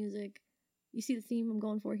Liya Music. You see the theme I'm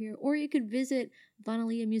going for here? Or you could visit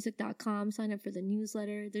vanaliamusic.com, sign up for the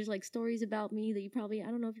newsletter. There's like stories about me that you probably, I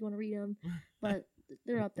don't know if you want to read them, but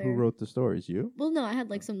they're up there. Who wrote the stories? You? Well, no, I had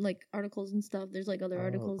like some like articles and stuff. There's like other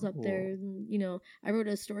articles up there. And, you know, I wrote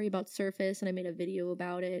a story about Surface and I made a video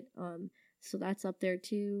about it. So that's up there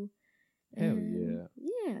too. Hell and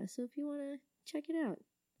yeah. So if you want to check it out,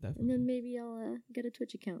 Definitely. and then maybe I'll get a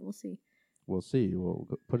Twitch account. We'll see. We'll see. We'll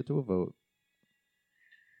put it to a vote.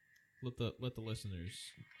 Let the listeners,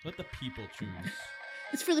 let the people choose.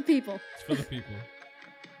 It's for the people. It's for the people.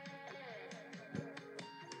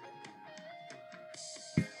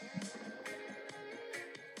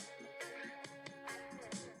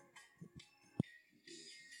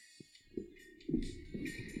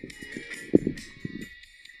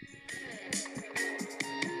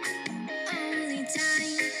 Only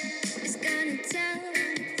time is gonna tell what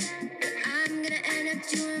I'm gonna end up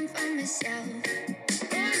doing for myself.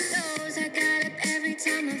 Lord knows I got up every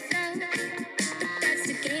time I fell, but that's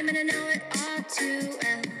the game and I know it all too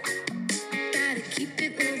well. Gotta keep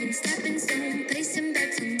it moving, stepping stone, placing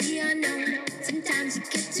bets on the unknown. Sometimes you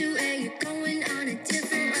get to where you're going on a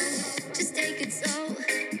different road. Just take it slow,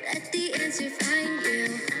 let the answer find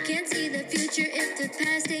you. Can't see the future if the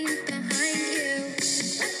past ain't behind you.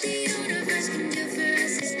 What the universe can do for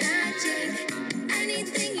us is magic.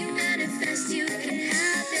 Anything you manifest, you can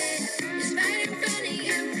have it. It's right in front of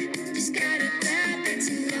you. Just gotta grab it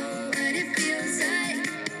to know what it feels like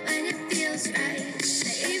when it feels right.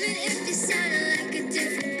 Now, even if you sound like a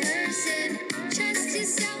different person, trust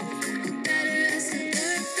yourself. You better else to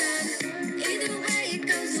learn from. Either way it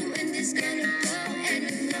goes, the wind is gonna blow, and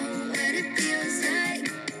you know what it feels like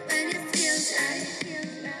when it feels right.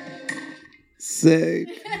 Sick.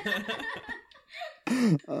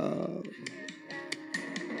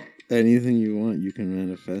 Anything you want, you can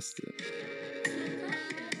manifest it.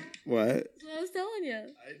 What? That's what I was telling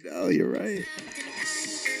you. I know, you're right.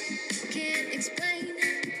 Can't explain.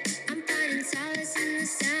 I'm finding solace in the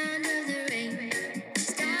sound of the rain.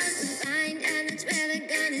 Stars align and it's where they're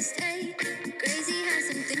gonna stay. Crazy how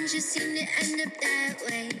some things just seem to end up that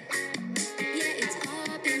way. Yeah, it's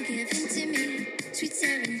all been given to me. Sweet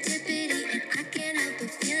serendipity, and I can't help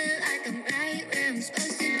but feel like I'm right where I'm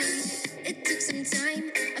supposed to be. It took some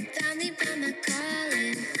time. I finally found my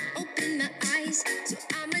calling. Opened my eyes, so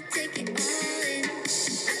I'ma take it all in.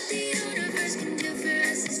 What the universe can do for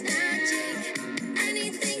us is magic.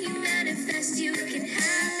 Anything you manifest, you can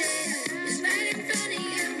have it. It's right in front of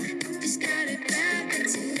you. Just gotta grab it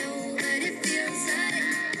to know what it feels like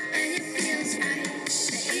when it feels right.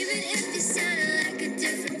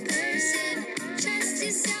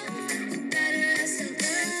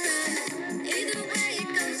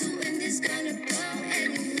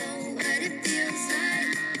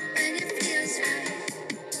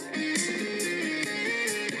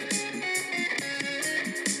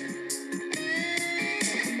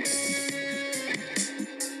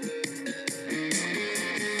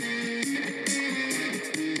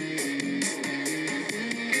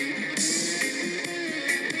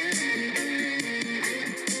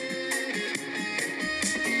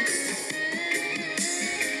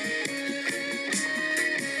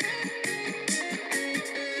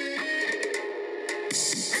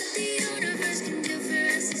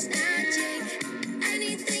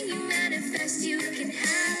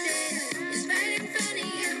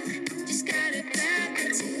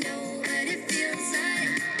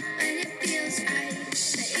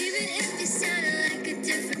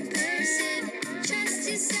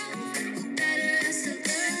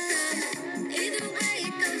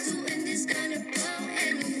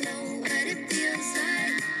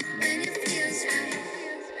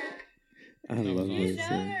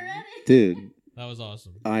 Dude, That was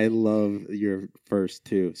awesome. I love your first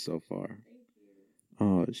two so far.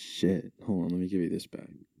 Oh, shit. Hold on, let me give you this back.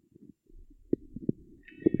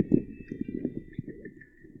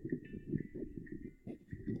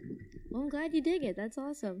 Well, I'm glad you dig it. That's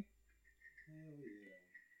awesome.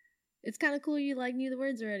 It's kind of cool you like knew the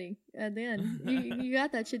words already at the end. You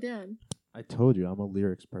got that shit down. I told you, I'm a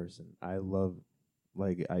lyrics person. I love,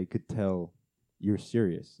 like, I could tell you're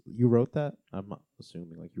serious. You wrote that? I'm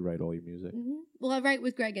assuming, like, you write all your music. Mm-hmm. Well, I write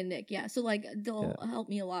with Greg and Nick, yeah. So, like, they'll help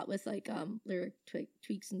me a lot with, like, lyric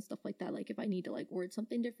tweaks and stuff like that. Like, if I need to, like, word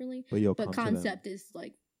something differently. But concept is,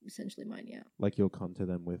 like, essentially mine, yeah. Like, you'll come to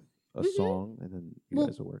them with a song, and then you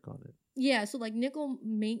guys will work on it. Yeah, so, like, Nick will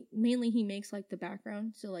mainly he makes, like, the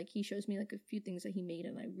background. So, like, he shows me, like, a few things that he made,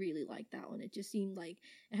 and I really liked that one. It just seemed like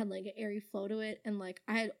it had, like, an airy flow to it. And, like,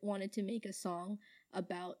 I had wanted to make a song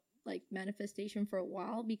about, like, manifestation for a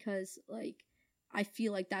while because, like, I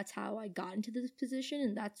feel like that's how I got into this position,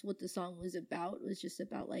 and that's what the song was about. It was just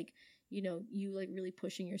about, like, you know, you, like, really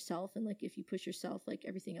pushing yourself, and, like, if you push yourself, like,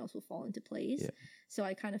 everything else will fall into place. Yeah. So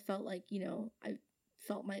I kind of felt like, you know, I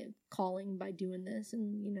felt my calling by doing this,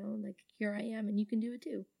 and, you know, like, here I am, and you can do it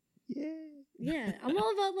too. Yeah, I'm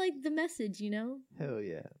all about, like, the message, you know. Hell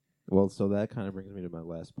yeah. Well, so that kind of brings me to my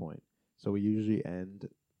last point. So we usually end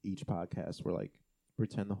each podcast where, like,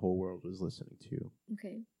 pretend the whole world was listening to you.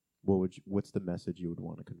 Okay. What's the message you would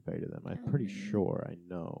want to convey to them? I'm pretty sure I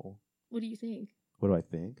know. What do you think? What do I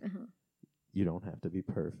think? Uh-huh. You don't have to be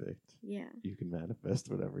perfect. Yeah. You can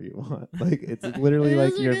manifest whatever you want. Like, it's literally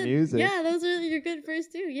like your music. Yeah, those are your good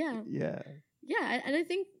first two. Yeah. Yeah. Yeah, and I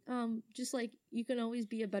think just, like, you can always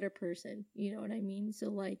be a better person. You know what I mean?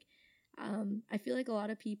 So, like, I feel like a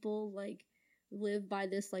lot of people, like, live by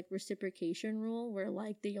this, like, reciprocation rule where,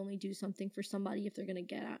 like, they only do something for somebody if they're gonna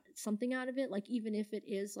get something out of it. Like, even if it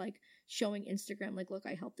is, like, showing Instagram, like, look,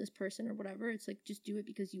 I helped this person or whatever, it's like, just do it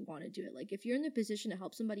because you want to do it. Like, if you're in the position to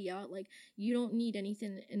help somebody out, like, you don't need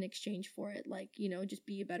anything in exchange for it. Like, you know, just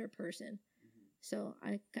be a better person. Mm-hmm. So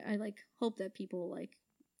I like hope that people, like,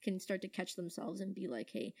 can start to catch themselves and be like,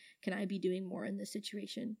 hey, can I be doing more in this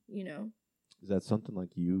situation? You know? Is that something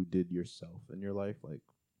like you did yourself in your life? Like,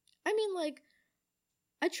 I mean, like,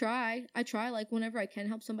 I try, like, whenever I can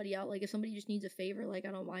help somebody out. Like, if somebody just needs a favor, like,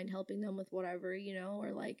 I don't mind helping them with whatever, you know,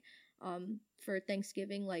 or, like, for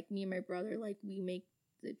Thanksgiving, like, me and my brother, like, we make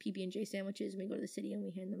the PB&J sandwiches, and we go to the city, and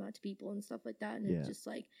we hand them out to people and stuff like that, and it's just,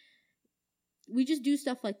 like, we just do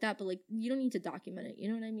stuff like that, but, like, you don't need to document it, you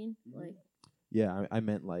know what I mean? Like, yeah, I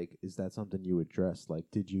meant, like, is that something you address? Like,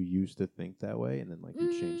 did you used to think that way, and then, like,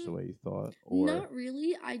 you changed the way you thought? Or not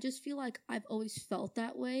really. I just feel like I've always felt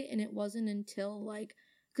that way, and it wasn't until, like,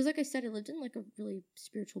 because, like I said, I lived in, like, a really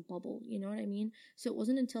spiritual bubble, you know what I mean? So it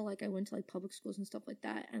wasn't until, like, I went to, like, public schools and stuff like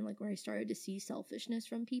that, and, like, where I started to see selfishness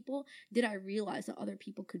from people, did I realize that other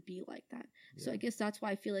people could be like that. Yeah. So I guess that's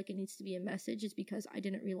why I feel like it needs to be a message, is because I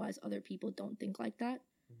didn't realize other people don't think like that,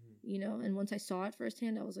 you know? And once I saw it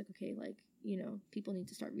firsthand, I was like, okay, like, you know, people need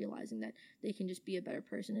to start realizing that they can just be a better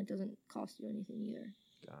person. It doesn't cost you anything either.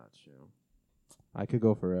 Got you. I could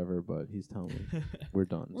go forever, but he's telling me we're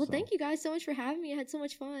done. Well, thank you guys so much for having me. I had so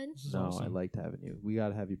much fun. No, awesome. I liked having you. We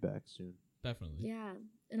gotta have you back soon. Definitely. Yeah,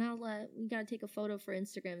 and we gotta take a photo for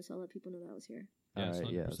Instagram, so I'll let people know that I was here. All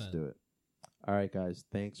right, yeah, let's do it. All right, guys,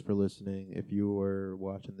 thanks for listening. If you were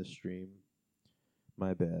watching the stream,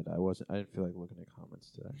 my bad. I didn't feel like looking at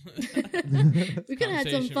comments today. We could have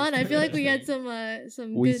had some fun. I feel like we had some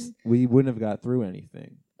good. We wouldn't have got through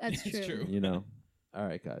anything. That's true. True. You know. All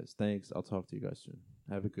right, guys. Thanks. I'll talk to you guys soon.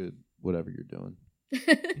 Have a good whatever you're doing.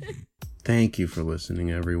 Thank you for listening,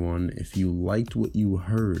 everyone. If you liked what you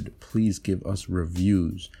heard, please give us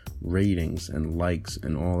reviews, ratings, and likes,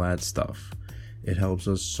 and all that stuff. It helps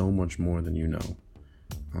us so much more than you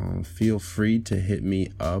know. Feel free to hit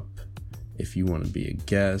me up if you want to be a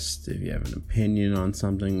guest, if you have an opinion on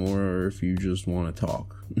something, or if you just want to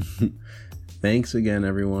talk. Thanks again,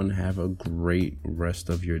 everyone. Have a great rest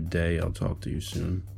of your day. I'll talk to you soon.